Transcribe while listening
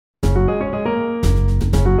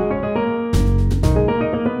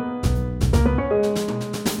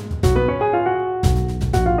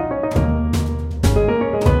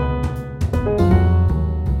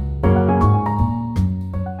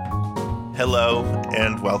Hello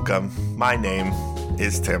and welcome. My name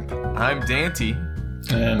is Tim. I'm Dante.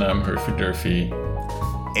 And I'm Herfy Durfee.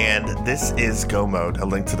 And this is Go Mode, a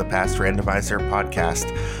Link to the Past Randomizer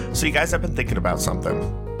podcast. So you guys have been thinking about something.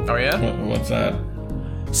 Oh, yeah? What's that?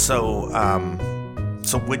 So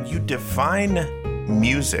when you define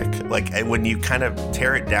music, like when you kind of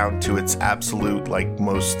tear it down to its absolute, like,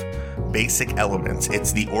 most basic elements,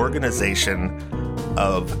 it's the organization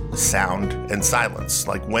of sound and silence.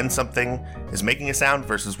 Like when something is making a sound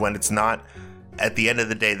versus when it's not. At the end of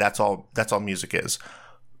the day, that's all music is.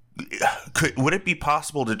 Would it be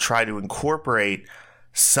possible to try to incorporate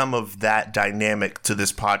some of that dynamic to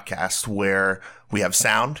this podcast where we have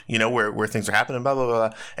sound, you know, where things are happening, blah, blah, blah,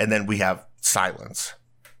 and then we have silence?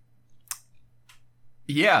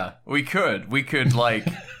 Yeah, we could. We could, like,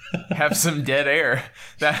 have some dead air.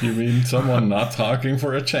 You mean someone not talking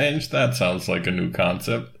for a change? That sounds like a new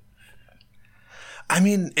concept. I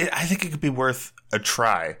mean, I think it could be worth a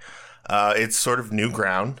try. It's sort of new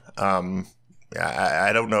ground.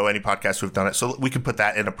 I don't know any podcasts who've done it, so we could put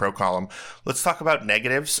that in a pro column. Let's talk about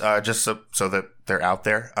negatives, just so that they're out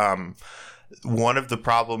there. One of the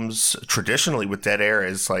problems traditionally with dead air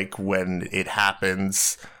is, like, when it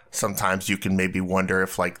happens, sometimes you can maybe wonder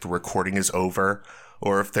if, like, the recording is over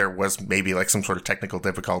or if there was maybe, like, some sort of technical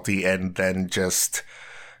difficulty and then just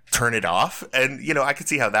turn it off. And, you know, I could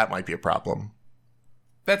see how that might be a problem.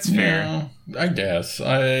 That's fair. Yeah, I guess.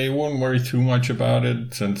 I wouldn't worry too much about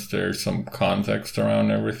it since there's some context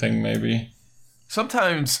around everything, maybe.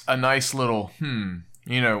 Sometimes a nice little,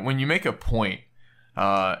 you know, when you make a point,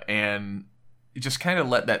 and you just kind of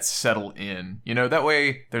let that settle in. You know, that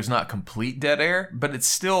way there's not complete dead air, but it's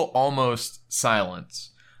still almost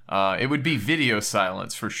silence. It would be video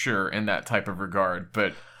silence for sure in that type of regard.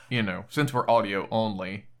 But, you know, since we're audio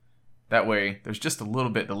only, that way there's just a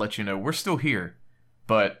little bit to let you know we're still here.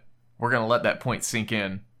 But we're going to let that point sink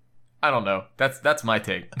in. I don't know. That's my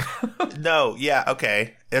take. No, yeah,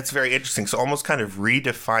 okay. That's very interesting. So almost kind of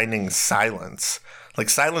redefining silence. Like,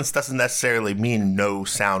 silence doesn't necessarily mean no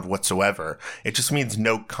sound whatsoever. It just means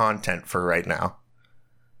no content for right now.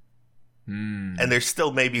 And there's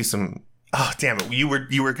still maybe some... Oh, damn it. You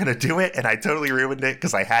were going to do it, and I totally ruined it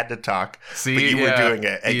because I had to talk. See, but you were doing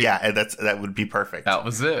it. And and that would be perfect. That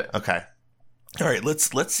was it. Okay. All right,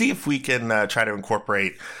 let's see if we can try to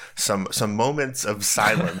incorporate some moments of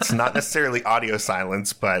silence, not necessarily audio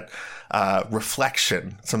silence, but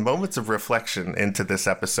reflection, some moments of reflection into this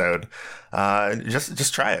episode.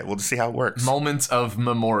 Just try it. We'll just see how it works. Moments of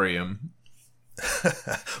memoriam.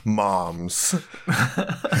 Moms.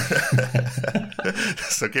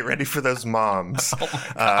 So get ready for those moms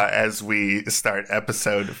as we start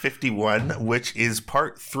episode 51, which is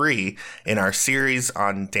part 3 in our series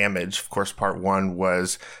on damage. Of course, part 1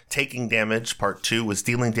 was taking damage. Part 2 was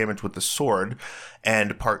dealing damage with the sword.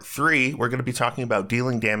 And part 3, we're going to be talking about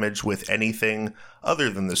dealing damage with anything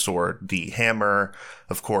other than the sword. The hammer,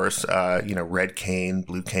 of course, red cane,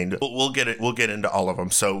 blue cane. We'll get into all of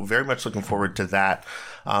them. So very much looking forward to that.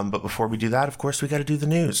 But before we do that, of course, we got to do the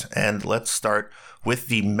news. And let's start with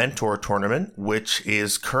the Mentor Tournament, which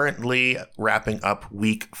is currently wrapping up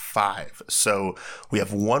week 5. So we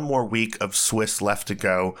have one more week of Swiss left to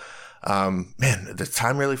go. Man, the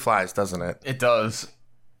time really flies, doesn't it? It does.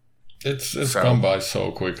 It's gone by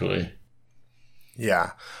so quickly.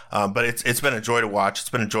 Yeah, but it's been a joy to watch. It's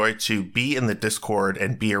been a joy to be in the Discord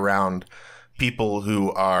and be around people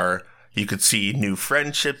who are, you could see new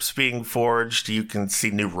friendships being forged. You can see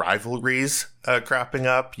new rivalries cropping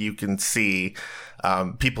up. You can see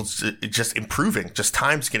people just improving, just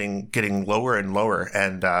times getting lower and lower.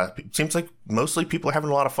 And it seems like mostly people are having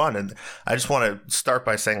a lot of fun. And I just want to start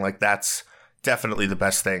by saying, like, that's definitely the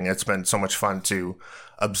best thing. It's been so much fun to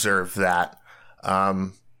observe that.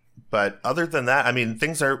 But other than that, I mean,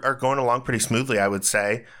 things are going along pretty smoothly, I would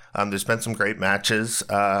say. There's been some great matches.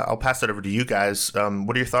 I'll pass it over to you guys.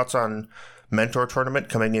 What are your thoughts on Mentor Tournament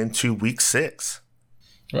coming into week 6?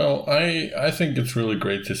 Well, I think it's really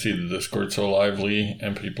great to see the Discord so lively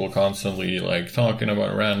and people constantly, like, talking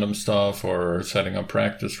about random stuff or setting up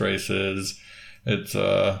practice races. It's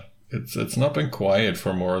not been quiet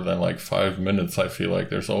for more than like 5 minutes. I feel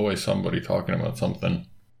like there's always somebody talking about something.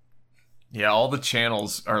 Yeah, all the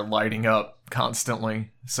channels are lighting up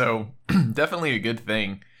constantly. So definitely a good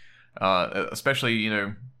thing, especially, you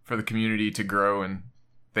know, for the community to grow and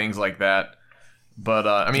things like that. But,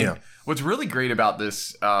 What's really great about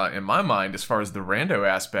this, in my mind, as far as the rando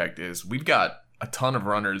aspect, is we've got a ton of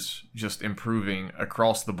runners just improving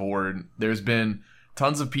across the board. There's been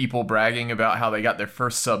tons of people bragging about how they got their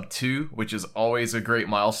first sub 2, which is always a great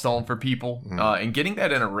milestone for people. And getting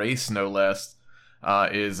that in a race, no less,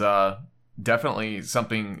 is definitely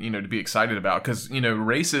something, to be excited about, because,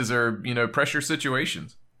 races are, pressure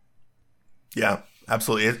situations. Yeah,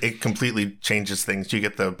 absolutely. It completely changes things. You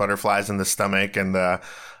get the butterflies in the stomach and the,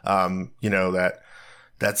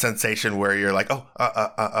 that sensation where you're like,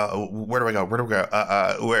 where do I go?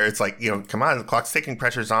 Where it's like, come on, the clock's ticking,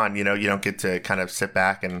 pressure's on, you don't get to kind of sit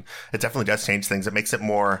back, and it definitely does change things. It makes it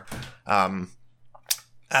more,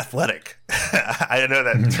 athletic. I know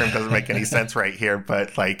that term doesn't make any sense right here,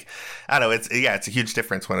 but like, I don't know, it's a huge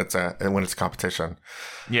difference when it's a competition.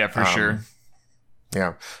 Yeah, for sure.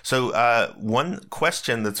 Yeah. So one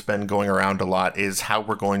question that's been going around a lot is how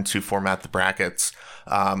we're going to format the brackets.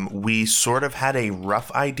 We sort of had a rough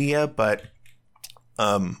idea, but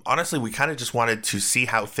honestly, we kind of just wanted to see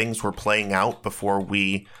how things were playing out before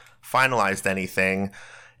we finalized anything.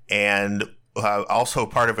 And also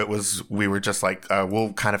part of it was we were just like,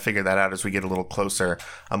 we'll kind of figure that out as we get a little closer.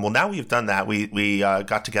 Well, now we've done that. We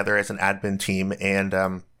got together as an admin team,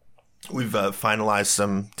 and we've finalized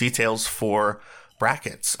some details for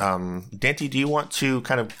brackets. Dante, do you want to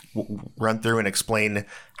kind of run through and explain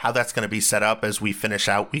how that's going to be set up as we finish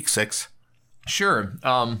out week 6? Sure.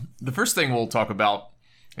 The first thing we'll talk about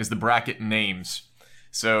is the bracket names.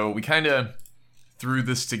 So we kind of threw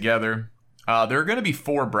this together. There are going to be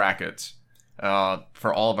 4 brackets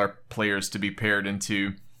for all of our players to be paired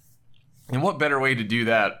into. And what better way to do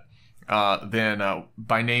that than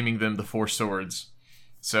by naming them the 4 swords?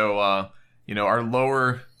 So, our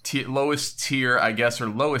lowest tier, I guess, or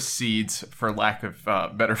lowest seeds, for lack of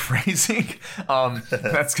better phrasing,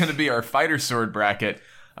 that's going to be our fighter sword bracket.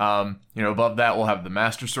 Above that we'll have the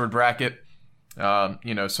master sword bracket, so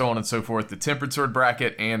on and so forth, the tempered sword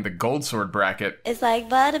bracket, and the gold sword bracket. It's like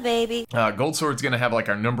butter, baby. Gold sword's going to have like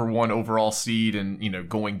our number 1 overall seed, and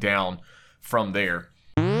going down from there.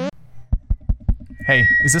 Hey,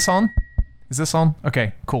 is this on?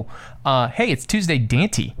 Okay, cool. Hey, it's Tuesday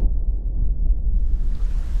Dante.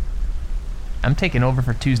 I'm taking over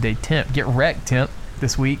for Tuesday Temp. Get wrecked, Temp,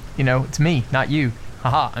 this week. It's me, not you.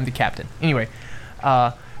 Haha, I'm the captain. Anyway,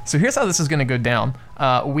 so here's how this is going to go down.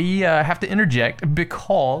 We have to interject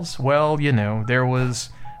because, there was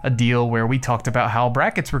a deal where we talked about how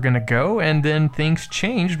brackets were going to go, and then things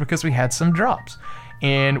changed because we had some drops.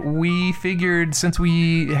 And we figured, since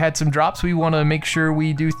we had some drops, we want to make sure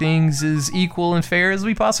we do things as equal and fair as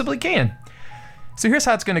we possibly can. So here's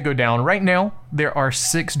how it's going to go down. Right now, there are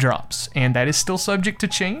 6 drops, and that is still subject to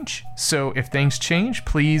change. So if things change,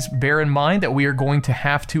 please bear in mind that we are going to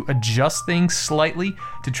have to adjust things slightly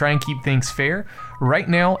to try and keep things fair. Right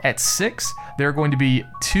now, at 6, there are going to be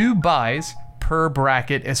 2 buys per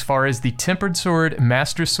bracket as far as the tempered sword,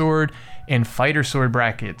 master sword, and fighter sword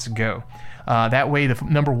brackets go. That way, the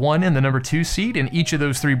number 1 and the number 2 seed in each of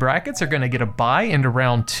those 3 brackets are going to get a bye into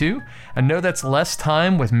round 2. I know that's less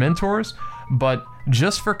time with mentors, but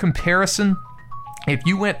just for comparison, if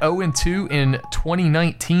you went 0-2 in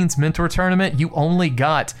 2019's mentor tournament, you only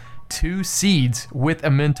got 2 seeds with a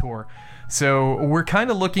mentor. So we're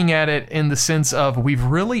kind of looking at it in the sense of we've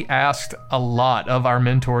really asked a lot of our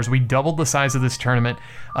mentors. We doubled the size of this tournament,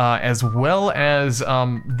 as well as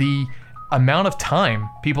the amount of time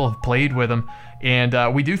people have played with them.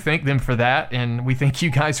 And we do thank them for that, and we thank you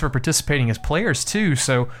guys for participating as players too.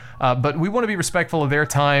 So, but we want to be respectful of their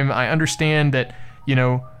time. I understand that,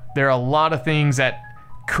 there are a lot of things that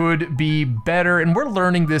could be better, and we're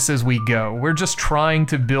learning this as we go. We're just trying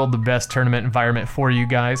to build the best tournament environment for you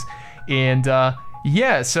guys. And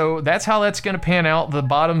so that's how that's going to pan out. The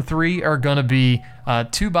bottom 3 are going to be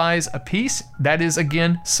 2 buys apiece. That is,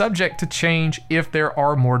 again, subject to change if there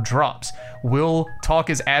are more drops. We'll talk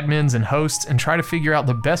as admins and hosts and try to figure out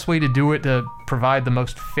the best way to do it to provide the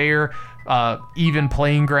most fair, even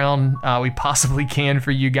playing ground we possibly can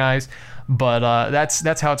for you guys. But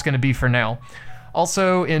that's how it's going to be for now.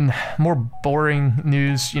 Also, in more boring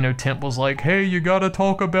news, Temp was like, hey, you gotta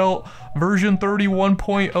talk about version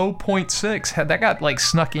 31.0.6. That got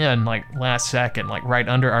snuck in last second, right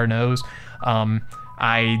under our nose.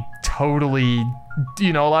 I totally,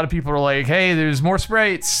 a lot of people are like, hey, there's more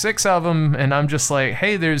sprites, 6 of them. And I'm just like,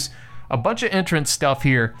 hey, there's a bunch of entrance stuff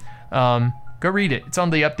here. Go read it. It's on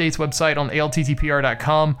the updates website on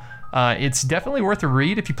alttpr.com. It's definitely worth a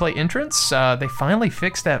read if you play entrance. They finally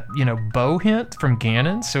fixed that, bow hint from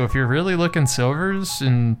Ganon. So if you're really looking silvers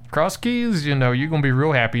and cross keys, you're going to be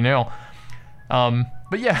real happy now.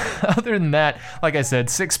 But yeah, other than that, like I said,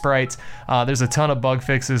 6 sprites. There's a ton of bug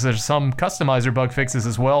fixes. There's some customizer bug fixes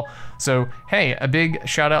as well. So, hey, a big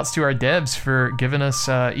shout outs to our devs for giving us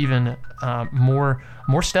even more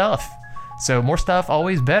stuff. So more stuff,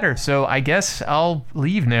 always better. So I guess I'll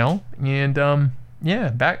leave now. And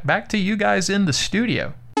back to you guys in the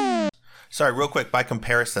studio. Sorry, real quick, by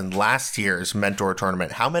comparison, last year's mentor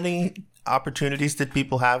tournament, how many opportunities did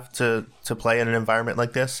people have to play in an environment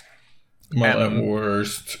like this? Well, at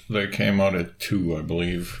worst, they came out at 2, I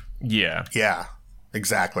believe. Yeah. Yeah,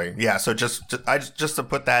 exactly. Yeah, so just to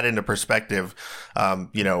put that into perspective,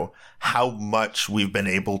 how much we've been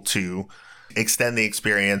able to extend the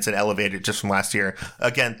experience and elevate it just from last year.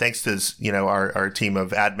 Again, thanks to, our team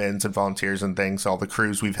of admins and volunteers and things, all the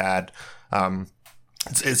crews we've had.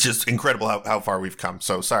 It's just incredible how far we've come.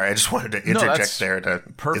 So sorry, I just wanted to interject there.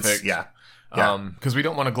 Perfect. Yeah. Because we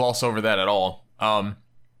don't want to gloss over that at all.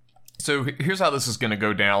 So here's how this is going to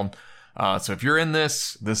go down. So if you're in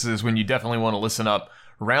this is when you definitely want to listen up.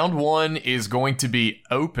 Round 1 is going to be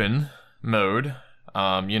open mode.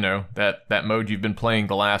 That mode you've been playing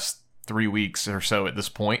the last 3 weeks or so at this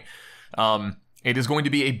point. It is going to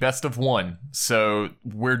be a best of 1. So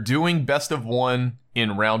we're doing best of 1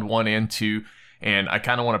 in round 1 and 2. And I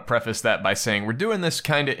kind of want to preface that by saying we're doing this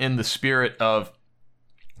kind of in the spirit of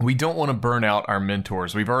we don't want to burn out our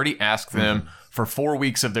mentors. We've already asked them for 4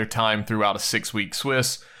 weeks of their time throughout a 6-week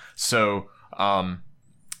Swiss. So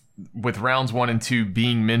with rounds 1 and 2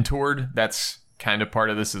 being mentored, that's kind of part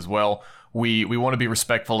of this as well. We want to be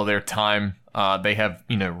respectful of their time. They have,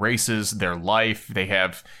 races, their life. They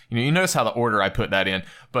have, you notice how the order I put that in,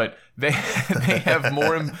 but they have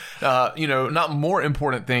more, not more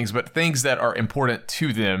important things, but things that are important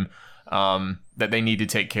to them that they need to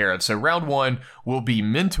take care of. So round 1 will be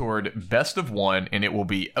mentored best of 1, and it will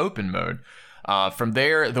be open mode. From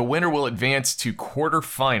there, the winner will advance to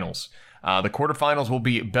quarterfinals. The quarterfinals will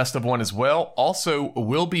be best of 1 as well. Also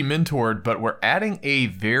will be mentored, but we're adding a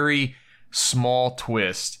very small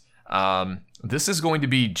twist. This is going to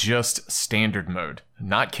be just standard mode,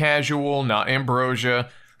 not casual, not ambrosia,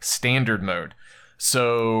 standard mode.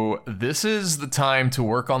 So this is the time to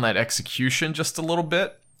work on that execution just a little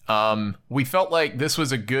bit. We felt like this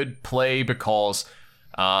was a good play because,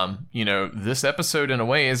 this episode in a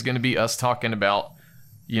way is going to be us talking about,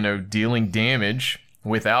 dealing damage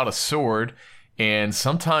without a sword. And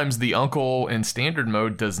sometimes the uncle in standard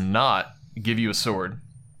mode does not give you a sword.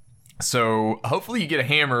 So hopefully you get a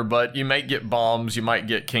hammer, but you might get bombs, you might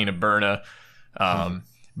get Cane of Berna.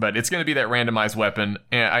 But it's going to be that randomized weapon.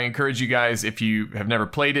 And I encourage you guys, if you have never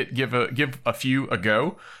played it, give a few a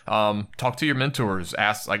go. Talk to your mentors,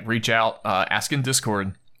 reach out, ask in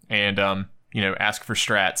Discord, and ask for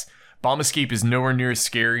strats. Bomb Escape is nowhere near as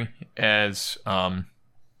scary as a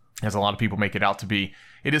lot of people make it out to be.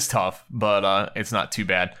 It is tough, but it's not too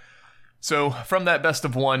bad. So from that best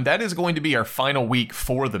of 1, that is going to be our final week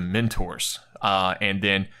for the mentors. And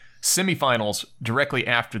then semifinals directly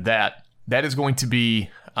after that, that is going to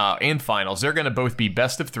be, and finals, they're going to both be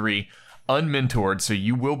best of 3, unmentored. So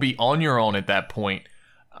you will be on your own at that point.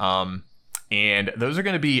 And those are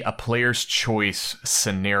going to be a player's choice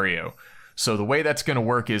scenario. So the way that's going to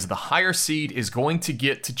work is the higher seed is going to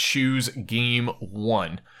get to choose game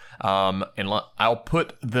 1. And I'll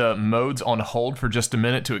put the modes on hold for just a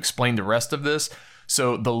minute to explain the rest of this.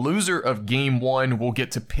 So the loser of game 1 will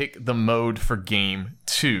get to pick the mode for game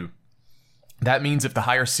 2. That means if the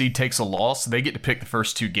higher seed takes a loss, they get to pick the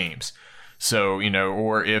first 2 games. So,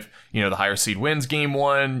 or if, the higher seed wins game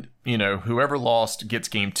 1, whoever lost gets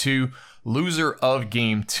game 2. Loser of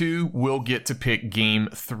game 2 will get to pick game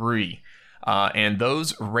 3. And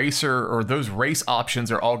those race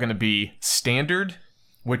options are all going to be standard,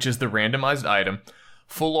 which is the randomized item,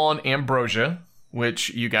 full-on ambrosia,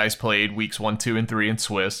 which you guys played weeks 1, 2, and 3 in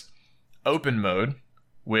Swiss, open mode,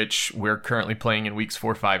 which we're currently playing in weeks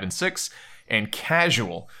 4, 5, and 6, and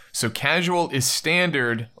casual. So casual is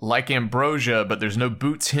standard like ambrosia, but there's no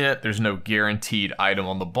boots hint, there's no guaranteed item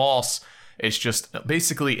on the boss. It's just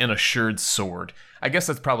basically an assured sword. I guess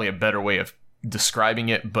that's probably a better way of describing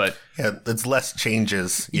it, but yeah, it's less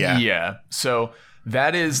changes. Yeah. So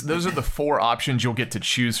those are the 4 options you'll get to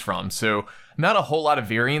choose from. So not a whole lot of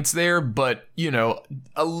variance there, but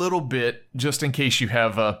a little bit just in case you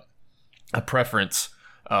have a preference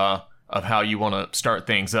of how you want to start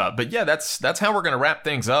things up. But yeah, that's how we're going to wrap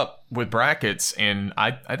things up with brackets, and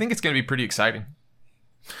I think it's going to be pretty exciting.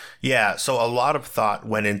 Yeah, so a lot of thought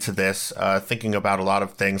went into this, thinking about a lot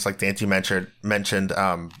of things like Dante mentioned,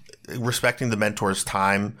 respecting the mentor's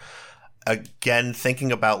time. Again,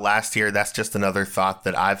 thinking about last year, that's just another thought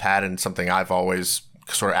that I've had and something I've always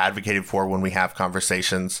sort of advocated for when we have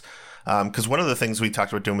conversations. Because one of the things we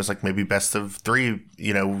talked about doing was like maybe best of 3,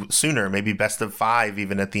 sooner, maybe best of 5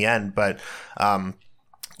 even at the end. But, trying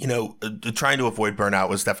to avoid burnout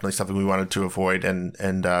was definitely something we wanted to avoid. And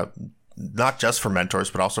not just for mentors,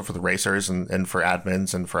 but also for the racers and for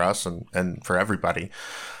admins and for us and for everybody.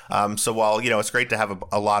 So while, it's great to have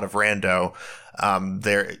a lot of rando,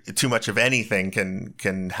 there too much of anything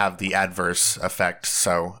can have the adverse effect.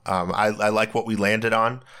 So I like what we landed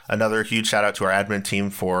on. Another huge shout out to our admin team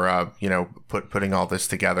for putting all this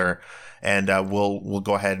together. And we'll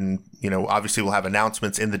go ahead and obviously we'll have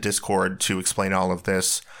announcements in the Discord to explain all of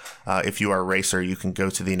this. If you are a racer, you can go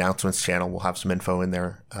to the announcements channel. We'll have some info in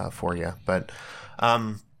there for you. But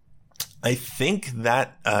I think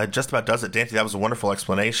that just about does it. Dante, that was a wonderful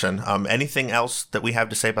explanation. Anything else that we have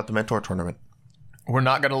to say about the Mentor Tournament? We're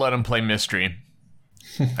not going to let them play Mystery.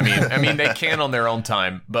 I mean, they can on their own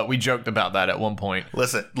time, but we joked about that at one point.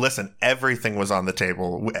 Listen, everything was on the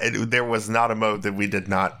table. There was not a mode that we did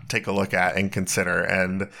not take a look at and consider.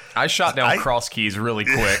 And I shot down cross keys really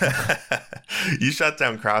quick. You shut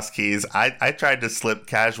down cross keys. I tried to slip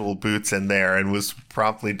casual boots in there and was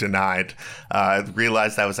promptly denied.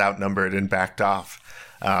 Realized I was outnumbered and backed off.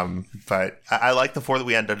 But I like the 4 that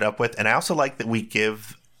we ended up with. And I also like that we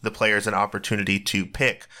give the players an opportunity to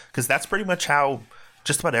pick, because that's pretty much how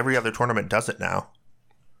just about every other tournament does it now.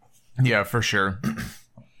 Yeah, for sure.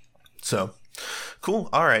 So, cool.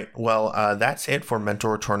 All right. Well, that's it for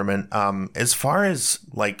Mentor Tournament. As far as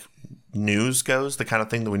like news goes, the kind of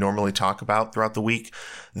thing that we normally talk about throughout the week,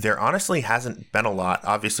 there honestly hasn't been a lot.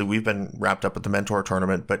 Obviously, we've been wrapped up with the Mentor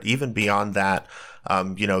Tournament, but even beyond that,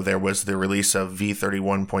 there was the release of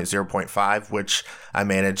V31.0.5, which I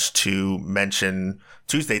managed to mention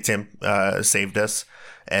Tuesday. Tim saved us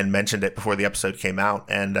and mentioned it before the episode came out.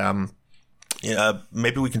 And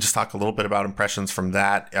maybe we can just talk a little bit about impressions from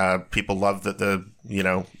that. People love that the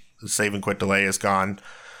save and quit delay is gone.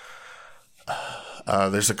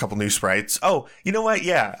 There's a couple new sprites. Oh, you know what?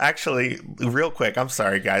 Yeah, actually, real quick. I'm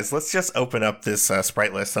sorry, guys. Let's just open up this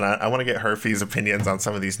sprite list, and I want to get Herfy's opinions on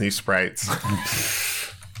some of these new sprites.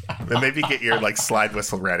 And maybe get your slide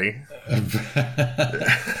whistle ready.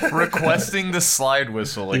 Requesting the slide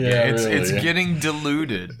whistle again. Yeah, it's getting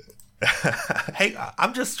diluted. Hey,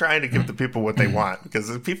 I'm just trying to give the people what they want, because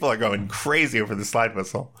the people are going crazy over the slide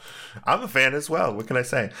whistle. I'm a fan as well. What can I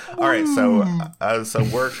say? All right, so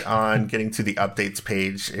work on getting to the updates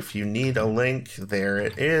page. If you need a link, there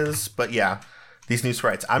it is. But yeah, these new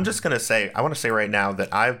sprites. I want to say right now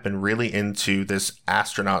that I've been really into this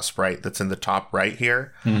astronaut sprite that's in the top right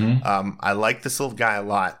here. Mm-hmm. I like this little guy a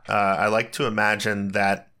lot. I like to imagine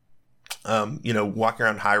that walking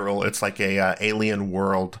around Hyrule, it's like a alien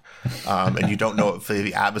world, and you don't know if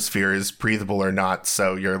the atmosphere is breathable or not.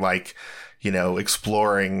 So you're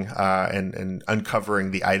exploring and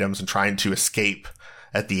uncovering the items and trying to escape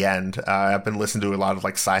at the end. I've been listening to a lot of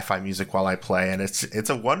sci-fi music while I play, and it's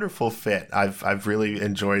a wonderful fit. I've really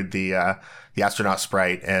enjoyed the astronaut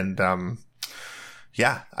sprite, and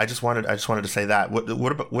yeah, I just wanted to say that.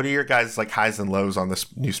 What are your guys' highs and lows on this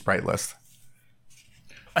new sprite list?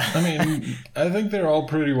 I mean, I think they're all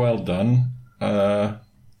pretty well done.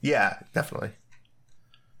 Yeah, definitely.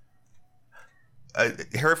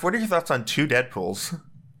 Herf, what are your thoughts on 2 Deadpools?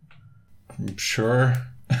 Sure.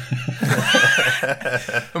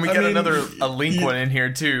 And we got a Link one in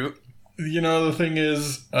here too. The thing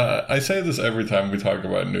is, I say this every time we talk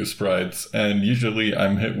about new sprites, and usually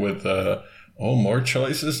I'm hit with more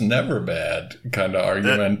choice is never bad kind of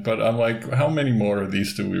argument, but I'm like, how many more of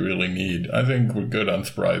these do we really need? I think we're good on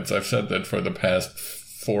sprites. I've said that for the past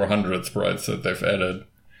 400 sprites that they've added,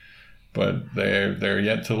 but they're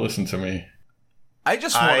yet to listen to me. I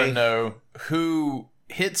just want to know who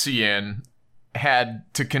Hitsuyen had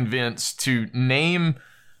to convince to name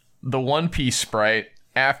the One Piece sprite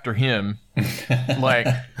after him. like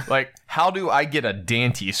how do I get a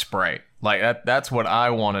Dante sprite? That's what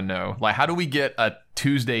I want to know. How do we get a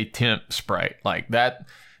Tuesday Temp sprite? That,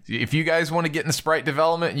 if you guys want to get in sprite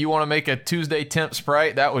development and you want to make a Tuesday Temp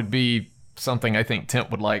sprite, that would be something I think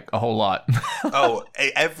Temp would like a whole lot. Oh,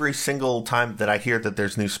 every single time that I hear that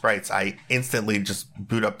there's new sprites, I instantly just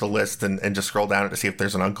boot up the list and just scroll down to see if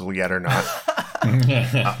there's an uncle yet or not.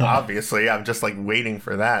 Obviously, I'm just waiting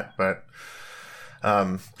for that, but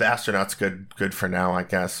the astronaut's good for now, I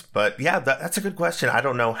guess. But yeah, that's a good question. I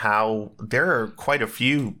don't know how. There are quite a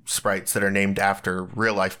few sprites that are named after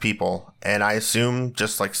real life people, and I assume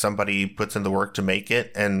just somebody puts in the work to make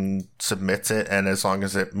it and submits it, and as long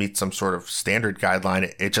as it meets some sort of standard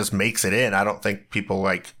guideline, it just makes it in. I don't think people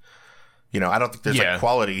I don't think there's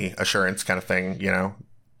quality assurance kind of thing,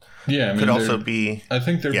 Yeah, I mean, could also be. I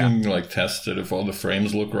think they're being tested if all the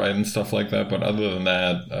frames look right and stuff like that. But other than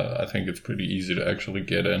that, I think it's pretty easy to actually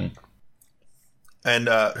get in. And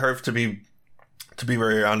Herf, to To be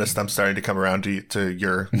very honest, I'm starting to come around to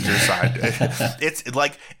your side. It's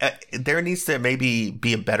like there needs to maybe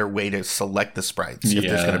be a better way to select the sprites if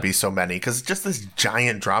there's going to be so many, because just this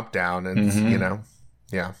giant drop down and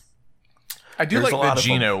yeah. I do like the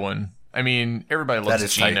Geno one. I mean, everybody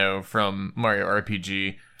loves Geno from Mario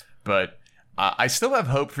RPG, but I still have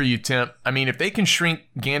hope for you, Temp. I mean, if they can shrink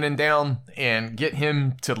Ganon down and get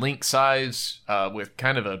him to Link size with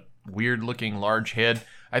kind of a weird-looking large head,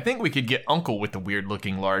 I think we could get Uncle with the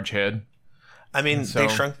weird-looking large head. I mean, they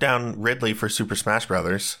shrunk down Ridley for Super Smash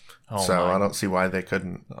Brothers, so I don't see why they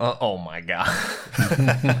couldn't. Oh my god.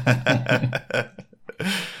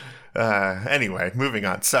 Anyway, moving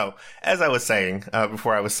on. So, as I was saying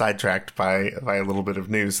before I was sidetracked by a little bit of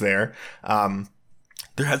news there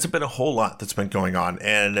hasn't been a whole lot that's been going on,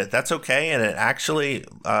 and that's okay, and it actually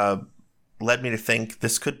led me to think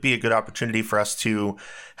this could be a good opportunity for us to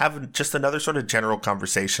have just another sort of general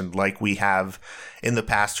conversation like we have in the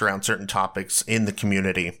past around certain topics in the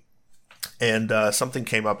community. And something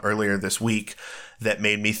came up earlier this week that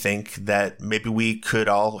made me think that maybe we could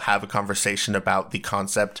all have a conversation about the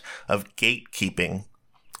concept of gatekeeping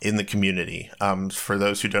in the community. For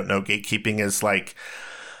those who don't know, gatekeeping is like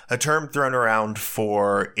a term thrown around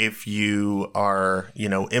for if you are,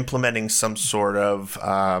 implementing some sort of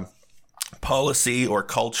policy or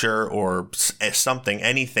culture or something,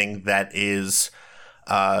 anything that is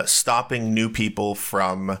stopping new people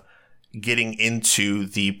from getting into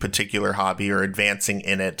the particular hobby or advancing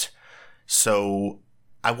in it. So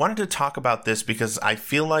I wanted to talk about this because I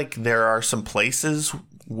feel like there are some places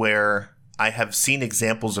where I have seen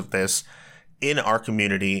examples of this in our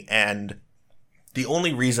community, and the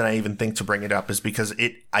only reason I even think to bring it up is because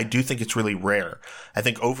I do think it's really rare. I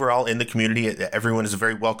think overall in the community, everyone is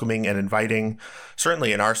very welcoming and inviting.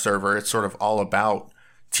 Certainly in our server, it's sort of all about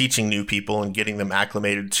teaching new people and getting them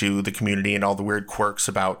acclimated to the community and all the weird quirks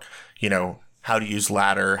about, how to use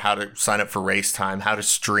ladder, how to sign up for race time, how to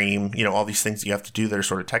stream, all these things you have to do that are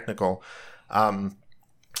sort of technical. I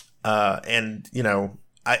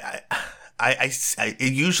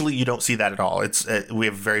usually you don't see that at all. It's we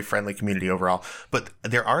have a very friendly community overall, but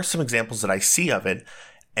there are some examples that I see of it,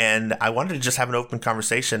 and I wanted to just have an open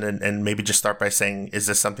conversation and maybe just start by saying, is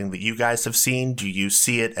this something that you guys have seen? Do you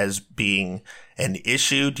see it as being an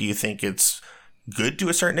issue? Do you think it's good to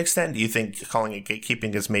a certain extent? Do you think calling it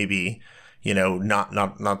gatekeeping is maybe, not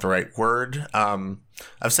the right word?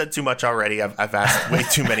 I've said too much already. I've asked way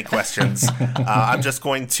too many questions. I'm just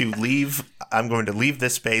going to leave. I'm going to leave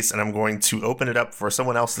this space, and I'm going to open it up for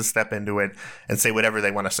someone else to step into it and say whatever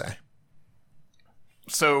they want to say.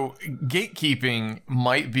 So gatekeeping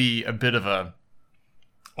might be a bit of a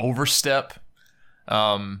overstep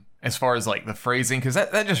as far as like the phrasing, because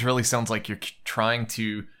that just really sounds like you're trying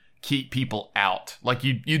to keep people out. Like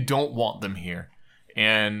you don't want them here.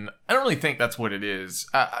 And I don't really think that's what it is.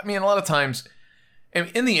 I mean, a lot of times,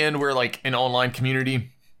 in the end, we're like an online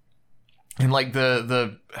community, and like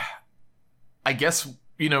I guess,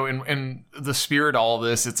 in the spirit of all of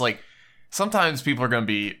this, it's like sometimes people are going to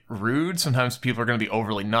be rude. Sometimes people are going to be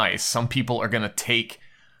overly nice. Some people are going to take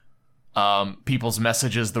people's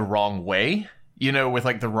messages the wrong way, with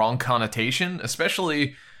like the wrong connotation,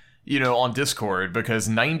 especially, on Discord, because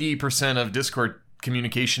 90% of Discord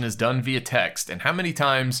communication is done via text. And how many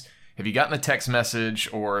times have you gotten a text message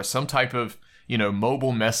or some type of,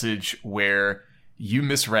 mobile message where you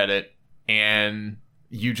misread it and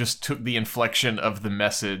you just took the inflection of the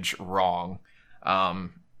message wrong?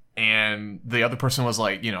 And the other person was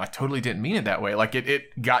like, I totally didn't mean it that way. Like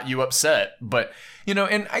it got you upset. But,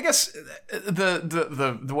 and I guess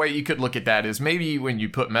the way you could look at that is maybe when you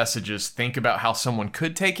put messages, think about how someone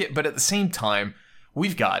could take it. But at the same time,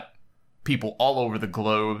 we've got people all over the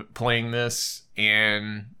globe playing this,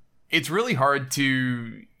 and it's really hard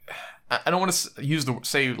to, I don't want to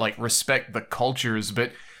say respect the cultures,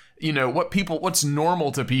 but what's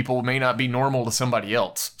normal to people may not be normal to somebody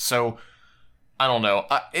else. So I don't know.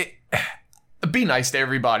 Be nice to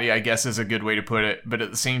everybody, I guess, is a good way to put it. But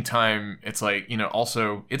at the same time, it's like,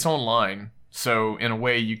 also it's online. So in a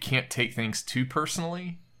way, you can't take things too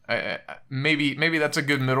personally. Maybe that's a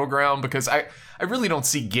good middle ground, because I really don't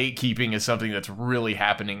see gatekeeping as something that's really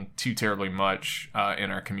happening too terribly much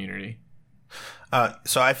in our community.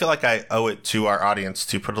 So I feel like I owe it to our audience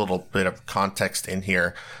to put a little bit of context in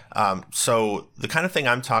here. So the kind of thing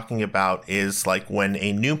I'm talking about is like when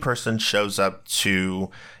a new person shows up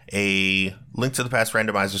to a Link to the Past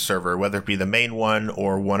randomizer server, whether it be the main one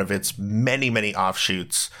or one of its many, many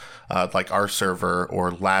offshoots, like our server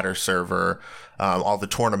or Ladder server. All the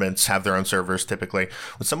tournaments have their own servers typically.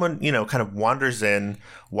 When someone, kind of wanders in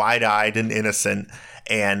wide-eyed and innocent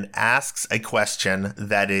and asks a question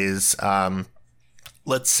that is,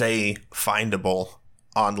 let's say, findable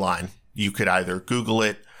online. You could either Google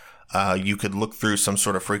it, you could look through some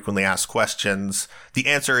sort of frequently asked questions. The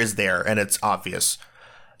answer is there, and it's obvious.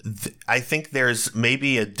 I think there's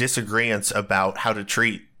maybe a disagreement about how to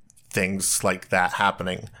treat things like that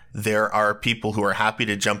happening. There are people who are happy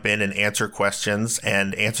to jump in and answer questions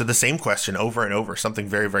and answer the same question over and over, something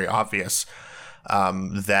very, very obvious.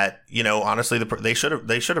 That, honestly, they should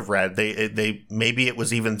have read. They maybe it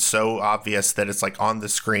was even so obvious that it's like on the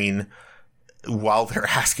screen while they're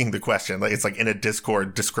asking the question. Like it's like in a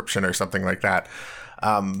Discord description or something like that.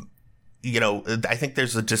 I think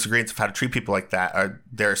there's a disagreement of how to treat people like that.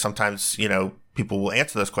 There are sometimes, people will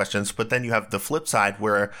answer those questions, but then you have the flip side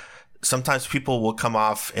where sometimes people will come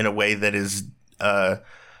off in a way that is,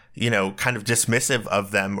 kind of dismissive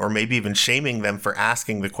of them or maybe even shaming them for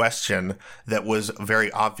asking the question that was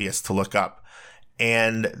very obvious to look up.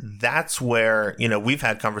 And that's where, we've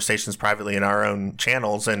had conversations privately in our own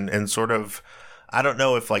channels and sort of, I don't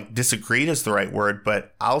know if like disagreed is the right word,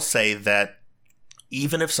 but I'll say that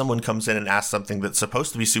even if someone comes in and asks something that's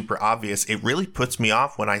supposed to be super obvious, it really puts me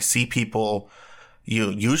off when I see people,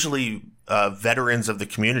 usually veterans of the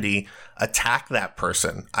community, attack that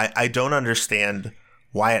person. I don't understand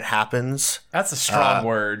why it happens. That's a strong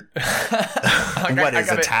word.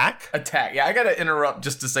 Attack? Attack. Yeah, I got to interrupt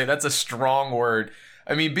just to say that's a strong word.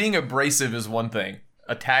 I mean, being abrasive is one thing.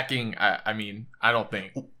 Attacking, I don't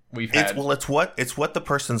think we've had. It's what the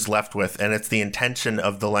person's left with, and it's the intention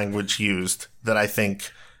of the language used that I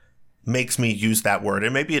think makes me use that word.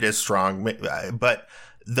 And maybe it is strong, but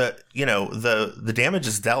the damage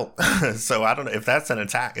is dealt. So I don't know if that's an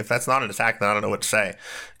attack. If that's not an attack, then I don't know what to say.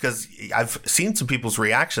 Because I've seen some people's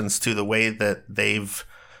reactions to the way that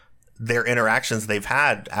their interactions they've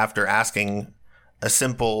had after asking a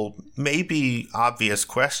simple, maybe obvious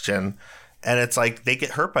question. And it's like they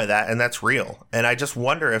get hurt by that, and that's real. And I just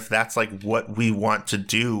wonder if that's like what we want to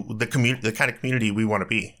do, the kind of community we want to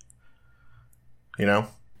be. I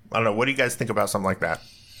don't know. What do you guys think about something like that?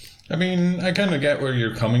 I mean, I kind of get where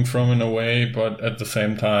you're coming from in a way, but at the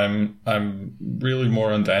same time, I'm really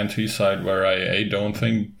more on the anti side where I don't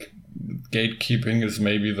think gatekeeping is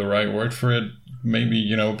maybe the right word for it.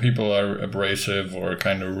 Maybe, people are abrasive or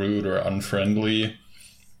kind of rude or unfriendly.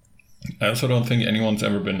 I also don't think anyone's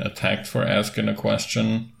ever been attacked for asking a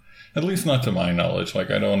question, at least not to my knowledge. Like,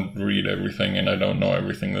 I don't read everything and I don't know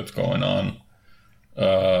everything that's going on.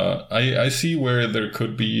 I see where there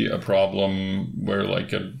could be a problem where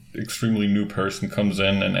like an extremely new person comes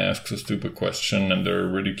in and asks a stupid question and they're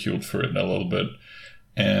ridiculed for it a little bit.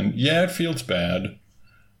 And yeah, it feels bad,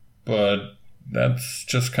 but that's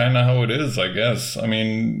just kind of how it is, I guess. I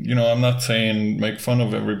mean, I'm not saying make fun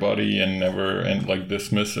of everybody and like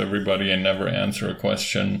dismiss everybody and never answer a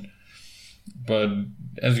question. But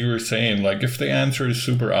as you were saying, like if the answer is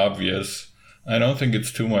super obvious, I don't think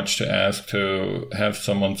it's too much to ask to have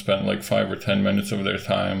someone spend like 5 or 10 minutes of their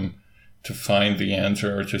time to find the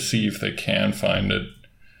answer or to see if they can find it.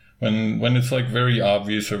 When it's like very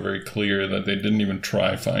obvious or very clear that they didn't even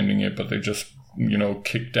try finding it, but they just,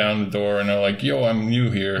 kick down the door and are like, yo, I'm new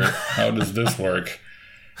here. How does this work?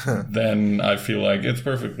 Then I feel like it's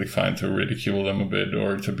perfectly fine to ridicule them a bit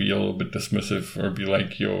or to be a little bit dismissive or be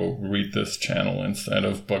like, yo, read this channel instead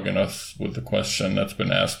of bugging us with the question that's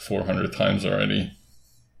been asked 400 times already.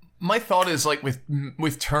 My thought is like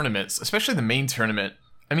with tournaments, especially the main tournament,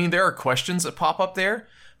 I mean, there are questions that pop up there,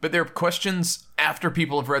 but they're questions after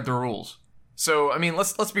people have read the rules. So, I mean,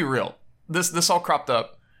 let's be real. This all cropped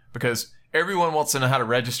up because everyone wants to know how to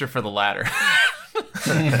register for the ladder.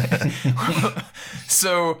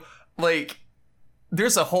 So, like,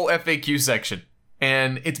 there's a whole FAQ section,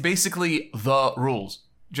 and it's basically the rules.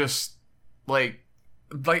 Just, like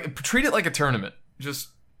treat it like a tournament.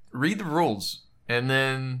 Just read the rules, and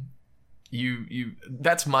then you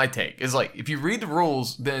that's my take. Is like, if you read the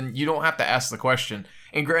rules, then you don't have to ask the question.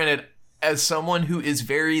 And granted, as someone who is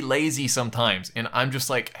very lazy sometimes, and I'm just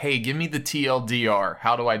like, hey, give me the TLDR.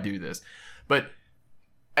 How do I do this? But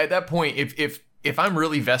at that point, if I'm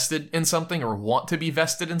really vested in something or want to be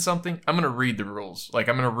vested in something, I'm going to read the rules. Like,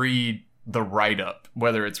 I'm going to read the write-up,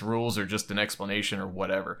 whether it's rules or just an explanation or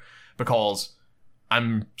whatever, because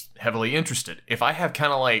I'm heavily interested. If I have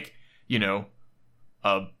kind of like,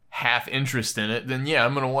 a half interest in it, then yeah,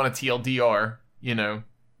 I'm going to want a TLDR,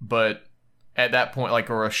 but at that point, like,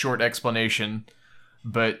 or a short explanation,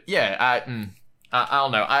 But yeah, I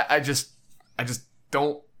don't know. I just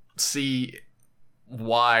don't see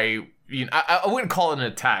why. I wouldn't call it an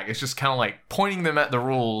attack. It's just kind of like pointing them at the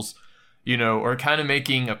rules, or kind of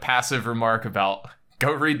making a passive remark about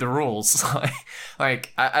go read the rules.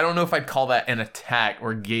 like I don't know if I'd call that an attack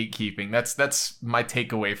or gatekeeping. That's my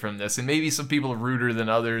takeaway from this. And maybe some people are ruder than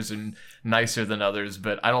others and nicer than others,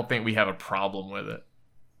 but I don't think we have a problem with it.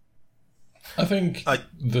 I think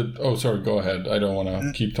sorry, go ahead. I don't want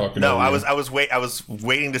to keep talking. No, over I was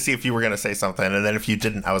waiting to see if you were going to say something, and then if you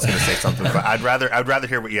didn't, I was going to say something. But I'd rather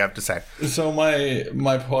hear what you have to say. So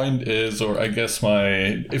my point is, or I guess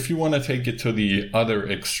if you want to take it to the other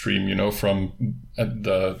extreme, from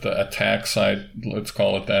the attack side, let's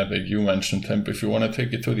call it that you mentioned, Tim. If you want to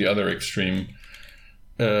take it to the other extreme,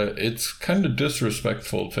 it's kind of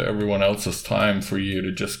disrespectful to everyone else's time for you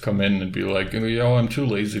to just come in and be like, I'm too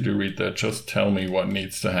lazy to read that. Just tell me what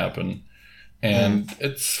needs to happen. And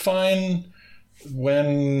it's fine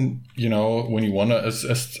when you want to,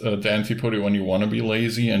 as Dante put it, when you want to be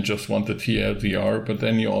lazy and just want the TLDR, but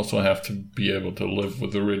then you also have to be able to live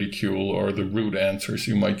with the ridicule or the rude answers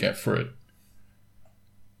you might get for it.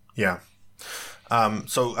 Yeah.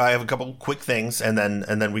 So I have a couple quick things, and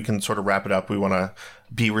then we can sort of wrap it up. We want to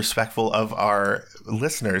be respectful of our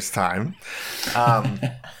listeners' time.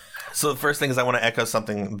 So the first thing is I want to echo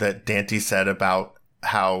something that Dante said about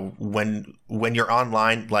how when you're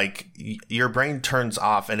online, like your brain turns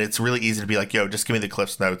off, and it's really easy to be like, yo, just give me the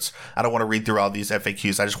Cliff's Notes. I don't want to read through all these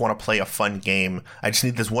FAQs. I just want to play a fun game. I just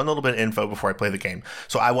need this one little bit of info before I play the game.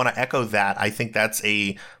 So I want to echo that. I think that's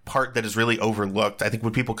a part that is really overlooked. I think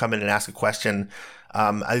when people come in and ask a question,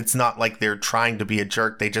 it's not like they're trying to be a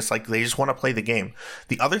jerk. They just want to play the game.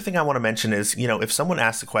 The other thing I want to mention is, if someone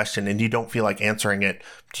asks a question and you don't feel like answering it,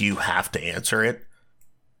 do you have to answer it?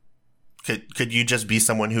 Could you just be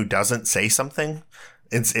someone who doesn't say something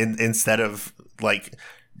instead of like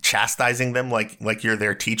chastising them like you're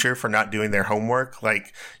their teacher for not doing their homework?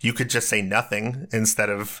 Like you could just say nothing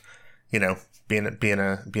instead of being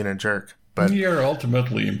a jerk. But you're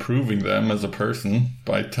ultimately improving them as a person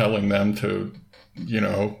by telling them to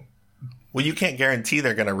well, you can't guarantee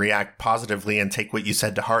they're going to react positively and take what you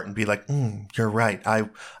said to heart and be like, you're right.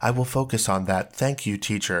 I will focus on that. Thank you,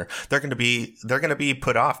 teacher. They're going to be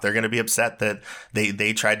put off. They're going to be upset that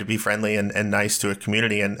they tried to be friendly and nice to a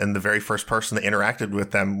community. And the very first person that interacted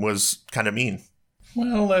with them was kind of mean.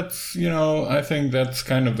 Well, that's, I think that's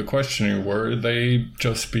kind of the question. Were they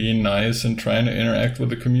just being nice and trying to interact with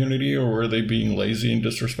the community, or were they being lazy and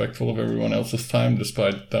disrespectful of everyone else's time,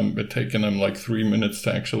 despite it taking them like 3 minutes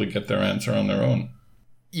to actually get their answer on their own?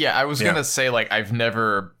 Yeah, I was going to say, like, I've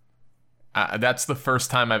never... that's the first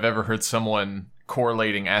time I've ever heard someone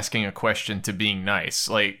correlating asking a question to being nice.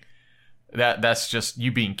 Like... That's just you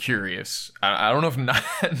being curious. I don't know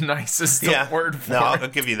if nice is the word for it. No, I'll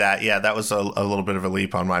give you that. Yeah, that was a little bit of a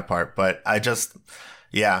leap on my part. But I don't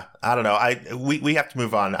know. We have to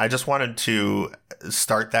move on. I just wanted to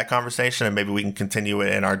start that conversation, and maybe we can continue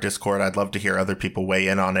it in our Discord. I'd love to hear other people weigh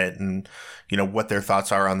in on it and, what their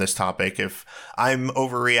thoughts are on this topic. If I'm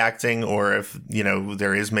overreacting, or if,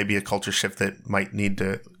 there is maybe a culture shift that might need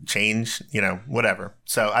to change, whatever.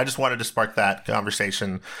 So I just wanted to spark that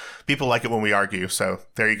conversation. People like it when we argue. So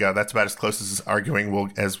there you go. That's about as close as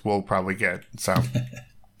arguing as we'll probably get. So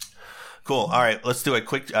cool. All right. Let's do a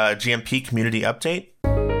quick GMP community update.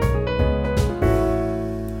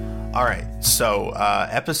 All right. So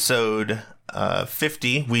episode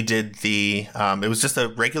 50, we did it was just a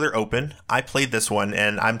regular open. I played this one,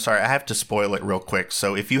 and I'm sorry, I have to spoil it real quick.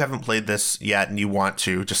 So if you haven't played this yet and you want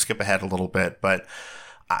to, just skip ahead a little bit. But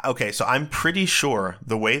okay, so I'm pretty sure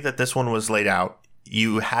the way that this one was laid out,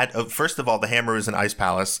 you had, first of all, the hammer is an ice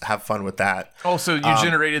palace. Have fun with that. Oh, so you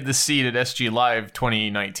generated the seed at SG Live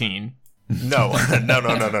 2019. No,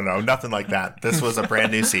 nothing like that. This was a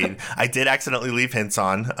brand new seed. I did accidentally leave hints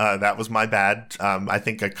on. That was my bad. I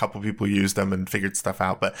think a couple people used them and figured stuff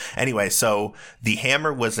out. But anyway, so the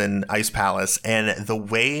hammer was in Ice Palace, and the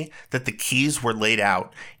way that the keys were laid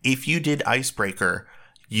out, if you did Icebreaker,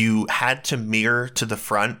 you had to mirror to the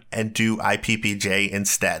front and do IPPJ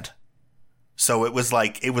instead. So it was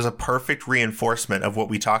a perfect reinforcement of what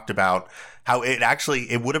we talked about. How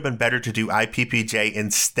it would have been better to do IPPJ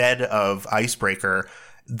instead of Icebreaker.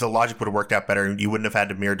 The logic would have worked out better, and you wouldn't have had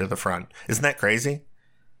to mirror to the front. Isn't that crazy?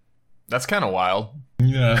 That's kind of wild.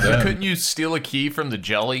 Yeah. Couldn't you steal a key from the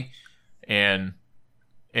jelly and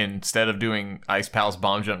instead of doing Ice Palace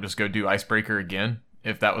Bomb Jump, just go do Icebreaker again?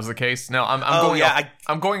 If that was the case. No,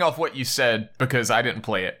 I'm going off what you said because I didn't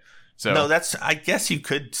play it. So no, I guess you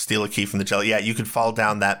could steal a key from the jelly. Yeah, you could fall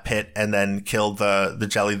down that pit and then kill the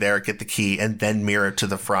jelly there, get the key, and then mirror to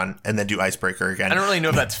the front, and then do icebreaker again. I don't really know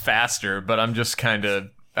if that's faster, but I'm just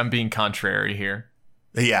I'm being contrary here.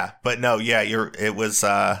 Yeah, but no, yeah, it was,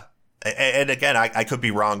 and again, I could be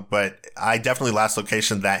wrong, but I definitely last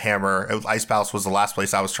location that hammer, Ice Palace was the last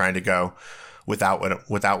place I was trying to go without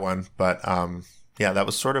one, but, yeah, that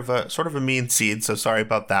was sort of a mean seed, so sorry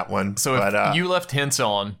about that one. So if you left hints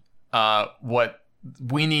on, what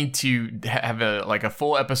we need to have a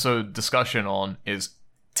full episode discussion on is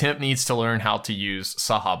Temp needs to learn how to use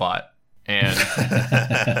Sahabot and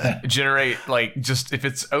generate if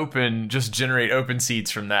it's open, just generate open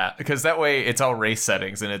seeds from that, because that way it's all race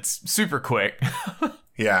settings and it's super quick.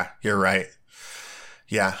 Yeah, you're right.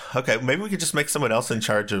 Yeah. Okay. Maybe we could just make someone else in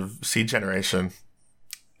charge of seed generation.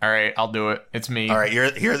 All right, I'll do it. It's me. All right, you're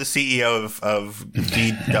the CEO of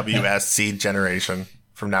DWS seed generation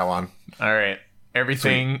from now on. All right.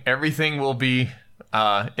 Everything will be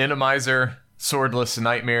Enemizer, Swordless,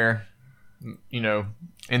 Nightmare,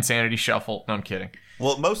 Insanity Shuffle. No, I'm kidding.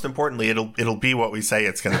 Well, most importantly, it'll be what we say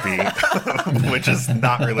it's going to be, which is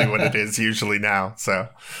not really what it is usually now. So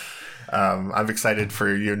I'm excited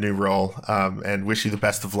for your new role and wish you the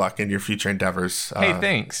best of luck in your future endeavors. Hey,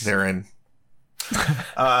 thanks. Therein.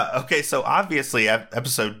 Okay, so obviously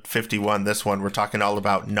episode 51, this one, we're talking all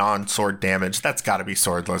about non-sword damage. That's got to be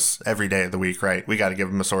swordless every day of the week, right? We got to give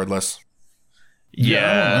him a swordless.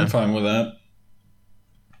 Yeah, I'm fine with that.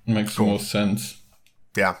 Makes the most sense.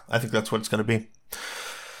 Yeah, I think that's what it's going to be.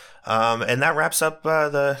 And that wraps up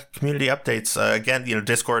the community updates. Again,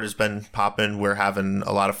 Discord has been popping. We're having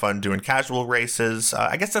a lot of fun doing casual races.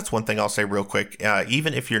 I guess that's one thing I'll say real quick.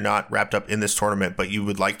 Even if you're not wrapped up in this tournament, but you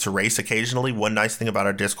would like to race occasionally, one nice thing about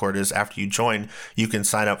our Discord is after you join, you can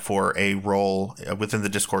sign up for a role within the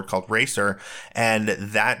Discord called Racer, and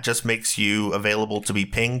that just makes you available to be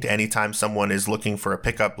pinged anytime someone is looking for a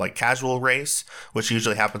pickup like casual race, which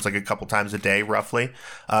usually happens like a couple times a day, roughly.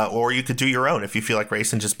 Or you could do your own if you feel like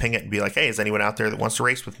racing, just ping it and be like, hey, is anyone out there that wants to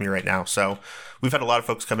race with me right now? So we've had a lot of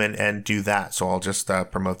folks come in and do that, so I'll just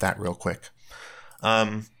promote that real quick.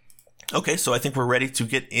 Okay, so I think we're ready to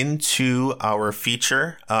get into our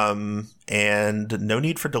feature, and no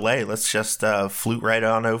need for delay. Let's just flute right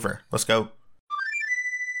on over. Let's go.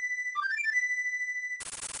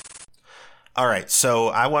 All right, so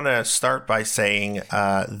I want to start by saying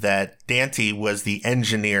that Dante was the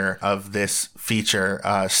engineer of this feature,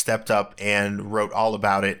 stepped up and wrote all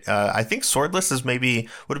about it. I think Swordless is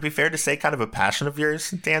would it be fair to say, kind of a passion of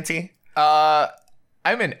yours, Dante? I'm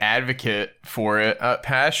an advocate for it.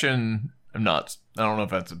 Passion, I don't know if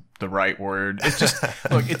that's the right word. It's just,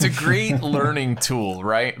 look, it's a great learning tool,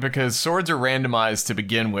 right? Because swords are randomized to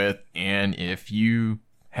begin with, and if you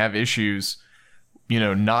have issues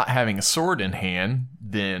not having a sword in hand,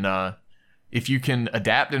 then if you can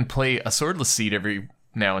adapt and play a swordless seed every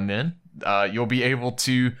now and then, you'll be able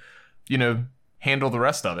to, handle the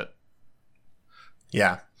rest of it.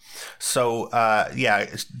 Yeah. So,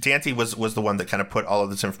 Dante was the one that kind of put all of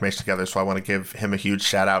this information together, so I want to give him a huge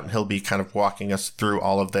shout out, and he'll be kind of walking us through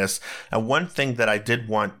all of this. And one thing that I did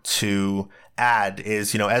want to add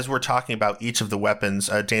is, as we're talking about each of the weapons,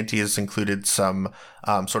 Dante has included some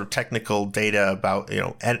sort of technical data about,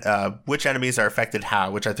 which enemies are affected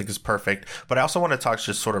how, which I think is perfect. But I also want to talk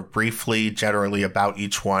just sort of briefly, generally about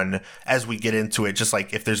each one as we get into it, just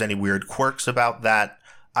like if there's any weird quirks about that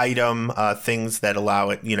item, things that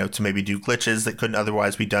allow it, to maybe do glitches that couldn't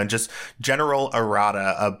otherwise be done, just general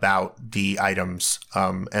errata about the items,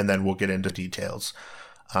 and then we'll get into details.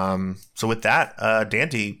 So with that,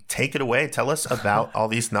 Dante, take it away. Tell us about all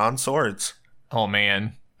these non-swords. Oh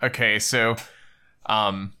man. Okay, so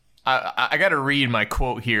I got to read my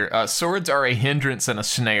quote here. Swords are a hindrance and a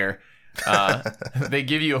snare. They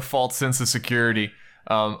give you a false sense of security.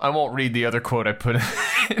 I won't read the other quote I put in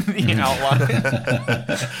the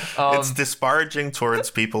outline. It's disparaging towards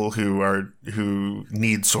people who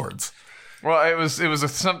need swords. Well, it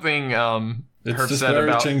was something it's Herb said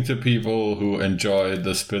about disparaging to people who enjoy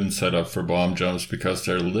the spin setup for bomb jumps because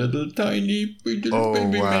they're little tiny little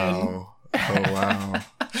baby men. Oh wow!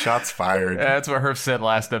 Shots fired. Yeah, that's what Herb said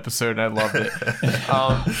last episode, and I loved it.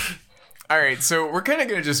 All right, so we're kind of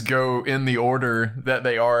gonna just go in the order that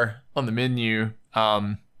they are on the menu.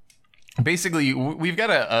 Basically, we've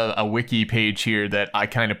got a wiki page here that I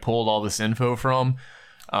kind of pulled all this info from.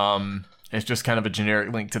 It's just kind of a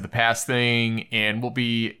generic link to the past thing, and we'll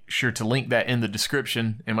be sure to link that in the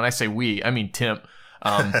description. And when I say we, I mean Temp.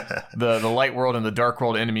 The light world and the dark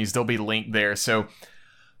world enemies, they'll be linked there. So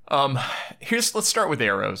let's start with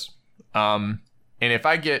arrows. And if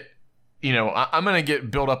I get I'm going to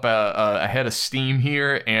get built up a head of steam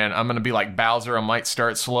here, and I'm going to be like Bowser. I might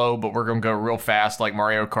start slow, but we're going to go real fast like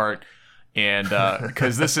Mario Kart. And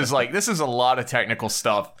because this is a lot of technical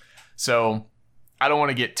stuff. So I don't want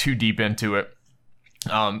to get too deep into it.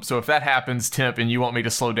 So if that happens, Temp, and you want me to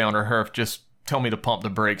slow down or herf, just tell me to pump the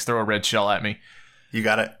brakes, throw a red shell at me. You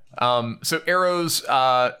got it. So arrows,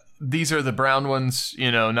 these are the brown ones,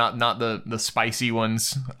 not the spicy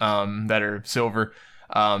ones that are silver.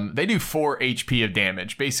 They do 4 HP of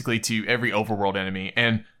damage, basically to every overworld enemy.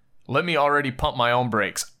 And let me already pump my own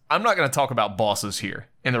brakes. I'm not going to talk about bosses here.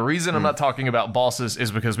 And the reason I'm not talking about bosses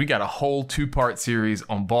is because we got a whole 2-part series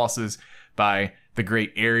on bosses by the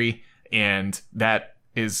great Aerie, and that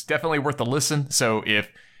is definitely worth a listen. So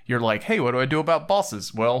if you're like, hey, what do I do about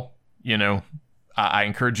bosses? Well, I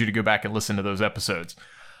encourage you to go back and listen to those episodes.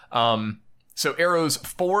 So arrows,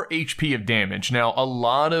 4 HP of damage. Now, a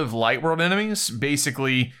lot of light world enemies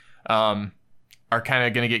basically are kind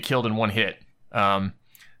of going to get killed in one hit.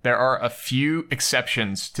 There are a few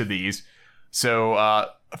exceptions to these. So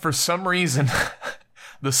for some reason,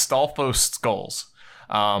 the Stalfos skulls.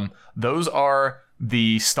 Those are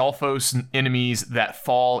the Stalfos enemies that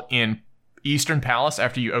fall in Eastern Palace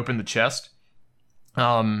after you open the chest.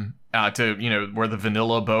 To where the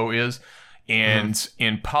vanilla bow is. And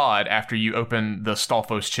in Pod, after you open the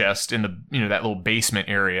Stalfos chest in the that little basement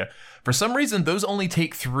area, for some reason those only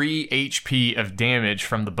take 3 HP of damage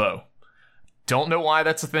from the bow. Don't know why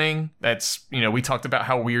that's a thing. That's we talked about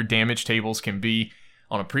how weird damage tables can be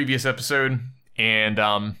on a previous episode, and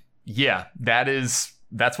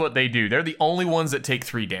that's what they do. They're the only ones that take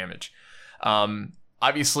 3 damage.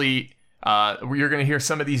 Obviously, you're going to hear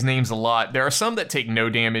some of these names a lot. There are some that take no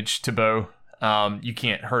damage to bow. You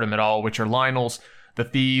can't hurt them at all, which are Lynels, the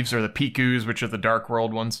Thieves, or the Pikus, which are the Dark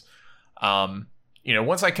World ones.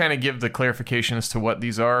 Once I kind of give the clarification as to what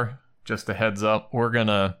these are, just a heads up, we're going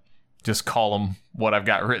to just call them what I've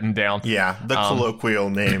got written down. Yeah, the colloquial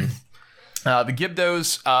name. The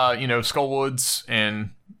Gibdos, Skullwoods,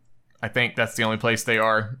 and I think that's the only place they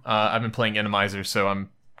are. I've been playing Enemizer, so I'm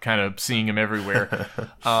kind of seeing them everywhere.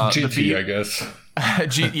 GT, I guess.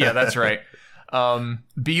 Yeah, that's right.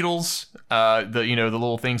 Beetles, the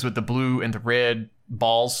little things with the blue and the red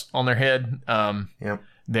balls on their head. Yep.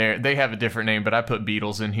 They have a different name, but I put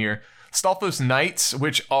beetles in here. Stalfos Knights,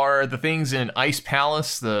 which are the things in Ice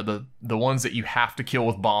Palace, the ones that you have to kill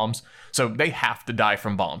with bombs. So they have to die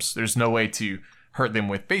from bombs. There's no way to hurt them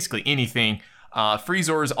with basically anything.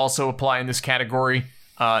 Freezors also apply in this category.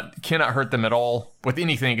 Cannot hurt them at all with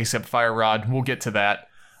anything except Fire Rod. We'll get to that.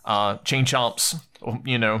 Chain Chomps,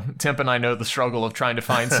 Temp and I know the struggle of trying to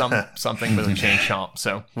find something with a Chain Chomp.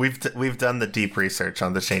 So we've done the deep research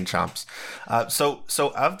on the Chain Chomps. So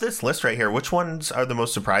of this list right here, which ones are the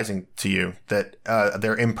most surprising to you that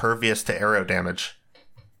they're impervious to arrow damage?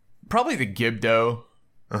 Probably the Gibdo.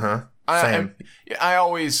 Same.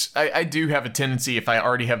 I do have a tendency, if I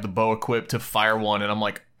already have the bow equipped, to fire one, and I'm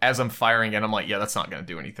like, as I'm firing it, I'm like, yeah, that's not going to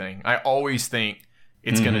do anything. I always think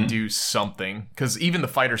it's going to do something, because even the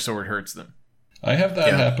fighter sword hurts them. I have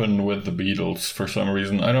that happen with the Beetles for some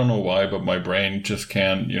reason. I don't know why, but my brain just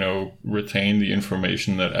can't, retain the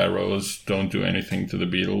information that arrows don't do anything to the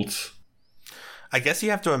Beetles. I guess you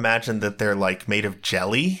have to imagine that they're like made of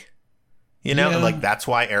jelly, and like that's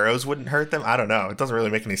why arrows wouldn't hurt them. I don't know. It doesn't really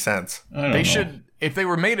make any sense. They should, if they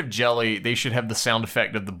were made of jelly, they should have the sound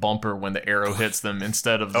effect of the bumper when the arrow hits them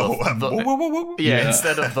instead of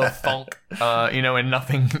instead of the thunk, and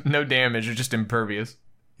nothing, no damage, or just impervious.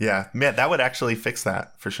 Yeah, man, that would actually fix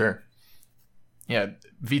that for sure. Yeah,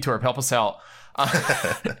 VTorp, help us out.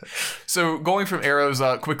 So going from arrows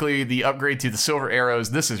quickly, the upgrade to the silver arrows,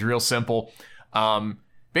 this is real simple.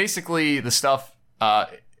 Basically, the stuff,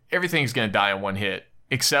 everything's going to die in one hit,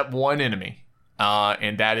 except one enemy,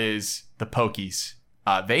 and that is the Pokies.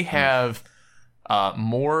 They have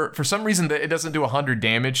more, for some reason, it doesn't do 100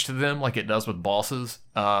 damage to them like it does with bosses.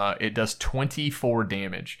 It does 24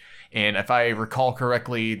 damage. And if I recall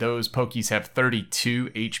correctly, those Pokies have 32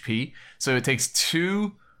 HP. So it takes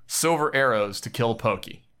 2 silver arrows to kill a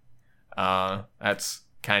Pokie. That's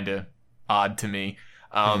kind of odd to me.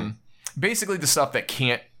 Basically, the stuff that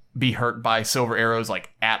can't be hurt by silver arrows,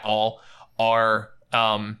 like at all, are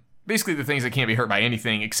basically the things that can't be hurt by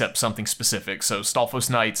anything except something specific. So Stalfos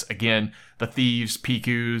Knights, again, the Thieves,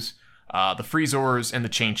 Pikus, the Freezors, and the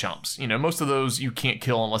Chain Chomps. Most of those you can't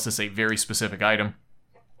kill unless it's a very specific item.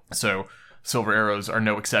 So silver arrows are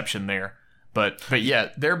no exception there. But yeah,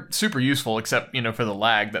 they're super useful except, for the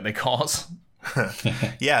lag that they cause.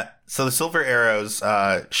 Yeah, so the silver arrows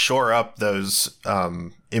shore up those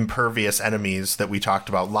impervious enemies that we talked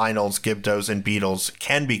about. Lynels, Gibdos, and Beetles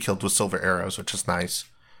can be killed with silver arrows, which is nice.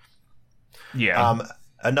 Yeah.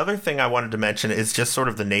 Another thing I wanted to mention is just sort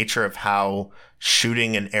of the nature of how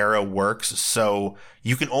shooting an arrow works. So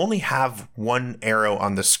you can only have one arrow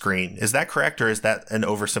on the screen. Is that correct? Or is that an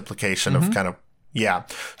oversimplification of kind of, yeah.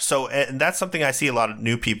 So, and that's something I see a lot of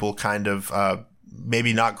new people kind of,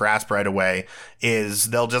 maybe not grasp right away,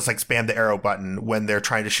 is they'll just like spam the arrow button when they're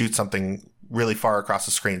trying to shoot something really far across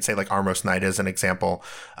the screen, say like Armos Knight as an example.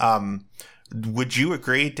 Would you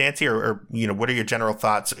agree, Dancy, or what are your general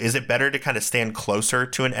thoughts? Is it better to kind of stand closer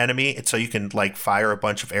to an enemy so you can like fire a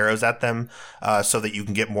bunch of arrows at them so that you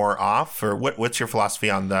can get more off? Or what's your philosophy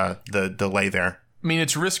on the delay there? I mean,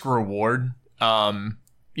 it's risk reward.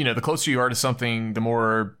 The closer you are to something, the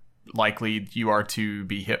more likely you are to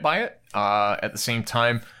be hit by it. At the same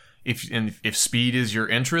time, if speed is your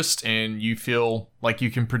interest and you feel like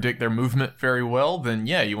you can predict their movement very well, then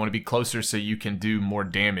yeah, you want to be closer so you can do more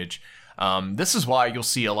damage. This is why you'll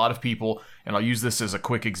see a lot of people, and I'll use this as a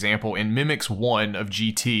quick example, in Mimics 1 of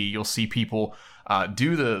GT, you'll see people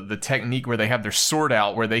do the technique where they have their sword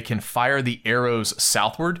out, where they can fire the arrows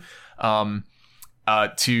southward to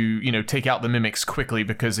take out the mimics quickly,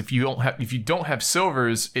 because if you don't have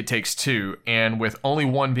silvers, it takes two, and with only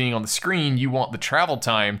one being on the screen, you want the travel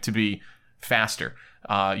time to be faster.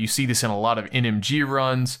 You see this in a lot of NMG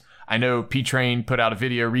runs. I know P-Train put out a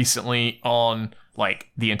video recently on like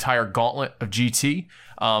the entire gauntlet of GT,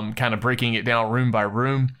 kind of breaking it down room by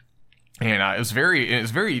room, and it was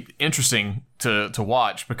very interesting to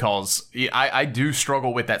watch, because I do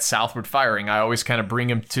struggle with that southward firing. I always kind of bring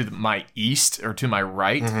him to my east or to my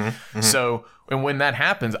right. So, and when that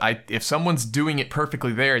happens, if someone's doing it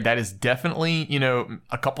perfectly there, that is definitely,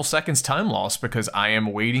 a couple seconds time loss, because I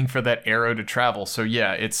am waiting for that arrow to travel. So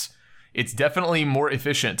yeah, it's definitely more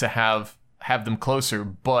efficient to have them closer,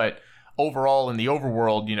 but overall in the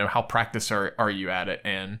overworld, how practiced are you at it?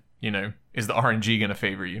 And, is the RNG going to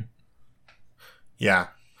favor you? Yeah.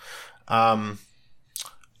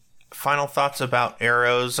 Final thoughts about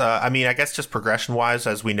arrows. I guess just progression wise,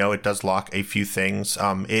 as we know, it does lock a few things.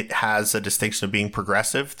 It has a distinction of being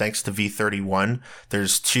progressive thanks to V31.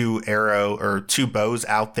 There's two bows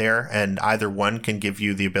out there, and either one can give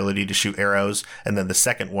you the ability to shoot arrows, and then the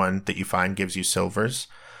second one that you find gives you silvers.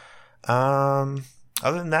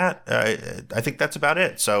 Other than that, I think that's about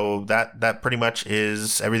it. So that pretty much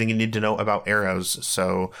is everything you need to know about arrows.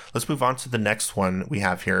 So let's move on to the next one we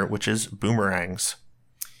have here, which is boomerangs.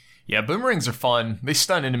 Yeah, boomerangs are fun. They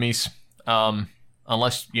stun enemies,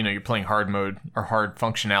 unless you're playing hard mode or hard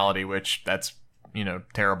functionality, which that's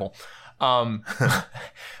terrible.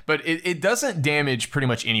 But it doesn't damage pretty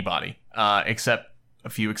much anybody, except a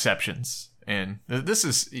few exceptions. And this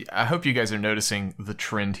is, I hope you guys are noticing the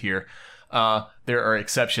trend here. There are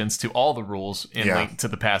exceptions to all the rules in Link to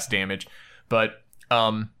the Past damage, but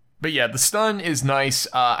yeah, the stun is nice.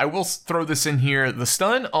 I will throw this in here. The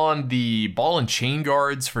stun on the ball and chain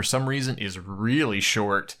guards for some reason is really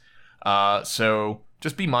short. So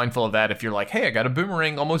just be mindful of that. If you're like, hey, I got a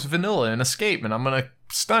boomerang almost vanilla and escape, and I'm gonna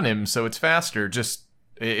stun him so it's faster. Just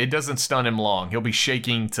it doesn't stun him long. He'll be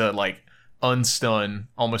shaking to like unstun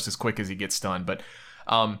almost as quick as he gets stunned. But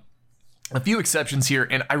a few exceptions here,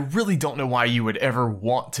 and I really don't know why you would ever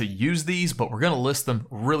want to use these, but we're going to list them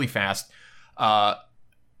really fast.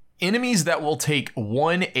 Enemies that will take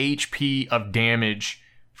 1 HP of damage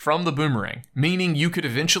from the boomerang, meaning you could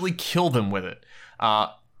eventually kill them with it.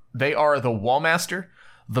 They are the Wallmaster,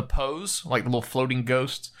 the Pose, like the little floating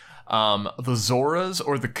ghosts, the Zoras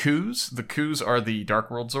or the Kus. The Kus are the Dark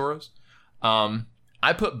World Zoras.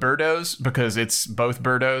 I put Birdos because it's both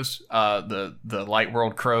Birdos, the Light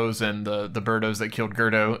World Crows and the Birdos that killed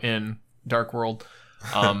Gerdo in Dark World.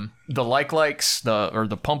 The likes,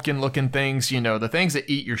 the pumpkin looking things, the things that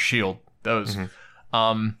eat your shield, those.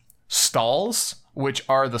 Stalls, which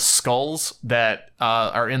are the skulls that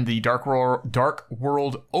are in the Dark World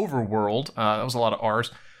overworld. That was a lot of R's.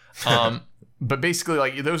 But basically,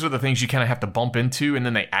 like, those are the things you kind of have to bump into, and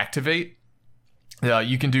then they activate.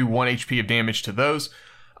 You can do 1 HP of damage to those.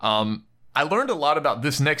 I learned a lot about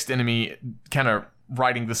this next enemy, kind of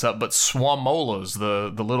writing this up, but Swamolas,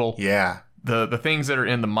 the little... Yeah. The things that are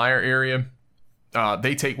in the mire area,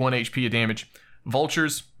 they take 1 HP of damage.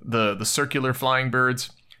 Vultures, the circular flying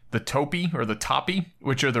birds, the Topi, or the Topi,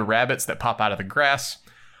 which are the rabbits that pop out of the grass,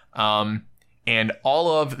 and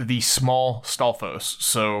all of the small Stalfos.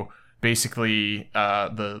 So basically,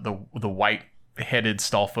 the white-headed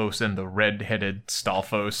Stalfos and the red-headed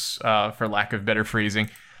Stalfos, for lack of better phrasing.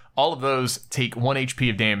 all of those take 1 HP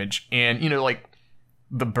of damage. And, like,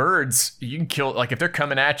 the birds, you can kill, like, if they're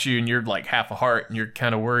coming at you and you're, like, half a heart and you're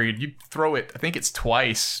kind of worried, you throw it, I think it's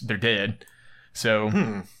twice, they're dead.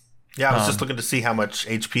 So... Yeah, I was just looking to see how much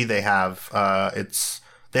HP they have.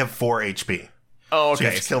 They have 4 HP. Oh, So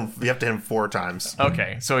okay. you have to hit him 4 times.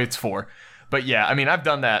 Okay, so it's 4. But yeah, I mean, I've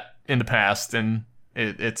done that in the past, and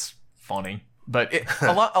it's funny. But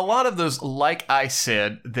a lot of those, like I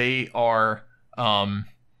said, they are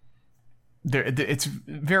it's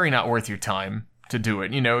very not worth your time to do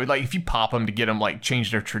it. Like if you pop them to get them like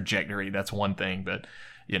change their trajectory, that's one thing. But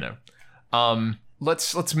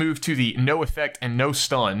let's move to the no effect and no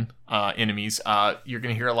stun enemies. You're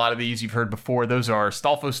gonna hear a lot of these you've heard before. Those are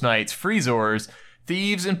Stalfos Knights, Freezors,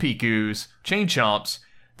 Thieves and Pikus, Chain Chomps.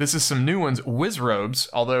 This is some new ones, Wizrobes,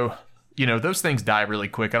 although, those things die really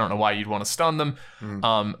quick. I don't know why you'd want to stun them.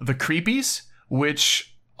 The Creepies,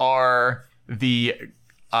 which are the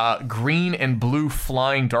green and blue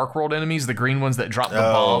flying Dark World enemies, the green ones that drop the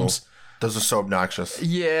bombs. Those are so obnoxious.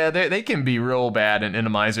 Yeah, they can be real bad in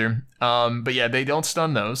Enemizer. But yeah, they don't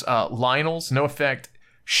stun those. Lionels, no effect.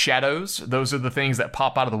 Shadows, those are the things that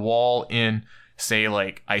pop out of the wall in, say,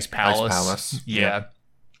 like Ice Palace. Yeah. Yep.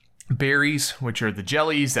 Berries, which are the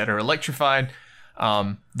jellies that are electrified.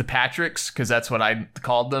 The Patricks, because that's what I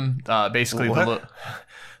called them. Basically, what?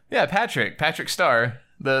 Patrick Star,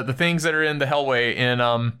 the things that are in the Hellway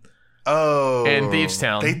in Thieves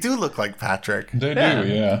Town. They do look like Patrick. They do,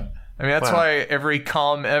 yeah. I mean, that's why every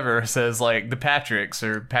comm ever says like the Patricks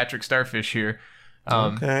or Patrick Starfish here.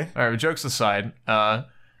 Okay. All right, jokes aside,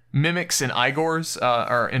 Mimics and Igors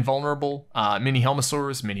are invulnerable. Mini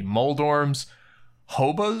Helmosaurs, mini Moldorms.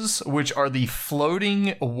 Hobos, which are the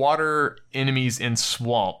floating water enemies in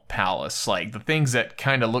Swamp Palace. Like the things that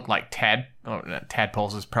kind of look like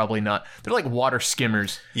tadpoles is probably not. They're like water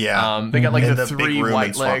skimmers. Yeah. They got like in the big 3 room white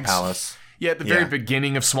in Swamp legs. Palace. Yeah, at the very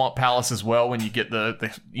beginning of Swamp Palace as well, when you get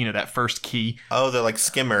the that first key. Oh, they're like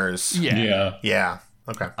skimmers. Yeah. Yeah.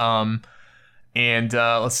 Okay. And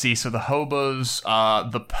let's see. So the hobos,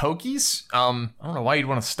 the pokies. I don't know why you'd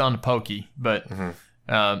want to stun a pokey, but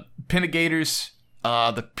Pentagators,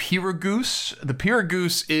 the Pyrogoose. The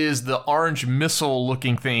Pyrogoose is the orange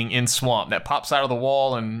missile-looking thing in Swamp that pops out of the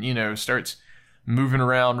wall and starts moving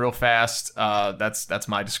around real fast. That's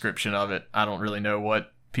my description of it. I don't really know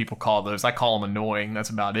what people call those. I call them annoying. That's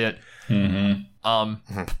about it.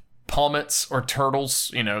 Palmets or turtles.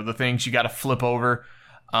 The things you got to flip over.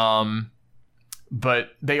 But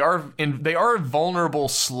they are vulnerable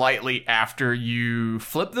slightly after you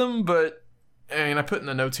flip them. But I mean, I put in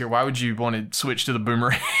the notes here, why would you want to switch to the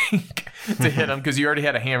boomerang to hit them? Because you already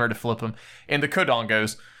had a hammer to flip them. And the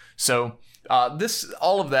Kodongos. So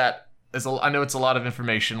all of that is, I know it's a lot of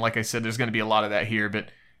information. Like I said, there's going to be a lot of that here. But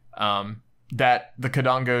that the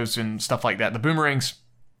Kodongos and stuff like that, the boomerangs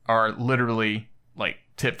are literally like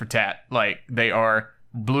tit for tat. Like they are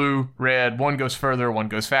blue, red, one goes further, one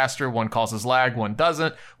goes faster, one causes lag, one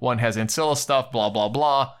doesn't, one has Ancilla stuff, blah, blah,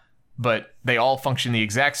 blah. But they all function the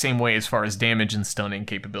exact same way as far as damage and stunning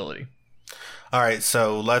capability. All right,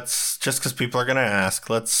 so let's, just because people are going to ask,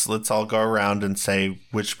 let's all go around and say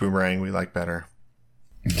which boomerang we like better.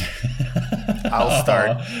 I'll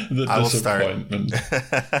start. I will start.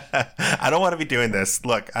 I don't want to be doing this.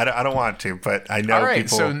 Look, I don't want to, but I know. All right.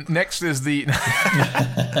 People, so next is the.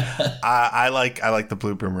 I like the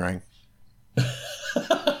blue boomerang.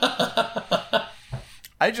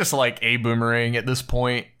 I just like a boomerang at this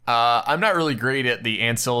point. I'm not really great at the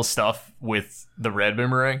Ancilla stuff with the red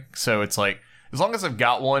boomerang, so it's like as long as I've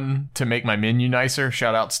got one to make my menu nicer.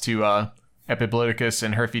 Shout outs to Epibliticus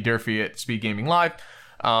and Herfy Durfy at Speed Gaming Live.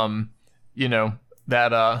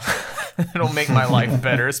 That it'll make my life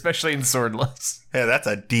better, especially in Swordless. Yeah, that's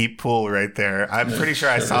a deep pool right there. I'm pretty sure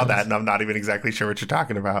I saw that, and I'm not even exactly sure what you're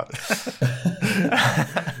talking about.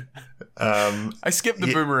 I skipped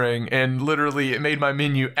the boomerang, and literally it made my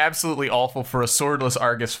menu absolutely awful for a Swordless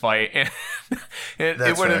Argus fight, and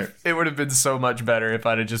it would have been so much better if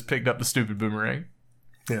I'd have just picked up the stupid boomerang.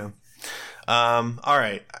 Yeah. All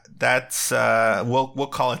right. That's we'll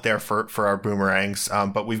call it there for our boomerangs.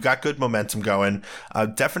 But we've got good momentum going.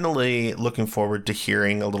 Definitely looking forward to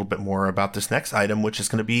hearing a little bit more about this next item, which is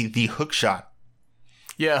going to be the Hookshot.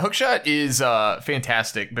 Yeah, Hookshot is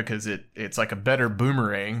fantastic because it's like a better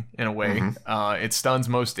boomerang in a way. It stuns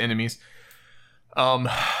most enemies.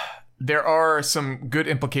 There are some good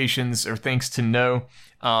implications or things to know,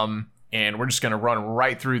 and we're just going to run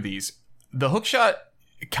right through these. The Hookshot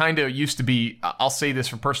kind of used to be, I'll say this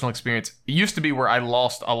from personal experience, it used to be where I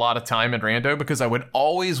lost a lot of time in rando because I would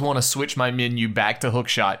always want to switch my menu back to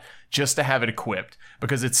hookshot just to have it equipped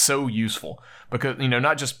because it's so useful. Because, you know,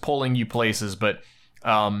 not just pulling you places, but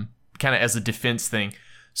kind of as a defense thing.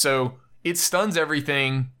 So it stuns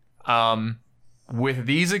everything with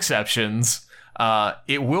these exceptions.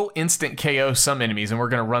 It will instant KO some enemies, and we're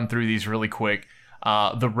going to run through these really quick.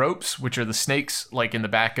 The ropes, which are the snakes like in the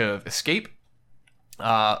back of Escape.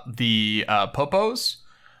 The popos,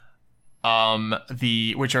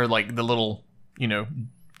 which are like the little, you know,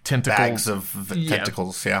 tentacles. Bags of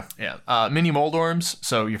tentacles, yeah. Mini Moldorms.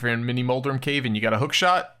 So if you're in Mini Moldorm Cave and you got a hook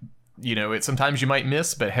shot, you know, sometimes you might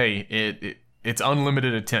miss, but hey, it's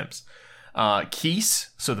unlimited attempts. Keese,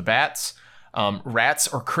 so the bats. Rats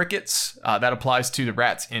or crickets, that applies to the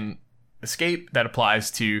rats in Escape. That applies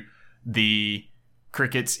to the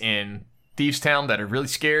crickets in Thieves Town that are really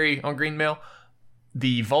scary on Greenmail.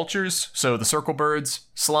 The vultures, so the circle birds.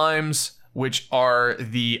 Slimes, which are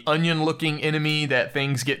the onion-looking enemy that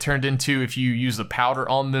things get turned into if you use the powder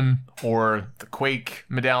on them, or the Quake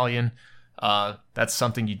medallion. That's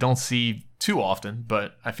something you don't see too often,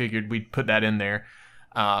 but I figured we'd put that in there.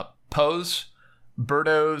 Pose,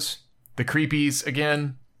 Birdos, the creepies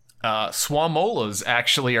again. Swamolas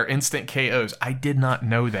actually are instant KOs. I did not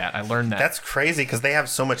know that. I learned that. That's crazy because they have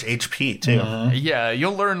so much HP too. Mm-hmm. Yeah,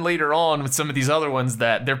 you'll learn later on with some of these other ones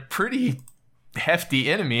that they're pretty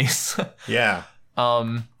hefty enemies. Yeah.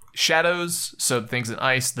 Shadows, so things in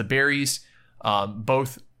ice, the berries,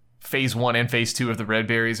 both phase 1 and phase 2 of the red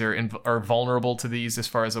berries are vulnerable to these as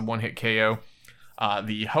far as a one-hit KO.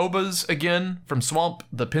 The Hobas, again, from Swamp,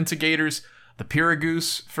 the Pentagators, the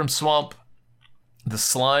Pyragoose from Swamp, the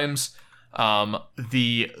Slimes,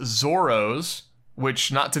 the Zoros,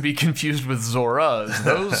 which not to be confused with Zoras.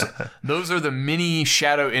 Those are the mini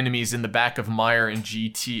shadow enemies in the back of Mire and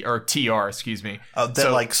TR, excuse me.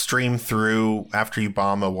 That like stream through after you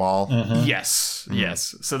bomb a wall. Mm-hmm. Yes.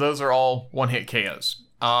 So those are all one-hit KOs.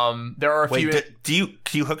 There are a few. Wait,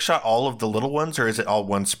 can you hookshot all of the little ones, or is it all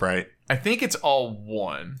one sprite? I think it's all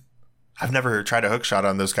one. I've never tried a hookshot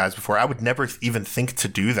on those guys before. I would never even think to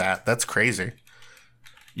do that. That's crazy.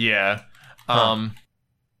 Yeah. Now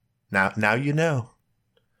you know.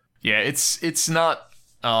 Yeah, it's not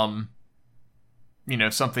something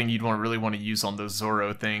you'd really want to use on those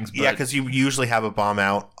Zoro things. But yeah, because you usually have a bomb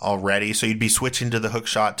out already, so you'd be switching to the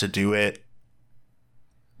hookshot to do it.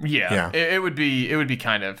 Yeah. It would be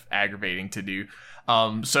kind of aggravating to do.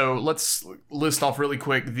 So let's list off really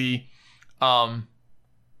quick the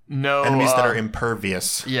enemies that are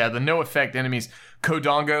impervious. Yeah, the no effect enemies: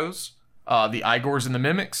 Kodongos, the Igors and the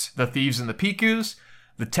Mimics, the Thieves and the Pikus,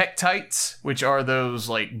 the Tektites, which are those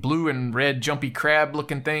like blue and red jumpy crab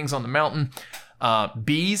looking things on the mountain.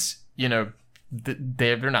 Bees, they're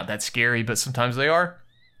not that scary, but sometimes they are.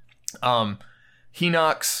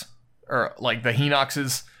 Hinox, or like the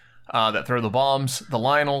Hinoxes that throw the bombs, the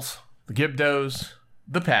Lionels, the Gibdos,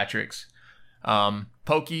 the Patricks,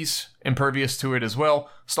 Pokies, impervious to it as well,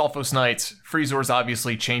 Stalfos Knights, Freezors,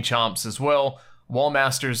 obviously, Chain Chomps as well,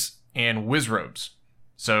 Wallmasters, and Wizrobes.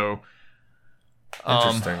 So,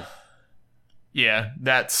 interesting. Yeah,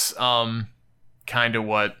 that's kind of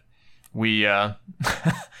what we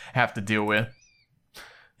have to deal with.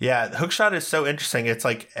 Yeah, hookshot is so interesting. It's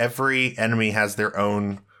like every enemy has their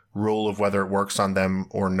own rule of whether it works on them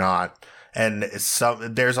or not. And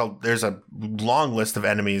there's a long list of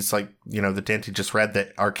enemies, like, that Dante just read,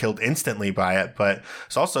 that are killed instantly by it. But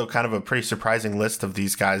it's also kind of a pretty surprising list of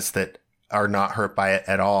these guys that are not hurt by it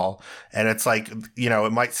at all. And it's like,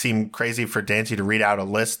 it might seem crazy for Dante to read out a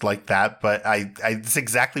list like that, but it's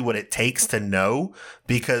exactly what it takes to know,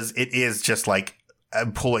 because it is just like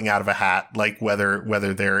pulling out of a hat, like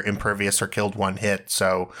whether they're impervious or killed one hit.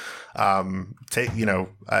 So, I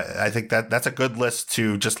think that's a good list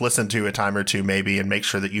to just listen to a time or two maybe, and make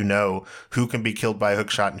sure that you know who can be killed by a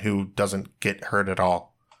hookshot and who doesn't get hurt at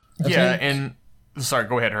all. Sorry,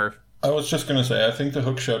 go ahead, Herb. I was just going to say, I think the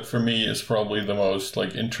hookshot for me is probably the most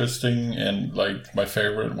interesting and my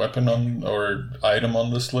favorite weapon or item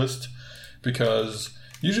on this list, because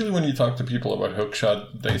usually when you talk to people about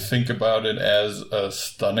hookshot, they think about it as a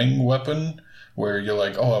stunning weapon, where you're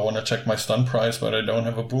like, oh, I want to check my stun price, but I don't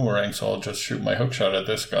have a boomerang, so I'll just shoot my hookshot at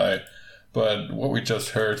this guy. But what we just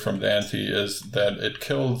heard from Dante is that it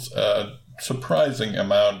kills a surprising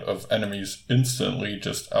amount of enemies instantly,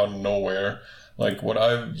 just out of nowhere. Like, what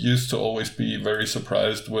I used to always be very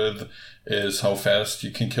surprised with is how fast you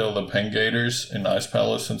can kill the Pengators in Ice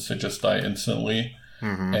Palace, since they just die instantly.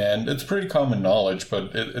 And it's pretty common knowledge,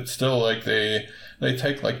 but it's still like they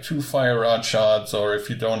take like 2 fire rod shots, or if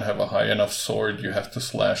you don't have a high enough sword, you have to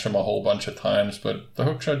slash them a whole bunch of times. But the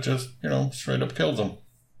hookshot just, straight up kills them.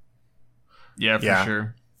 Yeah, for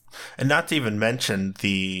sure. And not to even mention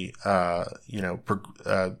the,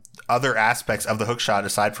 other aspects of the hookshot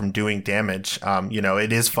aside from doing damage.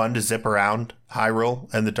 It is fun to zip around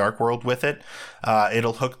Hyrule and the Dark World with it.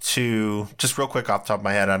 It'll hook to, just real quick off the top of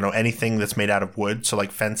my head, I don't know, anything that's made out of wood. So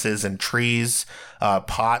like fences and trees,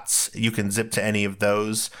 pots, you can zip to any of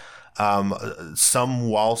those. Some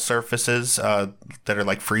wall surfaces that are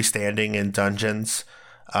like freestanding in dungeons.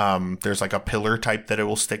 There's like a pillar type that it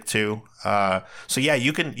will stick to. So yeah,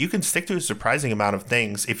 you can stick to a surprising amount of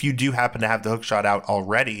things. If you do happen to have the hookshot out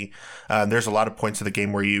already, there's a lot of points of the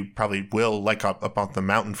game where you probably will, like up on the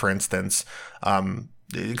mountain, for instance.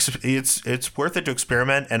 It's worth it to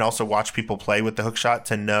experiment and also watch people play with the hookshot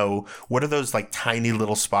to know what are those like tiny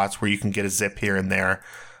little spots where you can get a zip here and there.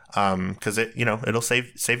 Cause it'll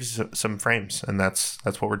save some frames, and that's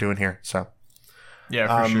what we're doing here. So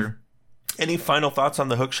yeah, for sure. Any final thoughts on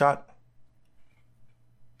the hookshot?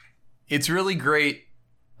 It's really great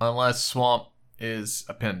unless Swamp is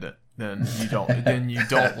a pendant. Then you don't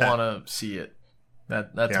want to see it.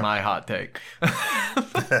 That's my hot take.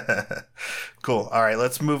 Cool. All right,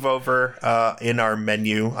 let's move over in our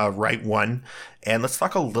menu, right one, and let's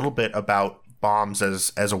talk a little bit about bombs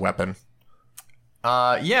as a weapon.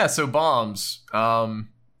 So bombs.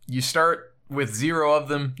 You start with 0 of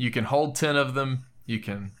them. You can hold 10 of them. You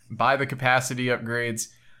can buy the capacity upgrades.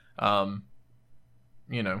 Do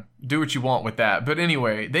what you want with that. But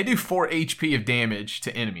anyway, they do 4 HP of damage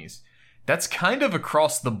to enemies. That's kind of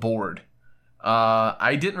across the board.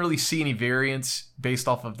 I didn't really see any variance based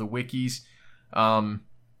off of the wikis.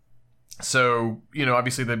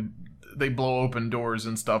 Obviously they blow open doors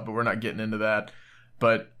and stuff, but we're not getting into that.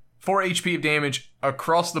 But 4 HP of damage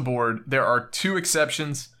across the board. There are 2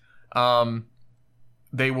 exceptions.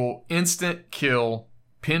 They will instant kill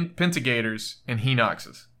Pentagators and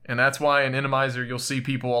Hinoxes. And that's why in Enemizer you'll see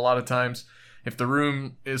people a lot of times, if the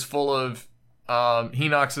room is full of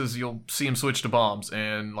Hinoxes, you'll see them switch to bombs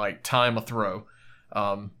and like time a throw.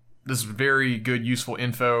 This is very good, useful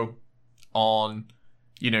info on,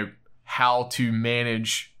 how to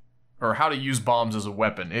manage or how to use bombs as a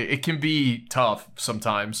weapon. It can be tough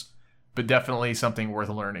sometimes, but definitely something worth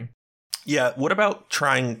learning. Yeah, what about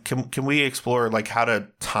trying, can we explore like how to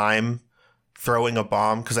time throwing a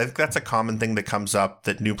bomb? Because I think that's a common thing that comes up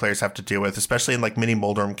that new players have to deal with, especially in like Mini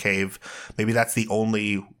Moldorm Cave. Maybe that's the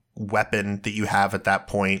only weapon that you have at that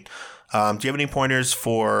point. Do you have any pointers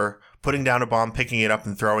for putting down a bomb, picking it up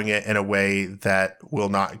and throwing it in a way that will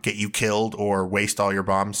not get you killed or waste all your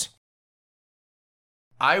bombs?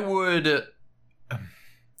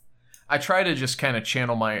 I try to just kind of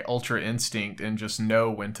channel my ultra instinct and just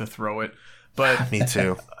know when to throw it. But me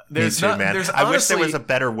too. Man. I wish there was a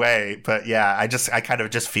better way, but yeah, I kind of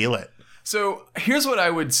just feel it. So here's what I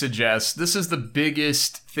would suggest. This is the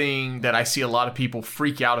biggest thing that I see a lot of people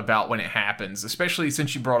freak out about when it happens, especially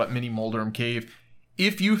since you brought up Mini Moldorm Cave.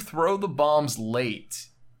 If you throw the bombs late,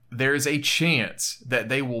 there's a chance that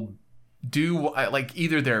they will do like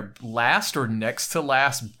either their last or next to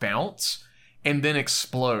last bounce and then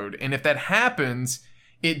explode. And if that happens,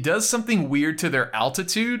 it does something weird to their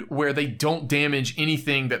altitude where they don't damage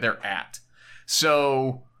anything that they're at.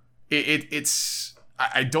 So it's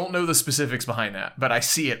I don't know the specifics behind that, but I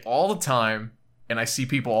see it all the time, and I see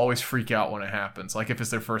people always freak out when it happens, like if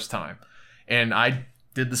it's their first time. And I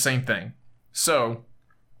did the same thing. So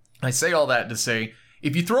I say all that to say,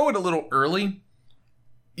 if you throw it a little early,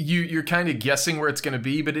 you're kind of guessing where it's going to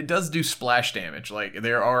be, but it does do splash damage. Like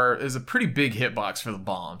there's a pretty big hitbox for the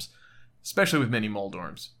bombs, especially with Mini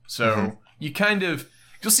Moldorms. So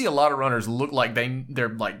you'll see a lot of runners look like they're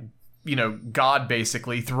like, God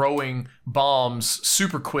basically throwing bombs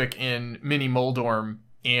super quick in Mini Moldorm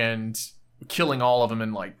and killing all of them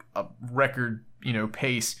in like a record,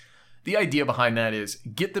 pace. The idea behind that is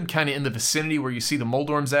get them kind of in the vicinity where you see the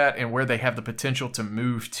Moldorms at and where they have the potential to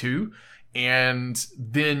move to. And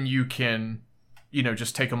then you can,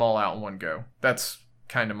 just take them all out in one go. That's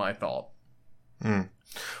kind of my thought.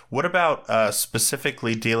 What about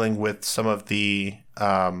specifically dealing with some of the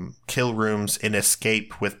kill rooms in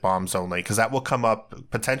Escape with bombs only? Because that will come up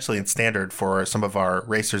potentially in Standard for some of our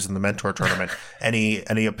racers in the Mentor tournament. Any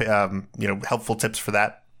helpful tips for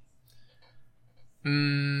that?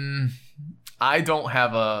 I don't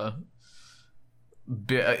have a.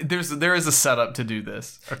 There is a setup to do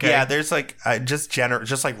this. Okay. Yeah, there's like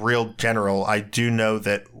just like real general. I do know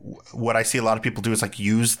that what I see a lot of people do is like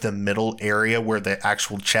use the middle area where the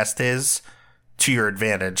actual chest is to your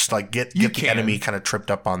advantage. Like get the enemy kind of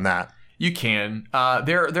tripped up on that. You can.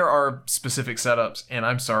 There are specific setups, and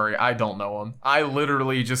I'm sorry, I don't know them. I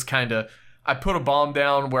literally just I put a bomb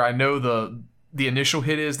down where I know the initial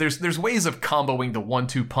hit is. There's ways of comboing the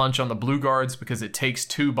 1-2 punch on the blue guards because it takes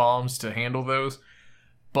 2 bombs to handle those.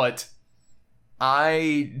 But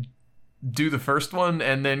I do the first one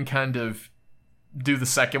and then kind of do the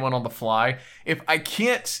second one on the fly. If I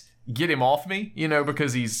can't get him off me,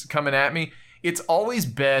 because he's coming at me, it's always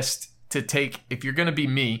best to take, if you're going to be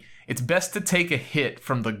me, it's best to take a hit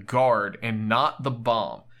from the guard and not the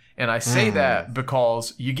bomb. And I say that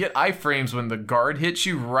because you get iframes when the guard hits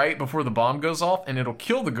you right before the bomb goes off, and it'll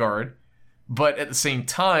kill the guard. But at the same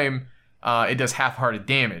time, it does half-hearted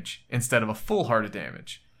damage instead of a full-hearted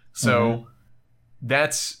damage. So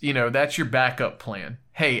that's your backup plan.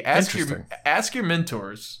 Hey, ask your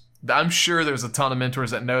mentors. I'm sure there's a ton of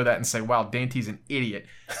mentors that know that and say, "Wow, Dante's an idiot."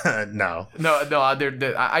 No,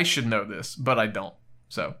 I should know this, but I don't.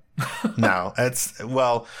 So no, it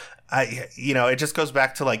just goes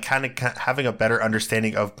back to like kind of having a better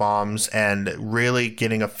understanding of bombs and really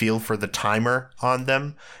getting a feel for the timer on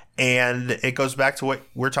them. And it goes back to what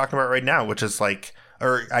we're talking about right now, which is like,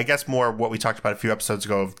 or I guess more what we talked about a few episodes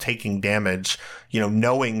ago of taking damage,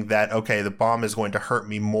 knowing that, okay, the bomb is going to hurt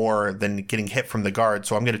me more than getting hit from the guard.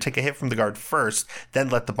 So I'm going to take a hit from the guard first, then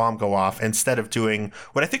let the bomb go off, instead of doing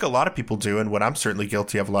what I think a lot of people do, and what I'm certainly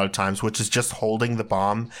guilty of a lot of times, which is just holding the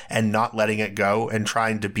bomb and not letting it go and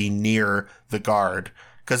trying to be near the guard.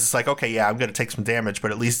 Because it's like, okay, yeah, I'm going to take some damage,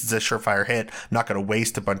 but at least it's a surefire hit. I'm not going to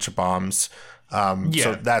waste a bunch of bombs.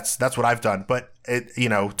 So that's what I've done. But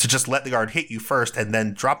to just let the guard hit you first and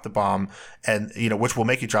then drop the bomb, and which will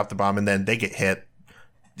make you drop the bomb, and then they get hit.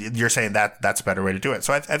 You're saying that's a better way to do it.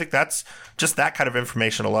 So I think that's just that kind of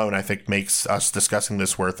information alone, I think, makes us discussing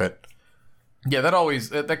this worth it. Yeah,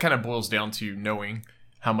 that kind of boils down to knowing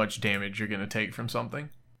how much damage you're going to take from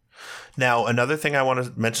something. Now, another thing I want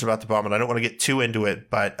to mention about the bomb, and I don't want to get too into it,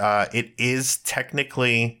 but it is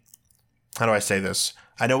technically, how do I say this?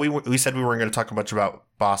 I know we said we weren't going to talk much about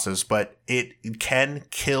bosses, but it can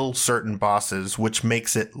kill certain bosses, which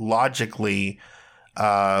makes it logically,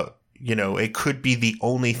 it could be the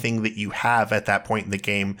only thing that you have at that point in the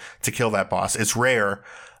game to kill that boss. It's rare.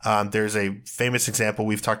 There's a famous example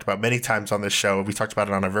we've talked about many times on this show. We talked about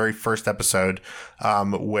it on our very first episode,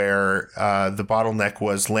 where the bottleneck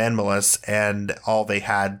was Landmalus, and all they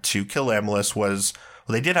had to kill Landmalus was,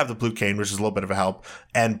 well, they did have the blue cane, which is a little bit of a help,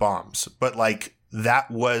 and bombs. But like,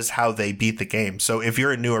 that was how they beat the game. So if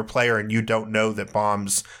you're a newer player and you don't know that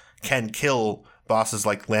bombs can kill bosses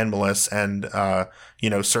like Landmalus and,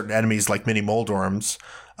 certain enemies like mini Moldorms,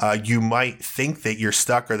 you might think that you're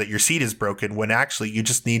stuck or that your seed is broken, when actually you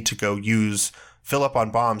just need to go fill up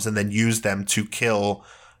on bombs and then use them to kill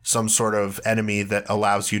some sort of enemy that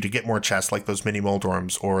allows you to get more chests, like those mini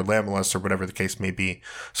Moldorms or Landmalus or whatever the case may be.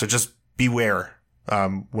 So just beware.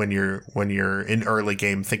 When you're in early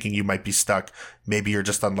game thinking you might be stuck, maybe you're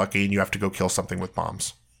just unlucky and you have to go kill something with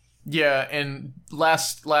bombs. Yeah, and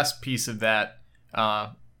last piece of that,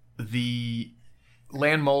 the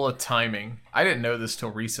Landmola timing. I didn't know this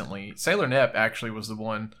till recently. Sailor Nep actually was the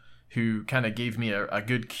one who kind of gave me a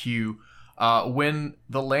good cue. When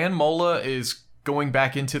the Landmola is going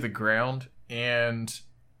back into the ground, and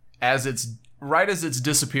as it's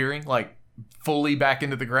disappearing, like fully back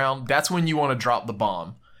into the ground, that's when you want to drop the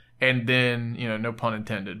bomb. And then, no pun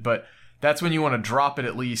intended, but that's when you want to drop it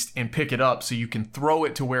at least and pick it up so you can throw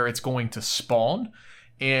it to where it's going to spawn.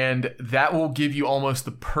 And that will give you almost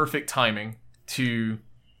the perfect timing to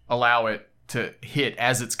allow it to hit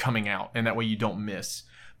as it's coming out. And that way you don't miss.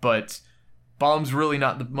 But bomb's really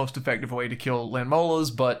not the most effective way to kill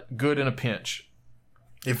Landmolas, but good in a pinch.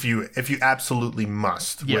 If you absolutely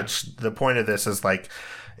must, yeah. Which the point of this is like,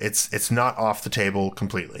 it's not off the table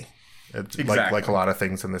completely. It's exactly. like a lot of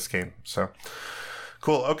things in this game. So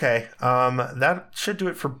cool. Okay. That should do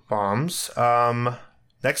it for bombs.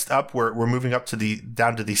 Next up, we're moving up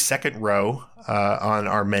down to the second row on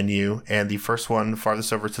our menu, and the first one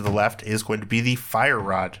farthest over to the left is going to be the Fire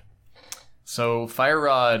Rod. So Fire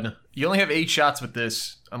Rod, you only have 8 shots with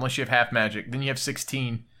this, unless you have half magic. Then you have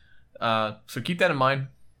 16. So keep that in mind.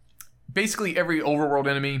 Basically, every overworld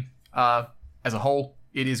enemy, as a whole,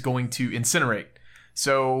 it is going to incinerate.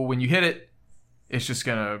 So when you hit it, it's just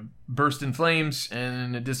going to burst in flames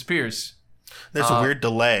and it disappears. There's a weird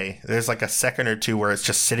delay. There's like a second or two where it's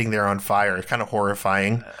just sitting there on fire. It's kind of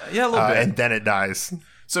horrifying. Yeah, a little bit. And then it dies.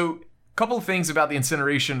 So a couple of things about the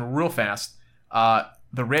incineration real fast.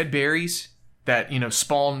 The red berries that,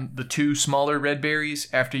 spawn the 2 smaller red berries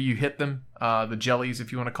after you hit them, the jellies,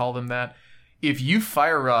 if you want to call them that. If you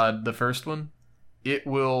Fire Rod the first one, it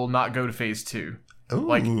will not go to phase 2. Ooh.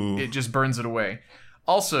 Like, it just burns it away.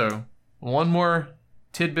 Also, one more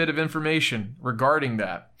tidbit of information regarding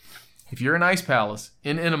that. If you're in Ice Palace,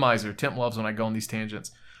 in Enemizer, Temp loves when I go on these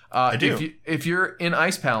tangents. I do. If you're in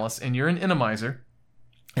Ice Palace and you're in Enemizer,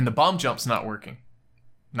 and the bomb jump's not working,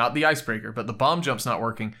 not the icebreaker, but the bomb jump's not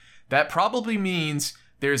working, that probably means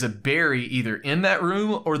there's a berry either in that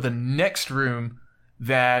room or the next room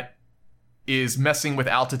that is messing with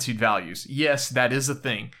altitude values. Yes, that is a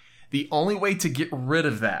thing. The only way to get rid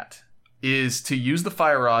of that is to use the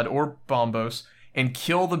Fire Rod or Bombos and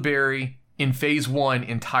kill the berry in phase 1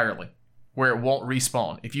 entirely, where it won't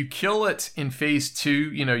respawn. If you kill it in phase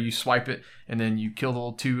 2, you swipe it and then you kill the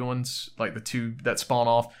little 2 ones, like the 2 that spawn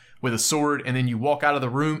off with a sword, and then you walk out of the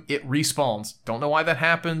room, it respawns. Don't know why that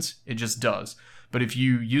happens, it just does. But if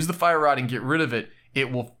you use the Fire Rod and get rid of it,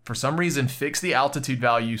 it will, for some reason, fix the altitude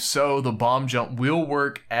value so the bomb jump will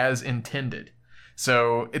work as intended.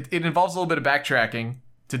 So it involves a little bit of backtracking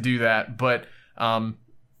to do that, but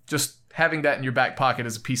just having that in your back pocket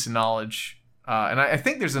is a piece of knowledge. And I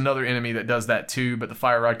think there's another enemy that does that too, but the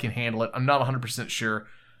Fire Rod can handle it. I'm not 100% sure,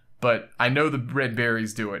 but I know the red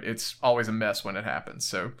berries do it. It's always a mess when it happens.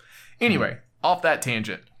 So anyway, off that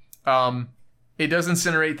tangent. It does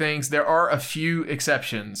incinerate things. There are a few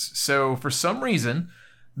exceptions. So for some reason,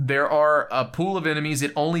 there are a pool of enemies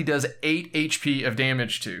it only does 8 HP of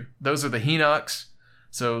damage to. Those are the Hinox,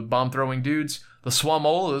 so bomb-throwing dudes. The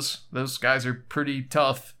Swamolas, those guys are pretty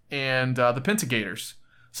tough. And the Pentagators.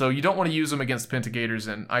 So you don't want to use them against the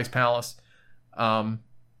Pentagators in Ice Palace.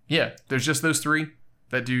 There's just those 3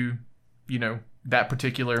 that do, that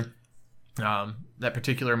particular amount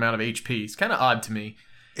of HP. It's kind of odd to me.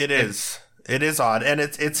 It is. It is odd, and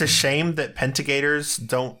it's a shame that Pentagators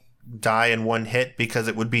don't die in one hit, because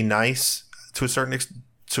it would be nice to a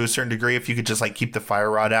certain degree if you could just like keep the Fire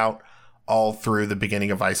Rod out all through the beginning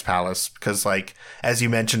of Ice Palace, because like as you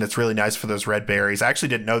mentioned, it's really nice for those red berries. I actually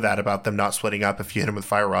didn't know that about them not splitting up if you hit them with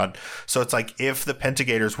Fire Rod. So it's like if the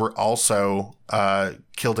Pentagators were also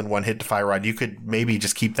killed in one hit to Fire Rod, you could maybe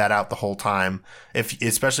just keep that out the whole time,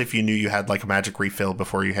 especially if you knew you had like a magic refill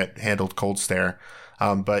before you had handled Cold Stare.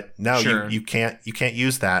 But no, sure. you can't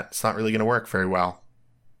use that. It's not really going to work very well.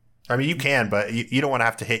 I mean, you can, but you don't want to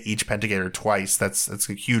have to hit each Pentagator twice. That's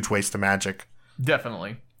a huge waste of magic.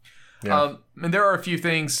 Definitely. Yeah. And there are a few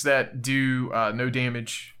things that do no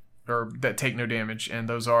damage, or that take no damage, and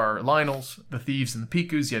those are Lionels, the Thieves, and the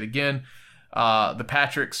Pikus, yet again. The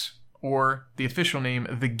Patricks, or the official name,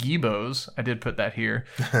 the Gibos. I did put that here.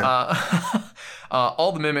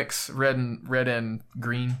 All the Mimics, red and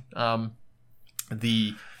green.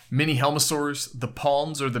 The Mini Helmosaurs, the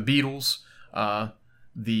Palms, or the Beetles,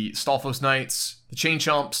 the Stalfos Knights, the Chain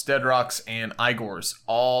Chomps, Dead Rocks, and Igors.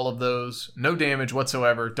 All of those, no damage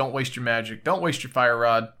whatsoever. Don't waste your magic. Don't waste your Fire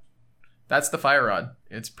Rod. That's the Fire Rod.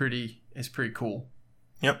 It's pretty cool.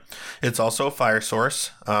 Yep. It's also a fire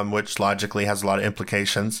source, which logically has a lot of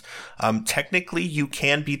implications. Technically, you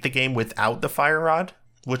can beat the game without the Fire Rod,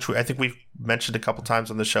 which I think we've mentioned a couple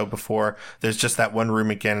times on the show before. There's just that one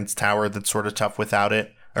room in Ganon's Tower that's sort of tough without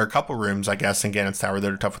it. Or a couple rooms, I guess, in Ganon's Tower that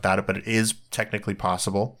are tough without it, but it is technically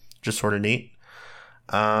possible. Just sort of neat.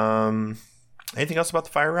 Anything else about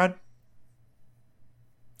the Fire Rod?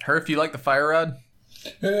 Herf, you like the Fire Rod?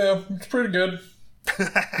 Yeah, it's pretty good.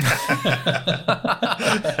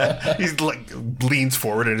 He's like leans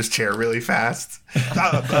forward in his chair really fast.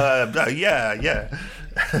 Yeah.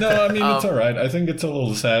 No, I mean, it's all right. I think it's a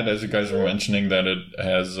little sad, as you guys were mentioning, that it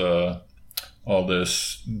has all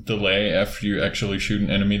this delay after you actually shoot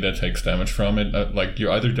an enemy that takes damage from it. Like,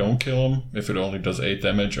 you either don't kill him if it only does 8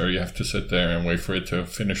 damage, or you have to sit there and wait for it to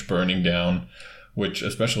finish burning down, which,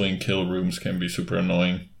 especially in kill rooms, can be super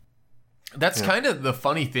annoying. That's kind of the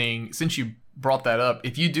funny thing, since you brought that up.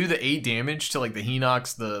 If you do the 8 damage to like the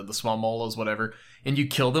Hinox, the Swamolas, whatever, and you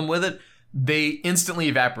kill them with it, they instantly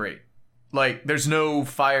evaporate. Like, there's no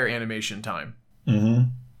fire animation time.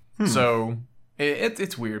 Mm-hmm. So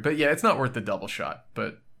it's weird, but yeah, it's not worth the double shot.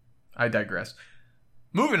 But I digress.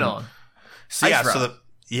 Moving on. So the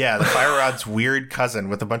Fire Rod's weird cousin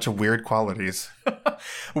with a bunch of weird qualities.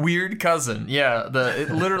 Weird cousin, yeah.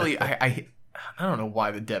 Literally, I don't know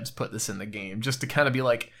why the devs put this in the game, just to kind of be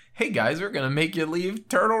like, hey guys, we're gonna make you leave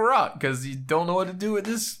Turtle Rock because you don't know what to do with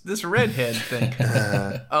this redhead thing.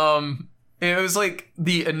 It was like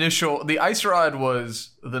the Ice Rod was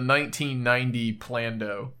the 1990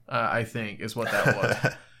 Plando, I think is what that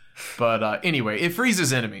was. But anyway, it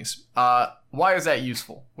freezes enemies. Why is that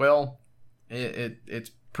useful? Well, it's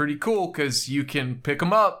pretty cool because you can pick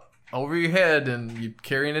them up over your head and you're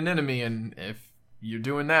carrying an enemy, and if you're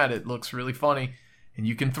doing that, it looks really funny. And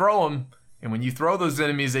you can throw them, And when you throw those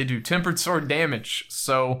enemies, they do tempered sword damage.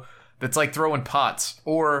 So that's like throwing pots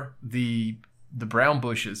or the brown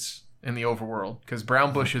bushes in the overworld, because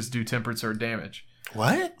brown bushes do tempered sword damage.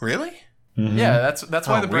 What? Really? Mm-hmm. Yeah, that's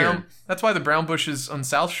why weird. that's why the brown bushes on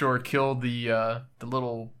South Shore kill the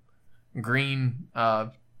little green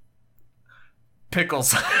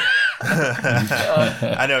pickles.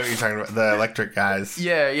 I know what you're talking about. The electric guys.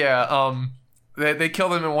 Yeah. They kill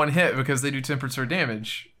them in one hit because they do tempered sword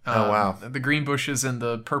damage. Oh, wow. The green bushes and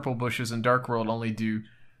the purple bushes in Dark World only do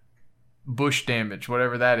bush damage,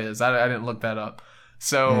 whatever that is. I didn't look that up.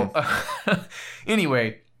 So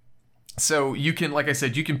anyway, so you can, like I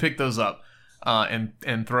said, you can pick those up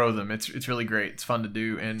and throw them. It's really great. It's fun to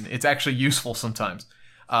do, and it's actually useful sometimes.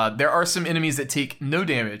 There are some enemies that take no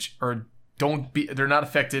damage or they're not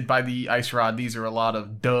affected by the ice rod. These are a lot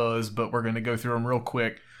of does, but we're going to go through them real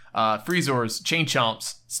quick. Freezors, Chain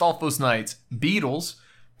Chomps, Stalfos Knights, Beetles,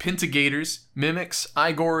 Pentagators, Mimics,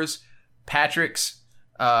 Igors, Patricks,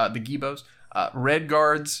 the Gibos, Red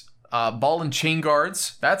Guards, Ball and Chain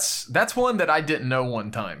Guards. That's one that I didn't know one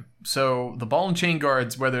time. So the Ball and Chain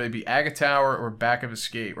Guards, whether they be Agatower or Back of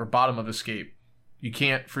Escape or Bottom of Escape, you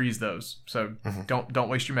can't freeze those. So don't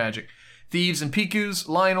waste your magic. Thieves and Pikus,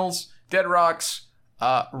 Lionels, Dead Rocks,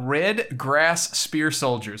 Red Grass Spear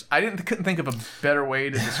Soldiers. I couldn't think of a better way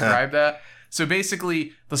to describe that. So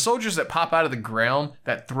basically, the soldiers that pop out of the ground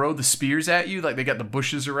that throw the spears at you, like they got the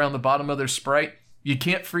bushes around the bottom of their sprite, you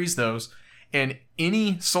can't freeze those. And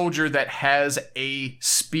any soldier that has a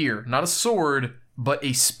spear, not a sword, but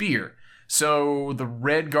a spear. So the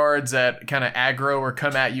red guards that kind of aggro or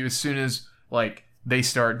come at you as soon as like they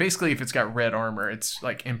start. Basically, if it's got red armor, it's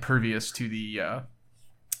like impervious to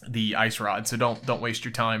the ice rod. So don't waste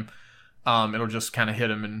your time. It'll just kind of hit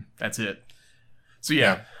them and that's it. So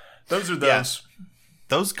yeah. Those are those. Yeah.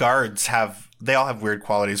 Those guards they all have weird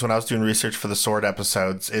qualities. When I was doing research for the sword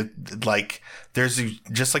episodes, there's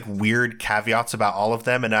just like weird caveats about all of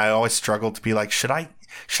them, and I always struggle to be like, should I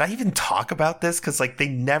even talk about this? Because like they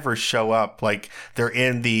never show up. Like they're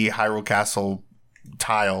in the Hyrule Castle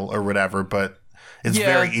tile or whatever, but it's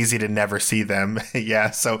very easy to never see them.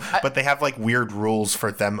 Yeah. So, but they have like weird rules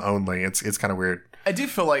for them only. It's kind of weird. I do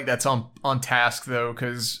feel like that's on task though,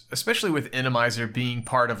 because especially with Enemizer being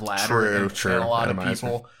part of ladder, true. And a lot Enemizer. of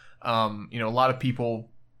people, a lot of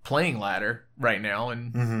people playing ladder right now,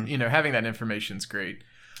 and having that information is great.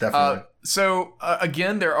 Definitely. So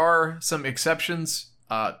again, there are some exceptions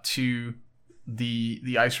to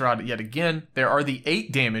the ice rod. Yet again, there are the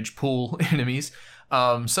 8 damage pool enemies.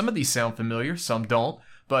 Some of these sound familiar, some don't.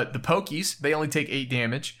 But the Pokies, they only take 8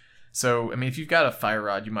 damage. So, I mean, if you've got a Fire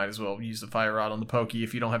Rod, you might as well use the Fire Rod on the Pokey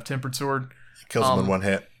if you don't have Tempered Sword. Kills them in one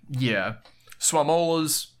hit. Yeah.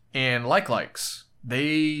 Swamolas and Likes,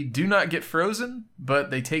 they do not get frozen, but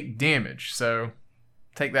they take damage. So,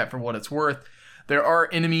 take that for what it's worth. There are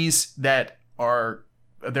some enemies that are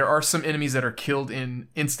killed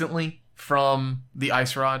instantly from the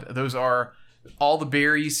Ice Rod. Those are all the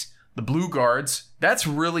berries, the blue guards. That's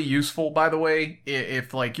really useful, by the way,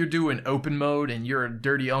 if like you're doing open mode and you're a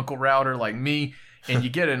dirty uncle router like me, and you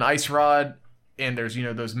get an ice rod and there's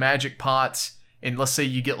those magic pots, and let's say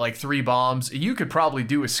you get like 3 bombs, you could probably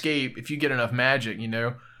do escape if you get enough magic,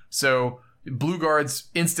 So blue guards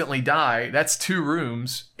instantly die. That's 2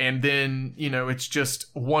 rooms, and then it's just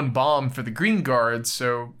 1 bomb for the green guards.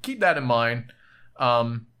 So keep that in mind.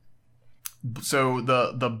 So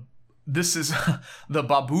this is the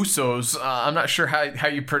Babusos. I'm not sure how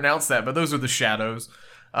you pronounce that, but those are the shadows.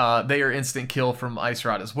 They are instant kill from Ice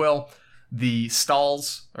Rod as well. The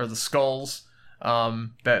stalls, or the skulls,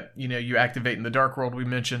 that you activate in the Dark World we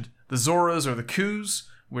mentioned. The Zoras or the Kus,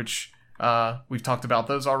 which we've talked about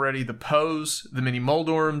those already. The Poes, the Mini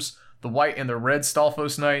Moldorms, the white and the red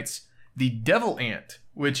Stalfos Knights. The Devil Ant,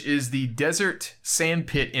 which is the desert sand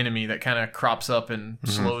pit enemy that kind of crops up and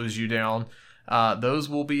slows you down. Those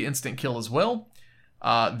will be instant kill as well.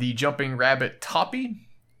 The Jumping Rabbit Toppy,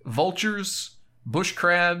 Vultures, Bush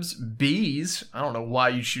Crabs, Bees. I don't know why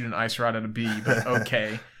you shoot an ice rod at a bee, but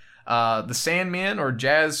okay. The Sandman or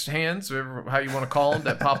Jazz Hands, whatever, how you want to call them,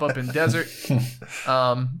 that pop up in desert.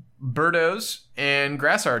 Birdos and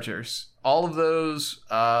Grass Archers. All of those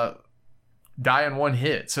die in one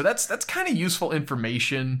hit. So that's kind of useful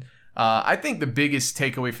information. I think the biggest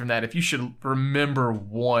takeaway from that, if you should remember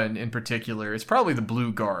one in particular, is probably the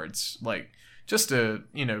blue guards, like just to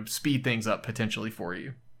speed things up potentially for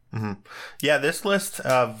you. Mm-hmm. Yeah, this list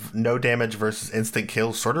of no damage versus instant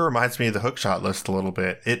kills sort of reminds me of the hookshot list a little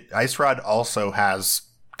bit. Ice Rod also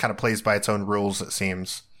kind of plays by its own rules, it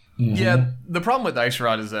seems. Mm-hmm. Yeah, the problem with Ice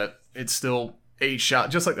Rod is that it's still 8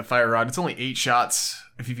 shots, just like the fire rod. It's only 8 shots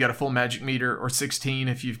if you've got a full magic meter, or 16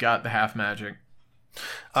 if you've got the half magic.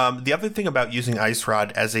 The other thing about using Ice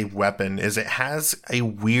Rod as a weapon is it has a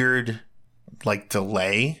weird, like,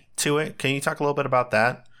 delay to it. Can you talk a little bit about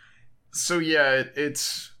that? So yeah,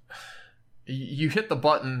 it's you hit the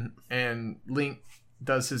button and Link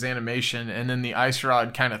does his animation, and then the Ice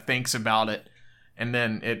Rod kind of thinks about it, and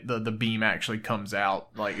then the beam actually comes out.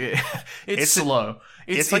 Like it's slow.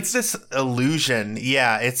 It's like this illusion.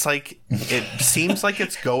 Yeah, it's like it seems like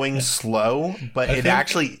it's going slow, but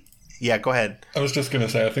actually. Yeah, go ahead. I was just going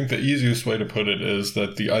to say, I think the easiest way to put it is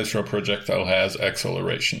that the Ice Rod projectile has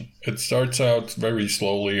acceleration. It starts out very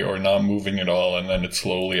slowly or not moving at all, and then it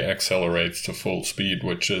slowly accelerates to full speed,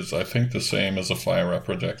 which is, I think, the same as a fire rod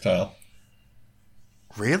projectile.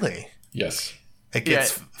 Really? Yes. It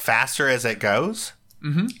gets faster as it goes?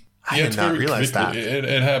 Mm-hmm. I did not realize that.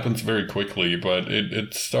 It happens very quickly, but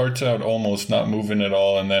it starts out almost not moving at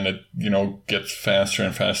all, and then it gets faster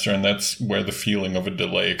and faster, and that's where the feeling of a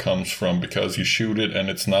delay comes from, because you shoot it and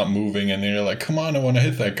it's not moving, and you're like, come on, I want to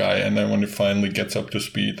hit that guy, and then when it finally gets up to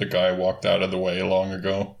speed, the guy walked out of the way long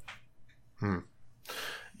ago.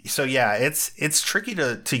 So yeah, it's tricky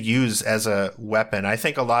to use as a weapon. I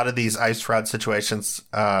think a lot of these Ice Rod situations,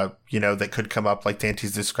 that could come up, like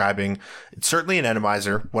Dante's describing, it's certainly an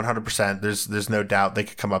Enemizer, 100%. There's no doubt they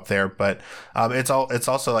could come up there, but it's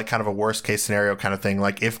also like kind of a worst case scenario kind of thing.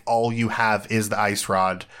 Like if all you have is the Ice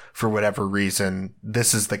Rod for whatever reason,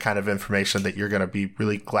 this is the kind of information that you're going to be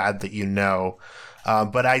really glad that you know.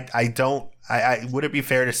 But I would it be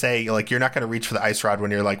fair to say, like, you're not going to reach for the Ice Rod when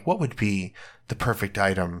you're like, what would be the perfect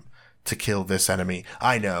item to kill this enemy?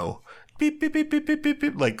 I know. Beep, beep, beep, beep, beep, beep,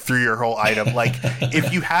 beep, like through your whole item. Like,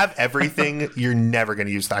 if you have everything, you're never going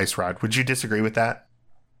to use the Ice Rod. Would you disagree with that?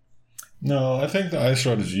 No, I think the Ice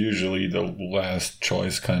Rod is usually the last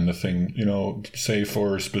choice kind of thing, say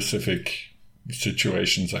for specific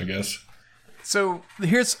situations, I guess. So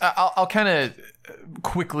I'll kind of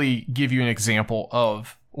quickly give you an example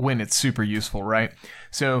of when it's super useful, right?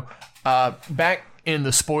 So back in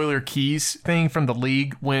the spoiler keys thing from the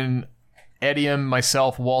League, when Edium,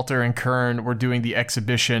 myself, Walter, and Kern were doing the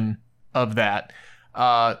exhibition of that,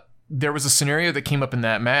 there was a scenario that came up in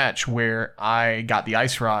that match where I got the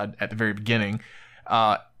Ice Rod at the very beginning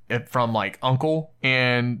from like Uncle,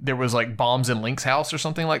 and there was like bombs in Link's house or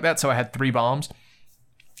something like that, so I had 3 bombs.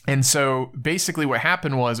 And so basically what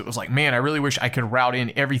happened was, it was like, man, I really wish I could route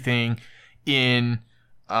in everything in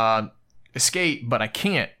Escape, but I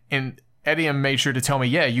can't. And Edium made sure to tell me,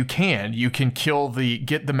 yeah, you can. You can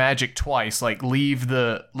get the magic twice, like leave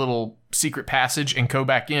the little secret passage and go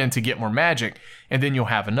back in to get more magic, and then you'll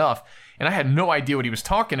have enough. And I had no idea what he was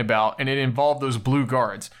talking about, and it involved those blue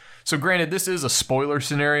guards. So granted, this is a spoiler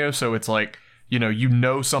scenario, so it's like,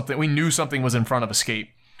 something. We knew something was in front of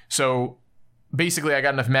Escape. So basically, I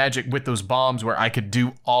got enough magic with those bombs where I could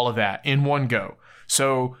do all of that in one go.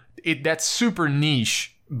 So that's super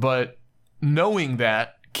niche, but knowing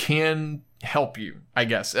that can help you, I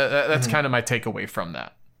guess. That's kind of my takeaway from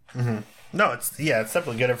that. Mm-hmm. No, it's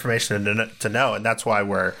definitely good information to know, and that's why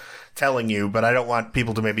we're telling you. But I don't want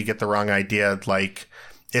people to maybe get the wrong idea, like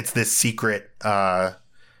it's this secret,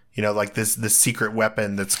 like this secret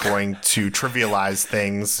weapon that's going to trivialize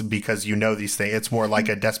things because these things. It's more like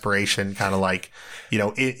a desperation kind of like,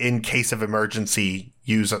 in case of emergency,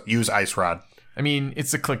 use Ice Rod. I mean,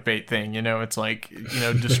 it's a clickbait thing, it's like,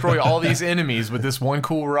 destroy all these enemies with this one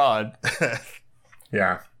cool rod.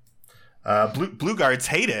 Yeah. Blue guards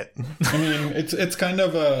hate it. I mean, it's kind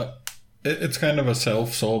of a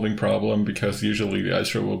self-solving problem, because usually the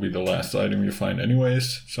Ice Rod will be the last item you find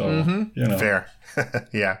anyways. So, Fair.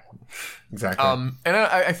 Yeah, exactly. And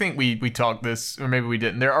I think we talked this, or maybe we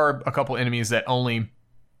didn't. There are a couple enemies that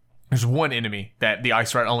there's one enemy that the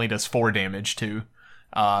Ice Rod only does 4 damage to.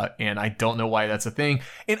 And I don't know why that's a thing.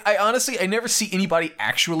 And I never see anybody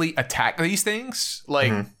actually attack these things,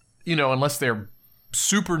 like, unless they're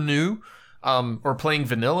super new, or playing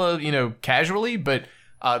vanilla, casually. But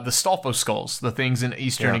the Stolfo skulls, the things in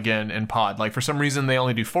Eastern again and Pod, like for some reason they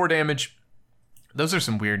only do 4 damage. Those are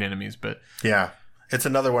some weird enemies, but yeah. It's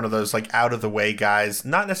another one of those, like, out-of-the-way guys.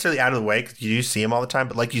 Not necessarily out of the way, because you do see them all the time,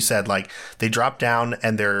 but like you said, like, they drop down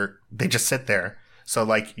and they just sit there. So,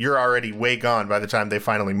 like, you're already way gone by the time they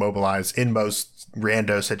finally mobilize in most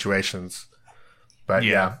rando situations. But,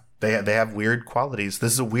 yeah they have weird qualities.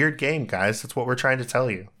 This is a weird game, guys. That's what we're trying to tell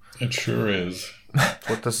you. It sure is. That's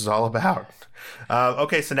what this is all about.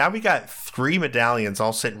 Okay, so now we got 3 medallions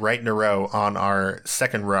all sitting right in a row on our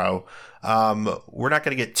second row. We're not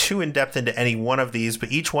going to get too in depth into any one of these,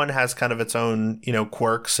 but each one has kind of its own,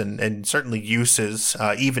 quirks and certainly uses,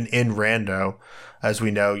 even in Rando, as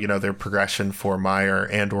we know, their progression for Mire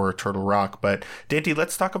and or Turtle Rock. But Dante,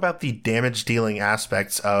 let's talk about the damage dealing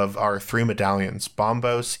aspects of our 3 medallions: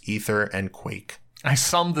 Bombos, Ether, and Quake. I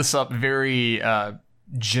summed this up very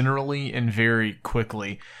generally and very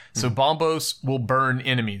quickly. So Bombos will burn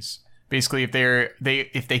enemies. Basically, if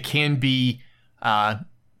they can be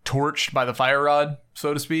torched by the fire rod,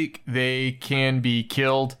 so to speak, they can be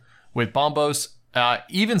killed with Bombos.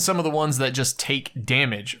 Even some of the ones that just take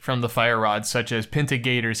damage from the fire rod, such as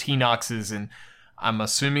Pentagators, Hinoxes, and I'm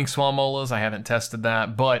assuming Swamolas. I haven't tested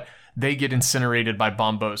that, but they get incinerated by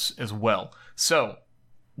Bombos as well. So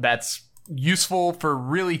that's useful for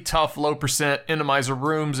really tough, low percent enemizer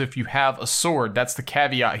rooms if you have a sword. That's the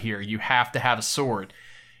caveat here. You have to have a sword.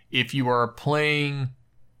 If you are playing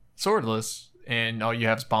swordless and all you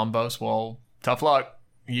have is Bombos, well, tough luck.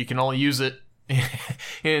 You can only use it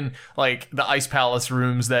in like the Ice Palace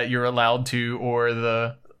rooms that you're allowed to, or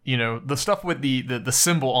the stuff with the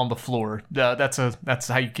symbol on the floor. That's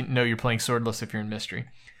how you can know you're playing swordless if you're in Mystery.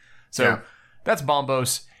 So that's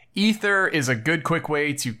Bombos. Ether is a good quick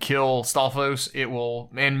way to kill Stalfos. It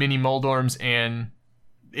will, and mini Moldorms, and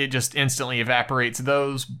it just instantly evaporates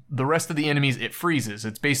those. The rest of the enemies, it freezes.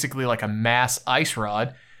 It's basically like a mass ice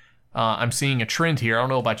rod. I'm seeing a trend here. I don't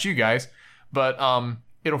know about you guys, but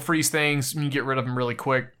it'll freeze things and you get rid of them really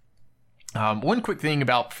quick. One quick thing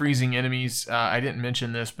about freezing enemies, I didn't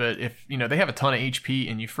mention this, but if they have a ton of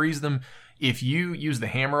HP and you freeze them, if you use the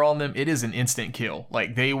hammer on them, it is an instant kill.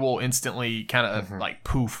 Like, they will instantly kind of like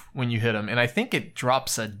poof when you hit them. And I think it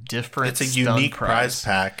drops a different It's a unique prize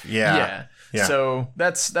pack. Yeah. So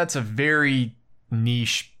that's a very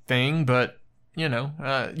niche thing, but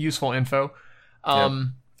useful info.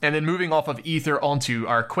 And then moving off of Ether onto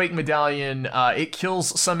our Quake medallion, it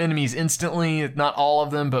kills some enemies instantly. Not all of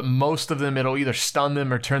them, but most of them, it'll either stun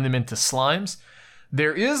them or turn them into slimes.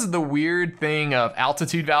 There is the weird thing of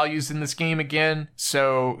altitude values in this game again.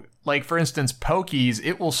 So, like, for instance, Pokies,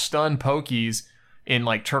 it will stun Pokies in,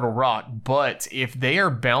 like, Turtle Rock. But if they are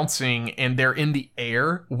bouncing and they're in the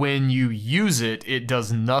air, when you use it, it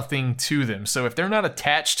does nothing to them. So if they're not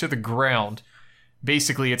attached to the ground,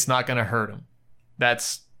 basically it's not going to hurt them.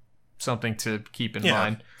 That's something to keep in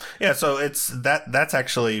mind. Yeah, so that's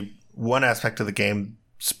actually one aspect of the game's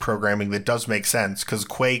programming that does make sense, because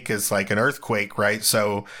Quake is like an earthquake, right?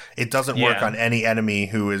 So it doesn't work on any enemy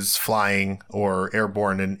who is flying or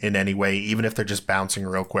airborne in any way, even if they're just bouncing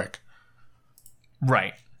real quick.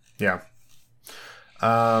 Right. Yeah.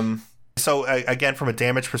 So again, from a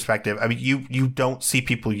damage perspective, I mean, you don't see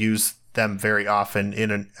people use them very often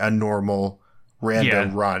in a normal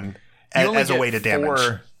random run as a way to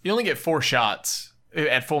damage. You only get 4 shots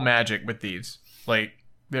at full magic with these. Like,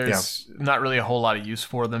 there's not really a whole lot of use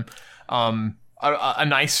for them. A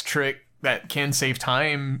nice trick that can save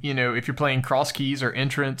time, if you're playing cross keys or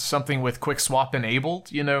entrance, something with quick swap enabled,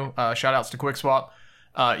 shout outs to quick swap.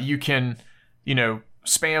 You can,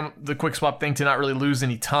 spam the quick swap thing to not really lose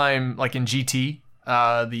any time, like in GT,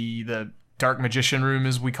 the Dark Magician room,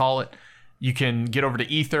 as we call it. You can get over to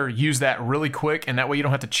Ether, use that really quick, and that way you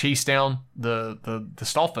don't have to chase down the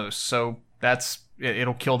Stalfos. So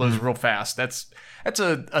it'll kill those real fast. That's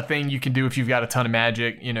a thing you can do if you've got a ton of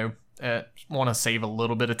magic. Want to save a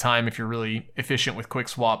little bit of time if you're really efficient with quick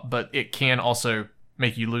swap, but it can also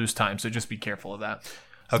make you lose time. So just be careful of that.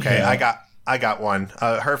 Okay, yeah. I got one.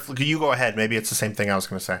 Herf, you go ahead. Maybe it's the same thing I was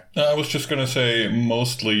going to say. I was just going to say,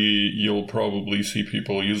 mostly you'll probably see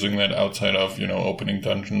people using that outside of, opening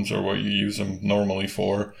dungeons or what you use them normally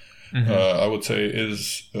for. Mm-hmm. I would say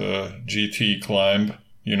is GT climb,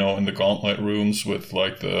 in the gauntlet rooms with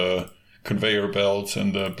like the conveyor belts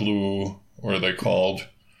and the blue, or are they called?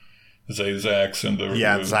 Zayzacs and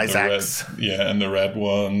the red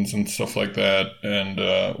ones and stuff like that, and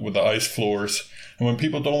with the ice floors. And when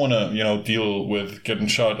people don't want to, deal with getting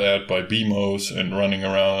shot at by BMOs and running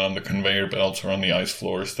around on the conveyor belts or on the ice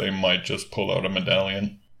floors, they might just pull out a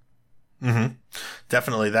medallion. Mm-hmm.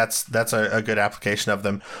 Definitely, that's a good application of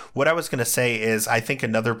them. What I was going to say is, I think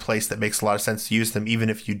another place that makes a lot of sense to use them, even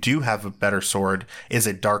if you do have a better sword, is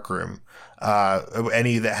a dark room.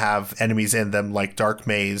 Any that have enemies in them, like Dark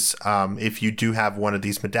Maze, if you do have one of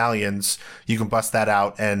these medallions, you can bust that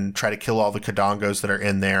out and try to kill all the Kadongos that are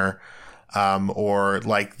in there. Or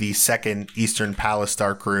like the second Eastern Palace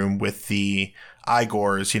Dark Room with the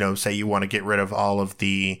Igors, say you want to get rid of all of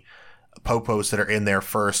the Popos that are in there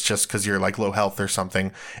first just because you're like low health or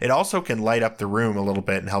something. It also can light up the room a little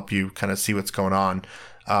bit and help you kind of see what's going on.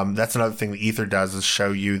 That's another thing the ether does, is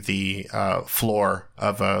show you the floor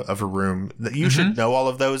of a room. You should know all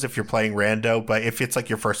of those if you're playing rando, but if it's like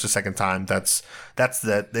your first or second time, that's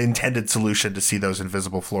the intended solution, to see those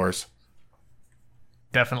invisible floors.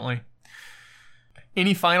 Definitely.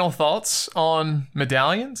 Any final thoughts on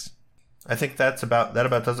medallions? I think that about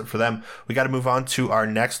does it for them. We got to move on to our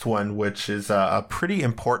next one, which is a pretty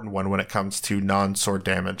important one when it comes to non-sword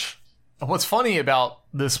damage. What's funny about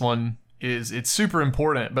this one is it's super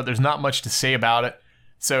important, but there's not much to say about it.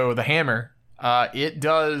 So the hammer, it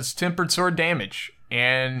does tempered sword damage,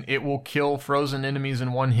 and it will kill frozen enemies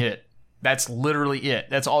in one hit. That's literally it.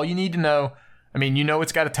 That's all you need to know. I mean, you know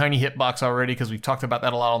it's got a tiny hitbox already, because we've talked about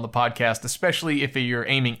that a lot on the podcast, especially if you're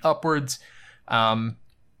aiming upwards.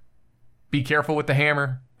 Be careful with the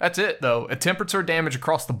hammer. That's it, though. A tempered sword damage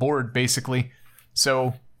across the board, basically.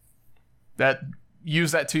 So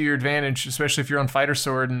use that to your advantage, especially if you're on fighter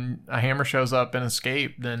sword and a hammer shows up and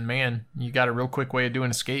escape, then man, you got a real quick way of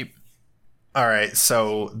doing escape. All right,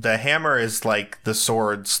 so the hammer is like the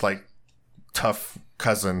sword's like tough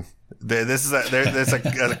cousin. There's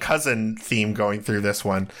a cousin theme going through this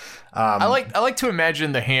one. I like to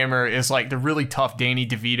imagine the hammer is like the really tough Danny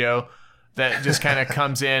DeVito that just kind of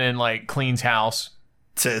comes in and like cleans house.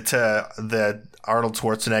 To the Arnold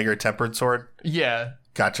Schwarzenegger tempered sword? Yeah.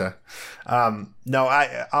 Gotcha. No,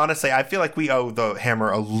 I honestly feel like we owe the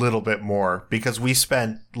hammer a little bit more, because we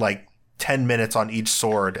spent like 10 minutes on each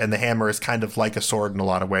sword, and the hammer is kind of like a sword in a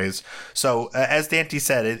lot of ways. So as Dante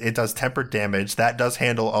said, it does tempered damage. That does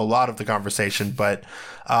handle a lot of the conversation, but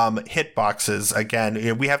hitboxes,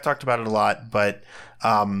 again, we have talked about it a lot, but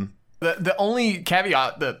the only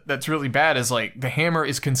caveat that's really bad is like the hammer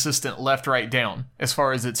is consistent left, right, down as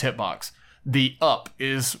far as its hitbox. The up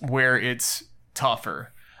is where it's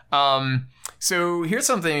tougher. So here's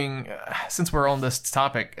something, since we're on this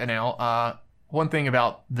topic now, one thing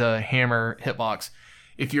about the hammer hitbox: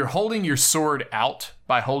 if you're holding your sword out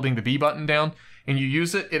by holding the B button down and you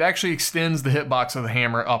use it, it actually extends the hitbox of the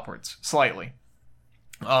hammer upwards slightly.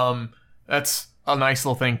 That's a nice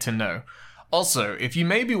little thing to know. Also, if you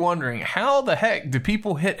may be wondering, how the heck do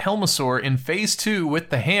people hit Helmasaur in Phase 2 with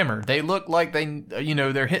the hammer? They look like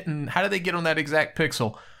they're hitting, how do they get on that exact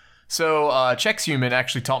pixel? So, Checkshuman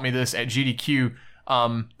actually taught me this at GDQ.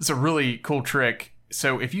 It's a really cool trick.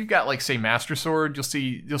 So if you've got, like, say, Master Sword, you'll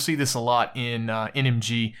see this a lot in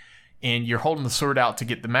NMG, and you're holding the sword out to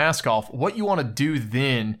get the mask off. What you want to do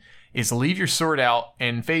then is leave your sword out,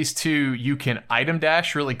 and Phase 2, you can item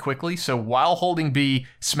dash really quickly. So while holding B,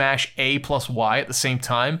 smash A plus Y at the same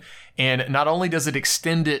time, and not only does it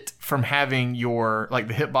extend it from having your, like,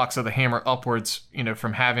 the hitbox of the hammer upwards,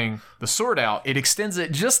 from having the sword out, it extends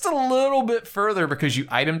it just a little bit further because you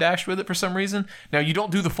item dash with it for some reason. Now, you don't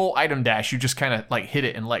do the full item dash, you just kind of, like, hit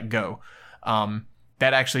it and let go.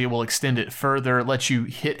 That actually will extend it further, lets you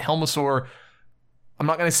hit Helmasaur, I'm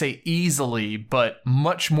not going to say easily, but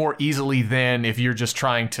much more easily than if you're just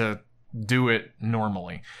trying to do it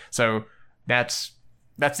normally. So that's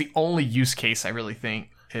the only use case I really think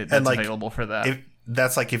that's available for that.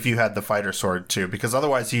 That's like if you had the fighter sword too, because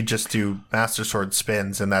otherwise you just do Master Sword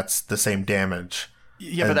spins and that's the same damage.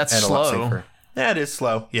 Yeah, but that's slow. Yeah, it is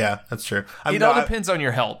slow. Yeah, that's true. It all depends on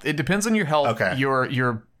your health. It depends on your health, okay.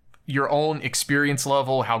 your own experience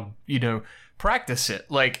level, how, practice it.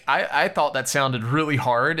 Like, I thought that sounded really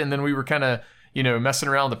hard, and then we were kind of, messing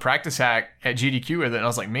around with the practice hack at GDQ with it, and I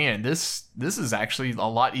was like, man, this is actually a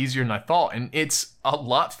lot easier than I thought, and it's a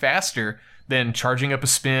lot faster than charging up a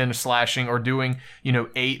spin, slashing, or doing,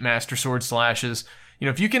 8 Master Sword slashes.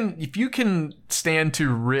 If you can stand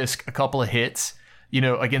to risk a couple of hits,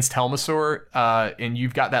 against Helmasaur, and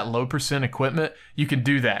you've got that low percent equipment, you can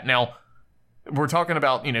do that. Now, we're talking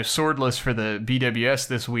about, swordless for the BWS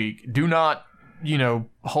this week. Do not,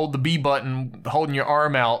 hold the B button, holding your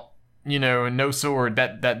arm out, and no sword.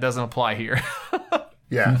 That doesn't apply here.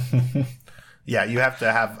 Yeah. Yeah, you have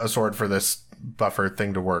to have a sword for this buffer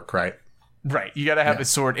thing to work, right? Right. You got to have a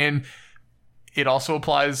sword. And it also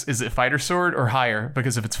applies, is it fighter sword or higher?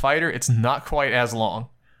 Because if it's fighter, it's not quite as long.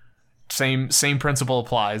 Same principle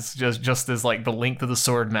applies, just as like the length of the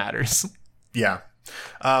sword matters. Yeah.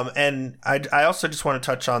 And I also just want to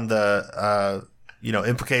touch on the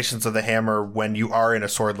implications of the hammer when you are in a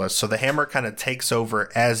swordless. So the hammer kind of takes over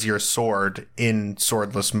as your sword in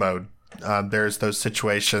swordless mode. There's those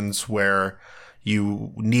situations where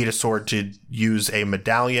you need a sword to use a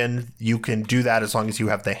medallion. You can do that as long as you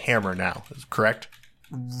have the hammer now, correct?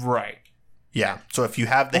 Right. Yeah. So if you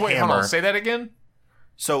have the hammer... Wait, hold on. Say that again?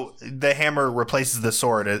 So the hammer replaces the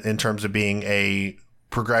sword in terms of being a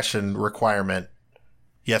progression requirement.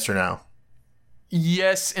 Yes or no?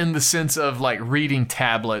 Yes, in the sense of like reading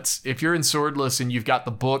tablets. If you're in Swordless and you've got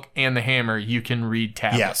the book and the hammer, you can read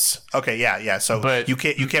tablets. Yes. Okay. Yeah. So But- you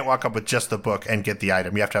can't walk up with just the book and get the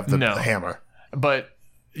item. You have to have the hammer. But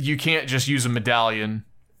you can't just use a medallion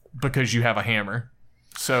because you have a hammer.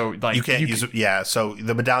 So like You can't use it. Yeah. So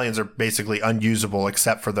the medallions are basically unusable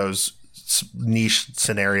except for those niche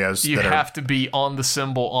scenarios. You that have to be on the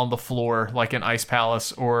symbol on the floor, like in Ice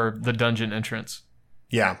Palace or the dungeon entrance.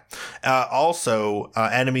 Yeah. Also,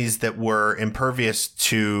 enemies that were impervious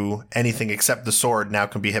to anything except the sword now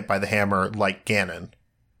can be hit by the hammer, like Ganon.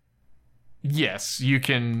 Yes, you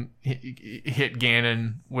can hit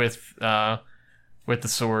Ganon with the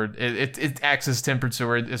sword. It acts as tempered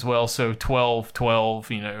sword as well. So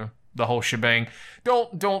 12, you know, the whole shebang.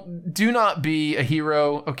 Do not be a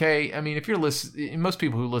hero. Okay. I mean, if you're most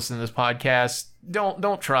people who listen to this podcast,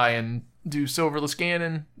 don't try and do Silverless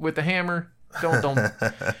Ganon with the hammer. Don't.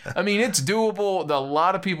 I mean, it's doable. A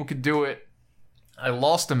lot of people could do it. I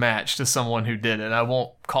lost a match to someone who did it. I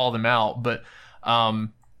won't call them out, but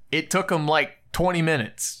it took them like 20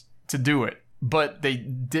 minutes to do it. But they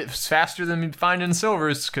did faster than finding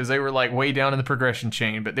silvers because they were like way down in the progression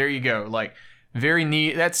chain. But there you go. Like very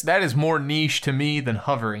neat. That is more niche to me than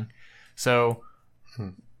hovering. So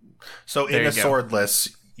in a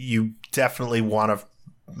Swordless, you definitely want to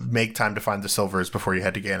make time to find the silvers before you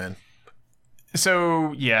head to Ganon.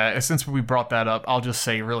 So, yeah, since we brought that up, I'll just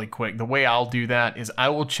say really quick, the way I'll do that is I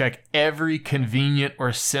will check every convenient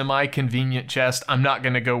or semi-convenient chest. I'm not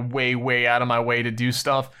going to go way, way out of my way to do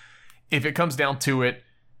stuff. If it comes down to it,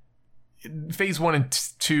 Phase 1 and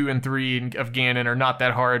 2 and 3 of Ganon are not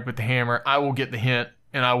that hard with the hammer. I will get the hint,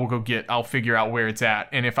 and I'll figure out where it's at.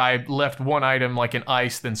 And if I left one item like an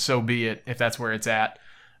ice, then so be it, if that's where it's at.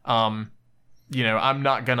 You know, I'm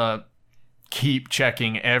not going to keep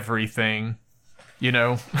checking everything. You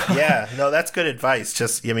know? Yeah, no, that's good advice.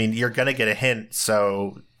 Just, I mean, you're going to get a hint,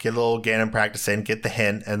 so get a little Ganon practice in, get the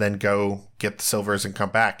hint, and then go get the silvers and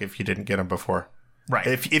come back if you didn't get them before. Right.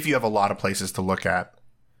 If you have a lot of places to look at.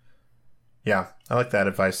 Yeah, I like that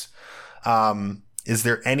advice. Is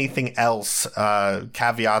there anything else,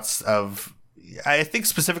 caveats of... I think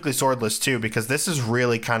specifically Swordless, too, because this is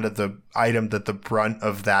really kind of the item that the brunt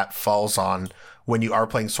of that falls on. When you are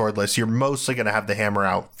playing Swordless, you're mostly going to have the hammer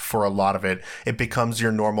out for a lot of it. It becomes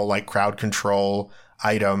your normal like crowd control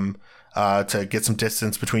item to get some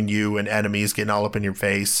distance between you and enemies getting all up in your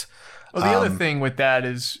face. Well, the other thing with that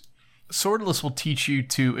is Swordless will teach you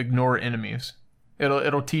to ignore enemies.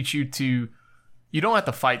 It'll teach you to... You don't have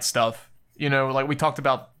to fight stuff. You know, like we talked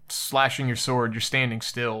about slashing your sword, you're standing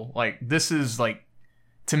still. Like this is like...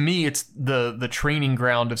 To me, it's the training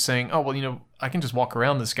ground of saying, oh, well, you know, I can just walk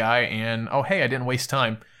around this guy and, oh, hey, I didn't waste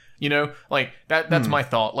time. You know, like that's my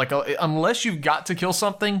thought. Like, unless you've got to kill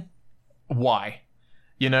something, why?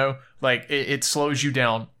 You know, like it slows you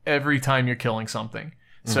down every time you're killing something.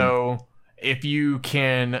 Mm-hmm. So if you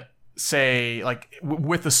can say, like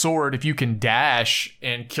with the sword, if you can dash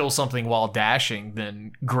and kill something while dashing,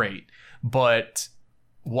 then great. But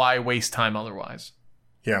why waste time otherwise?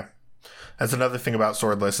 Yeah. That's another thing about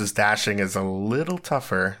Swordless is dashing is a little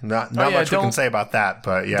tougher. Not much we can say about that,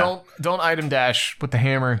 but yeah. Don't item dash with the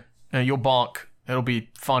hammer. You'll bonk. It'll be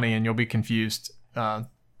funny and you'll be confused.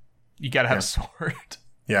 You gotta have a sword.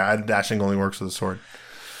 Yeah, item dashing only works with a sword.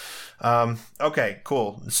 Okay,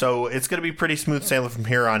 cool. So it's going to be pretty smooth sailing from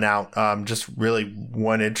here on out. Just really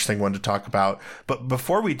one interesting one to talk about. But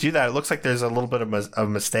before we do that, it looks like there's a little bit of a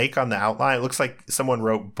mistake on the outline. It looks like someone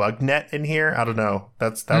wrote BugNet in here. I don't know.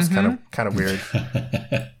 That was kind of weird.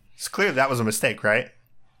 It's clear that was a mistake, right?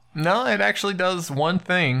 No, it actually does one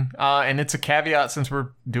thing, and it's a caveat since we're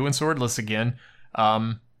doing Swordless again.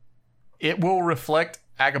 It will reflect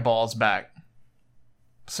Agabal's back.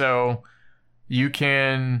 So you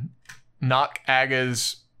can knock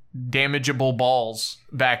Aga's damageable balls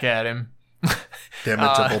back at him.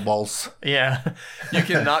 Damageable balls. Yeah, you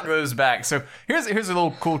can knock those back. So here's a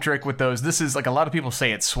little cool trick with those. This is like a lot of people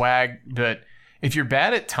say it's swag, but if you're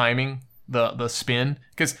bad at timing the spin,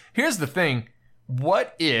 because here's the thing: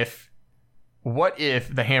 what if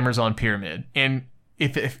the hammer's on pyramid and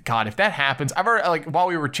if that happens, I've already, like, while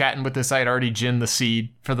we were chatting with this, I had already ginned the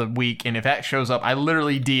seed for the week, and if that shows up, I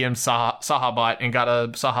literally DM'd Sahabot and got a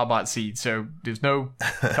Sahabot seed, so there's no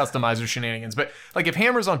customizer shenanigans. But, like, if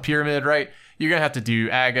hammer's on pyramid, right, you're gonna have to do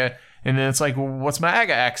Aga, and then it's like, well, what's my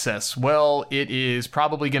Aga access? Well, it is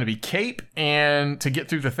probably gonna be Cape, and to get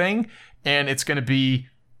through the thing, and it's gonna be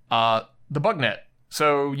the BugNet.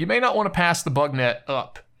 So you may not want to pass the BugNet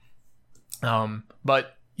up.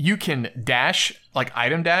 But you can dash, like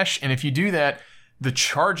item dash, and if you do that, the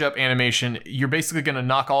charge up animation, you're basically going to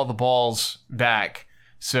knock all the balls back.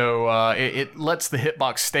 So it lets the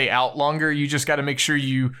hitbox stay out longer. You just got to make sure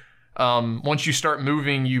you, once you start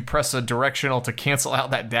moving, you press a directional to cancel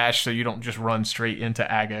out that dash so you don't just run straight into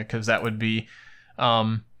Aga, because that would be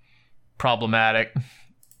problematic.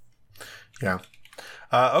 Yeah.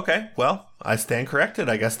 Okay, well, I stand corrected.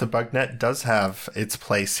 I guess the bug net does have its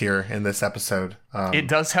place here in this episode. It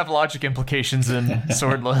does have logic implications in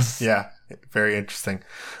Swordless. Yeah, very interesting.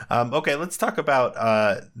 Okay, let's talk about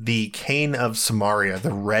the Cane of Samaria,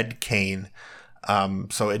 the red cane.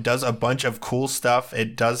 So it does a bunch of cool stuff.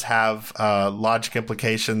 It does have logic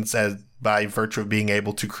implications by virtue of being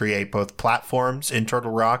able to create both platforms in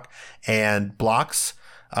Turtle Rock and blocks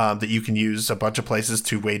that you can use a bunch of places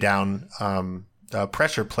to weigh down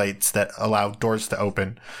pressure plates that allow doors to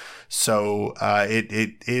open. So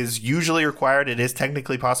it is usually required. It is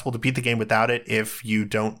technically possible to beat the game without it if you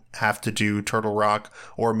don't have to do Turtle Rock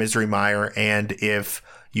or Misery Mire, and if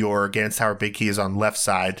your Gans Tower Big Key is on left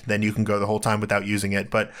side, then you can go the whole time without using it.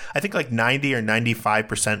 But I think like 90 or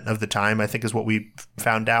 95% of the time, I think is what we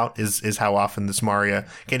found out is how often the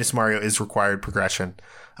Cane of Samaria is required progression.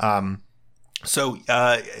 So,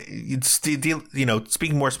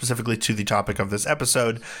 speaking more specifically to the topic of this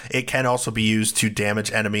episode, it can also be used to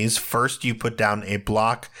damage enemies. First, you put down a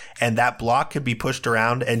block, and that block can be pushed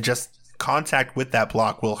around, and just contact with that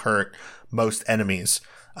block will hurt most enemies.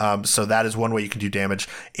 So that is one way you can do damage.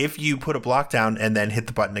 If you put a block down and then hit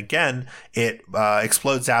the button again, it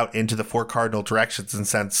explodes out into the 4 cardinal directions and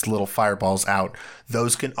sends little fireballs out.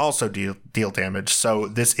 Those can also deal damage. So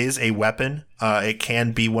this is a weapon. It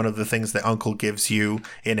can be one of the things that Uncle gives you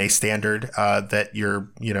in a standard that you're,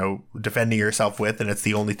 defending yourself with, and it's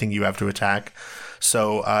the only thing you have to attack.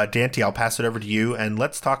 So, Dante, I'll pass it over to you, and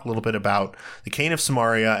let's talk a little bit about the Cane of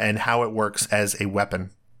Samaria and how it works as a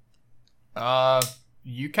weapon.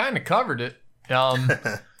 You kind of covered it.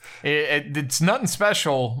 It's nothing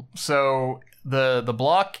special. So the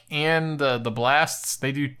block and the blasts,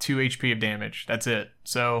 they do 2 HP of damage. That's it.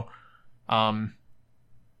 So,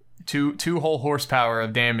 2 whole horsepower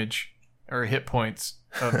of damage, or hit points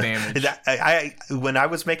of damage. When I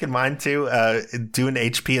was making mine too, doing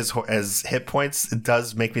HP as hit points, it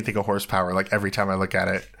does make me think of horsepower. Like every time I look at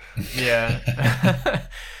it. Yeah.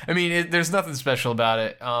 I mean, there's nothing special about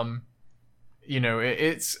it.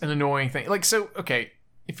 It's an annoying thing. Like, so, okay,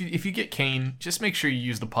 if you get Cane, just make sure you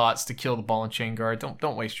use the pots to kill the ball and chain guard.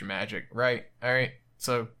 Don't waste your magic, right? All right.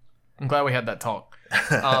 So, I'm glad we had that talk.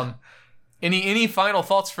 Any final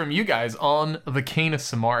thoughts from you guys on the Cane of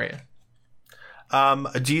Samaria?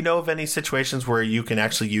 Do you know of any situations where you can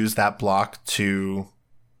actually use that block to,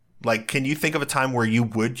 like, can you think of a time where you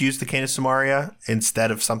would use the Cane of Samaria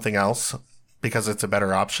instead of something else because it's a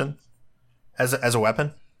better option as a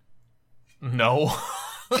weapon? No.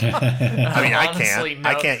 I mean, Honestly,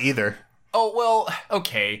 I no. can't either. Oh, well,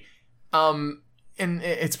 okay. And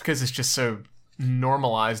it's because it's just so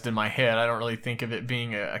normalized in my head. I don't really think of it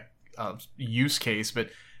being a use case, but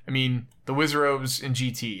I mean, the Wizrobes in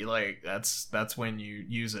GT, like that's when you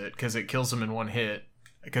use it, because it kills them in one hit,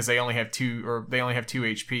 because they only have 2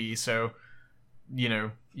 HP. So,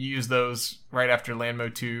 you use those right after Land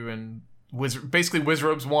Mode 2 and basically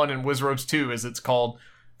Wizrobes 1 and Wizrobes 2, as it's called.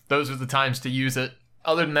 Those are the times to use it.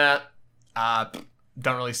 Other than that,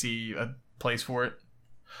 don't really see a place for it.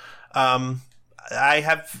 I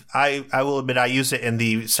will admit I use it in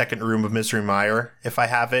the second room of Misery Mire if I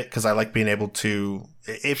have it, because I like being able to,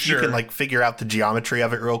 if you can like figure out the geometry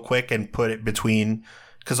of it real quick and put it between,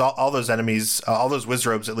 because all those enemies, all those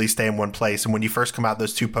Wizrobes at least stay in one place, and when you first come out,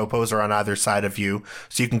 those 2 Popos are on either side of you,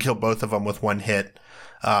 so you can kill both of them with one hit.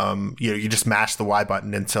 You just mash the Y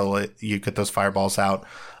button until you get those fireballs out.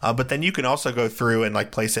 But then you can also go through and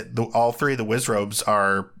like place it. All 3 of the Wizrobes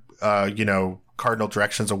are, cardinal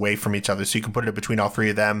directions away from each other. So you can put it between all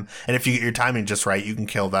 3 of them. And if you get your timing just right, you can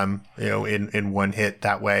kill them, in one hit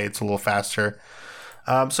that way. It's a little faster.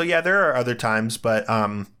 So yeah, there are other times, but,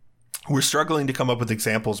 we're struggling to come up with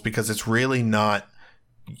examples because it's really not,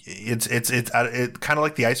 it's kind of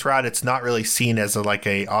like the Ice Rod. It's not really seen as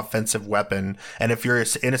a offensive weapon. And if you're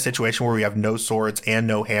in a situation where we have no swords and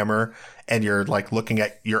no hammer, and you're like looking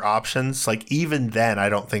at your options, like even then, I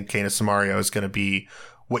don't think Cane of Samaria is going to be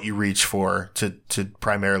what you reach for to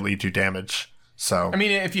primarily do damage. So I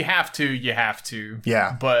mean, if you have to, you have to.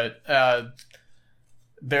 Yeah. But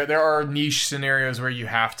there are niche scenarios where you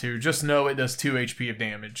have to. Just know it does 2 HP of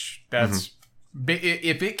damage. That's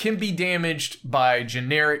if it can be damaged by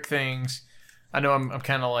generic things. I know I'm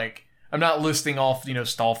kind of like, I'm not listing off,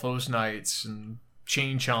 Stalfos Knights and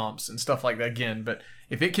Chain Chomps and stuff like that again, but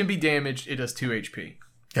if it can be damaged, it does 2 HP.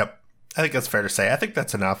 Yep. I think that's fair to say. I think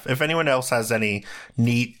that's enough. If anyone else has any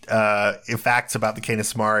neat facts about the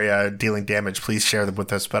Canis Maria dealing damage, please share them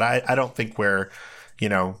with us. But I don't think we're,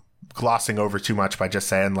 glossing over too much by just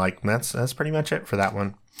saying, like, that's pretty much it for that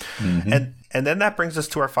one. Mm-hmm. And then that brings us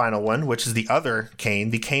to our final one, which is the other Cain,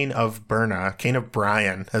 the Cain of Berna, Cain of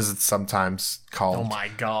Brian, as it's sometimes called. Oh my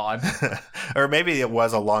God. Or maybe it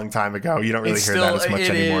was a long time ago. You don't really hear that as much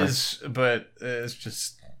anymore. It is, but it's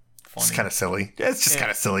just funny. It's kind of silly. It's just kind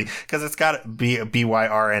of silly because it's got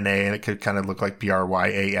BYRNA and it could kind of look like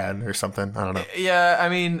BRYAN or something. I don't know. Yeah, I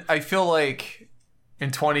mean, I feel like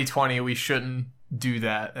in 2020 we shouldn't do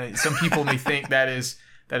that. Some people may think that is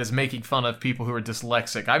making fun of people who are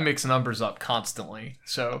dyslexic. I mix numbers up constantly.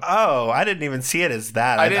 So I didn't even see it as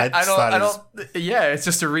that. Yeah, it's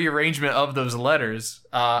just a rearrangement of those letters.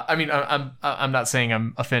 I mean, I'm not saying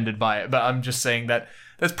I'm offended by it, but I'm just saying that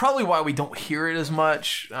that's probably why we don't hear it as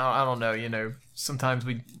much. I don't know. Sometimes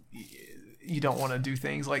you don't want to do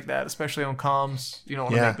things like that, especially on comms. You don't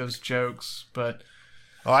want to make those jokes, but.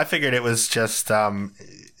 Oh, I figured it was just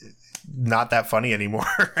not that funny anymore,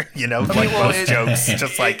 most jokes.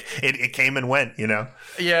 Just like it came and went,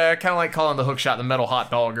 Yeah, kind of like calling the hook shot the metal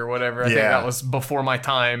hot dog or whatever. I think that was before my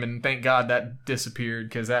time, and thank God that disappeared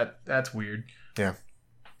because that's weird. Yeah.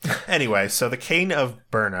 Anyway, so the Cain of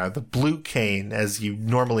Berna, the blue Cain, as you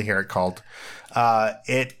normally hear it called,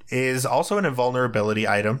 it is also an invulnerability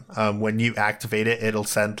item. When you activate it, it'll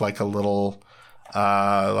send like a little,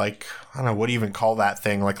 I don't know, what do you even call that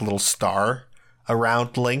thing? Like a little star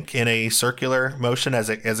around Link in a circular motion as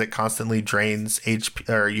it constantly drains HP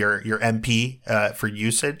or your MP for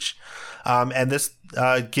usage. And this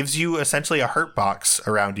gives you essentially a hurt box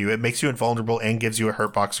around you. It makes you invulnerable and gives you a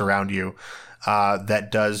hurt box around you. That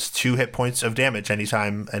does 2 hit points of damage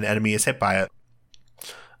anytime an enemy is hit by it.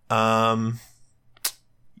 And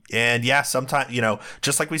yeah, sometimes,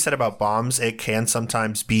 just like we said about bombs, it can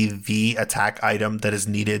sometimes be the attack item that is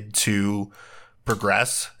needed to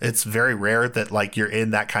progress. It's very rare that like you're in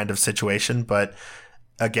that kind of situation. But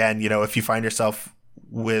again, if you find yourself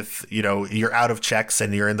with, you're out of checks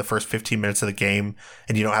and you're in the first 15 minutes of the game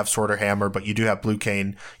and you don't have Sword or Hammer, but you do have Blue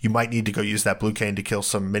Cain, you might need to go use that Blue Cain to kill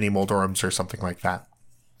some mini Moldorums or something like that.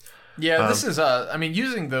 Yeah, this is,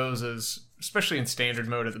 using those as, especially in standard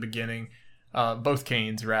mode at the beginning, both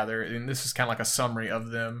Cains rather, and this is kind of like a summary of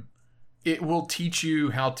them. It will teach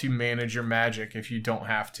you how to manage your magic if you don't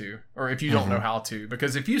have to, or if you don't know how to,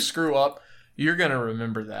 because if you screw up, you're going to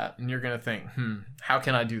remember that and you're going to think, how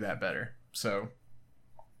can I do that better? So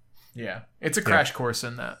yeah, it's a crash course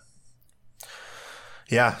in that.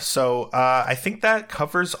 Yeah, so I think that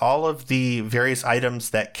covers all of the various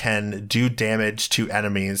items that can do damage to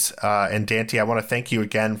enemies. And Dante, I want to thank you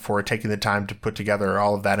again for taking the time to put together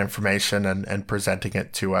all of that information and presenting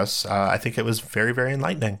it to us. I think it was very, very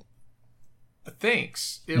enlightening.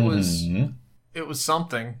 Thanks. It was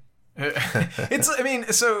something.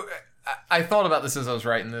 So I thought about this as I was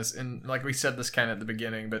writing this, and like we said this kind of at the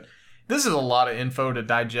beginning, but this is a lot of info to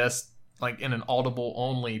digest, like in an Audible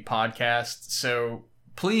only podcast. So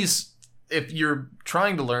please, if you're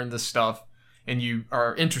trying to learn this stuff and you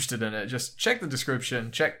are interested in it, just check the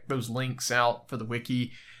description, check those links out for the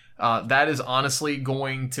wiki. That is honestly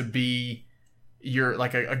going to be your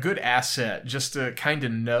like a good asset just to kind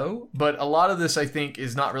of know. But a lot of this, I think,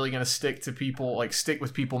 is not really going to stick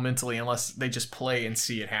with people mentally unless they just play and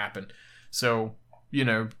see it happen. So,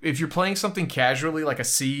 if you're playing something casually like a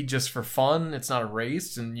seed just for fun, it's not a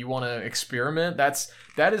race, and you want to experiment,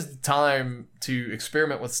 that is the time to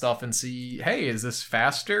experiment with stuff and see, hey, is this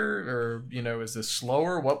faster or, is this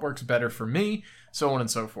slower? What works better for me? So on and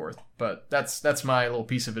so forth. But that's my little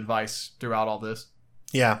piece of advice throughout all this.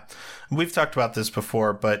 Yeah, we've talked about this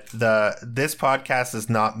before, but this podcast is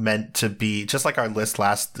not meant to be, just like our list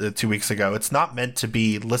last 2 weeks ago, it's not meant to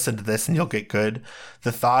be listen to this and you'll get good.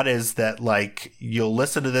 The thought is that like you'll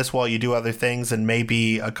listen to this while you do other things and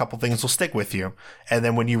maybe a couple things will stick with you. And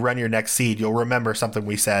then when you run your next seed, you'll remember something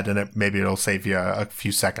we said and maybe it'll save you a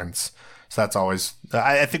few seconds. So that's always,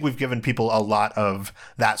 I think we've given people a lot of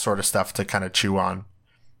that sort of stuff to kind of chew on.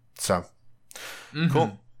 So,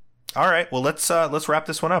 Cool. All right, well, let's wrap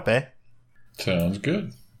this one up, eh? Sounds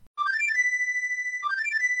good.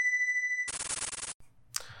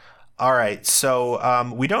 All right,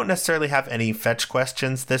 so we don't necessarily have any fetch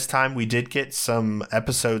questions this time. We did get some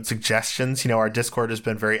episode suggestions. Our Discord has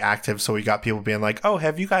been very active, so we got people being like, oh,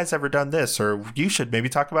 have you guys ever done this? Or you should maybe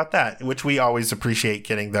talk about that, which we always appreciate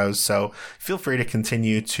getting those. So feel free to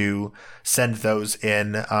continue to send those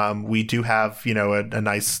in. We do have, a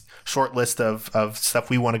nice short list of stuff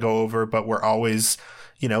we want to go over, but we're always,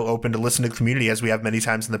 open to listen to the community as we have many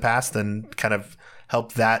times in the past and kind of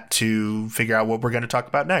help that to figure out what we're going to talk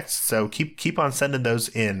about next. So keep on sending those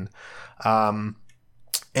in.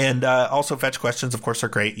 And also fetch questions, of course, are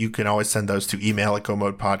great. You can always send those to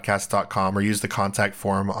email@gomodepodcast.com or use the contact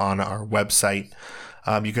form on our website.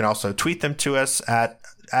 You can also tweet them to us at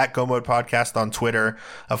GoMode Podcast on Twitter.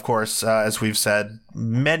 Of course, as we've said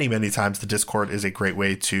many, many times, the Discord is a great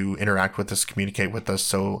way to interact with us, communicate with us.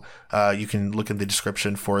 So you can look in the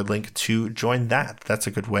description for a link to join that. That's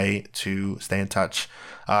a good way to stay in touch.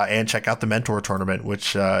 And check out the Mentor Tournament,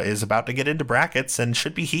 which is about to get into brackets and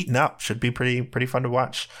should be heating up. Should be pretty fun to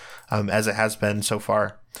watch, as it has been so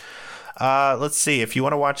far. Let's see. If you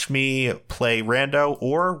want to watch me play rando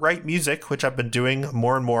or write music, which I've been doing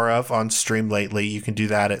more and more of on stream lately, you can do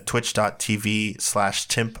that at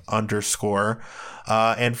twitch.tv/timp_.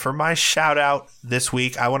 And for my shout out this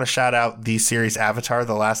week, I want to shout out the series Avatar: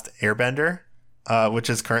 The Last Airbender, which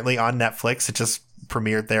is currently on Netflix. It just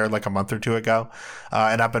premiered there like a month or two ago.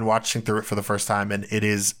 And I've been watching through it for the first time, and it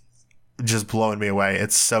is just blowing me away.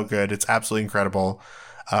 It's so good. It's absolutely incredible.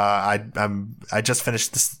 I just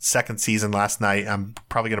finished the second season last night. I'm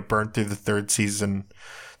probably going to burn through the third season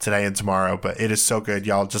today and tomorrow, but it is so good.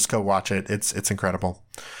 Y'all just go watch it. It's incredible.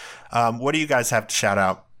 What do you guys have to shout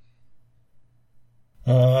out?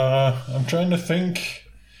 I'm trying to think.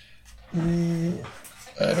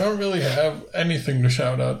 I don't really have anything to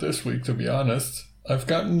shout out this week, to be honest. I've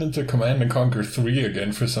gotten into Command & Conquer 3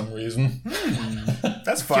 again for some reason.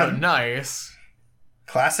 That's fun. Nice.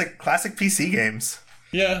 Classic PC games.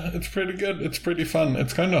 Yeah, it's pretty good. It's pretty fun.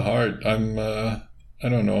 It's kind of hard. I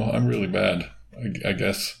don't know. I'm really bad, I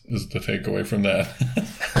guess, is the takeaway from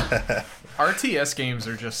that. RTS games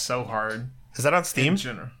are just so hard. Is that on Steam? In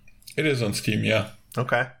general. It is on Steam, yeah.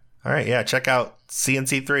 Okay. All right, yeah. Check out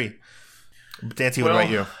CNC3. Dancy, what about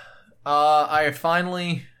you? I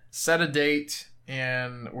finally set a date,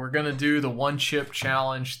 and we're going to do the one chip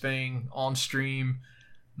challenge thing on stream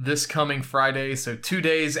this coming Friday. So 2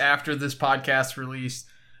 days after this podcast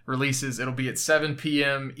releases, it'll be at 7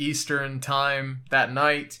 p.m. Eastern time that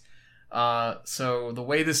night. So the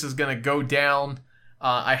way this is going to go down,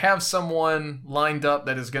 I have someone lined up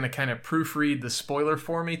that is going to kind of proofread the spoiler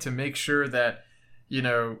for me to make sure that, you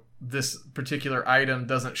know, this particular item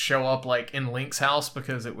doesn't show up like in Link's house,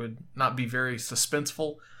 because it would not be very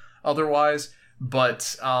suspenseful otherwise.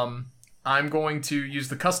 But I'm going to use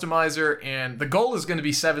the customizer, and the goal is going to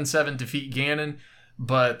be 7-7 defeat Ganon,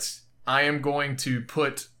 but I'm going to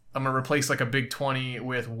replace like a big 20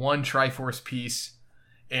 with one Triforce piece,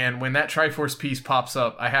 and when that Triforce piece pops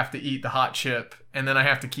up, I have to eat the hot chip, and then I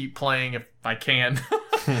have to keep playing if I can.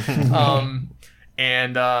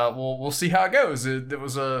 And we'll see how it goes. There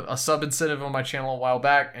was a sub incentive on my channel a while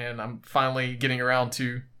back, and I'm finally getting around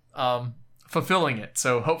to fulfilling it.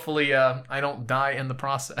 So hopefully I don't die in the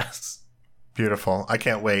process. Beautiful. I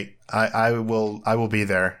can't wait. I will be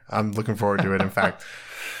there. I'm looking forward to it, in fact.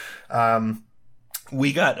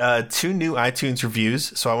 We got 2 new iTunes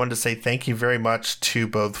reviews, so I wanted to say thank you very much to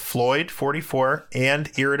both Floyd44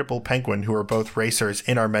 and Irritable Penguin, who are both racers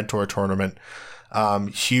in our Mentor tournament.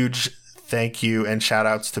 Huge thank you and shout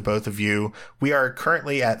outs to both of you. We are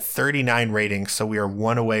currently at 39 ratings, so we are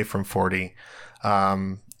 1 away from 40.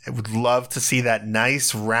 I would love to see that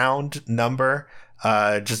nice round number.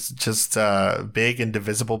 Just big and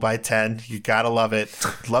divisible by 10. You gotta love it.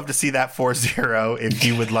 Love to see that 40 if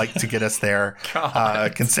you would like to get us there.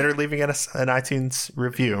 Consider leaving us an iTunes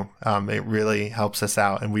review. It really helps us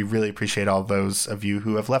out, and we really appreciate all those of you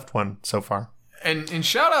who have left one so far. And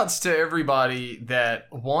shout outs to everybody that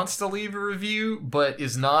wants to leave a review but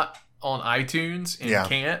is not on iTunes and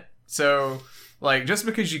can't. So, like, just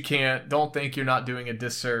because you can't, don't think you're not doing a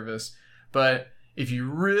disservice. But if you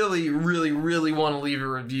really, really, really want to leave a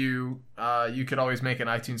review, you could always make an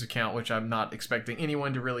iTunes account, which I'm not expecting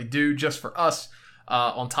anyone to really do, just for us.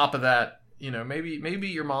 On top of that, you know, maybe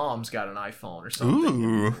your mom's got an iPhone or something.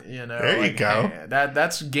 Ooh, you know, there you go. Hey,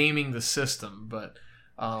 that's gaming the system. But,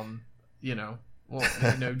 you know, well,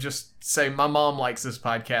 you know, just say my mom likes this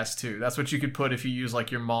podcast too. That's what you could put if you use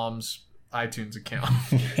like your mom's iTunes account.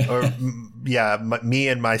 Or me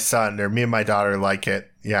and my son, or me and my daughter like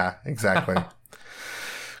it. Yeah, exactly.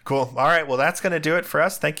 Cool. All right. Well, that's going to do it for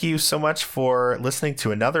us. Thank you so much for listening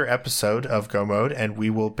to another episode of Go Mode, and we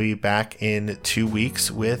will be back in 2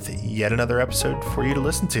 weeks with yet another episode for you to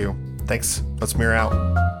listen to. Thanks. Let's mirror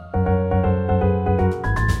out.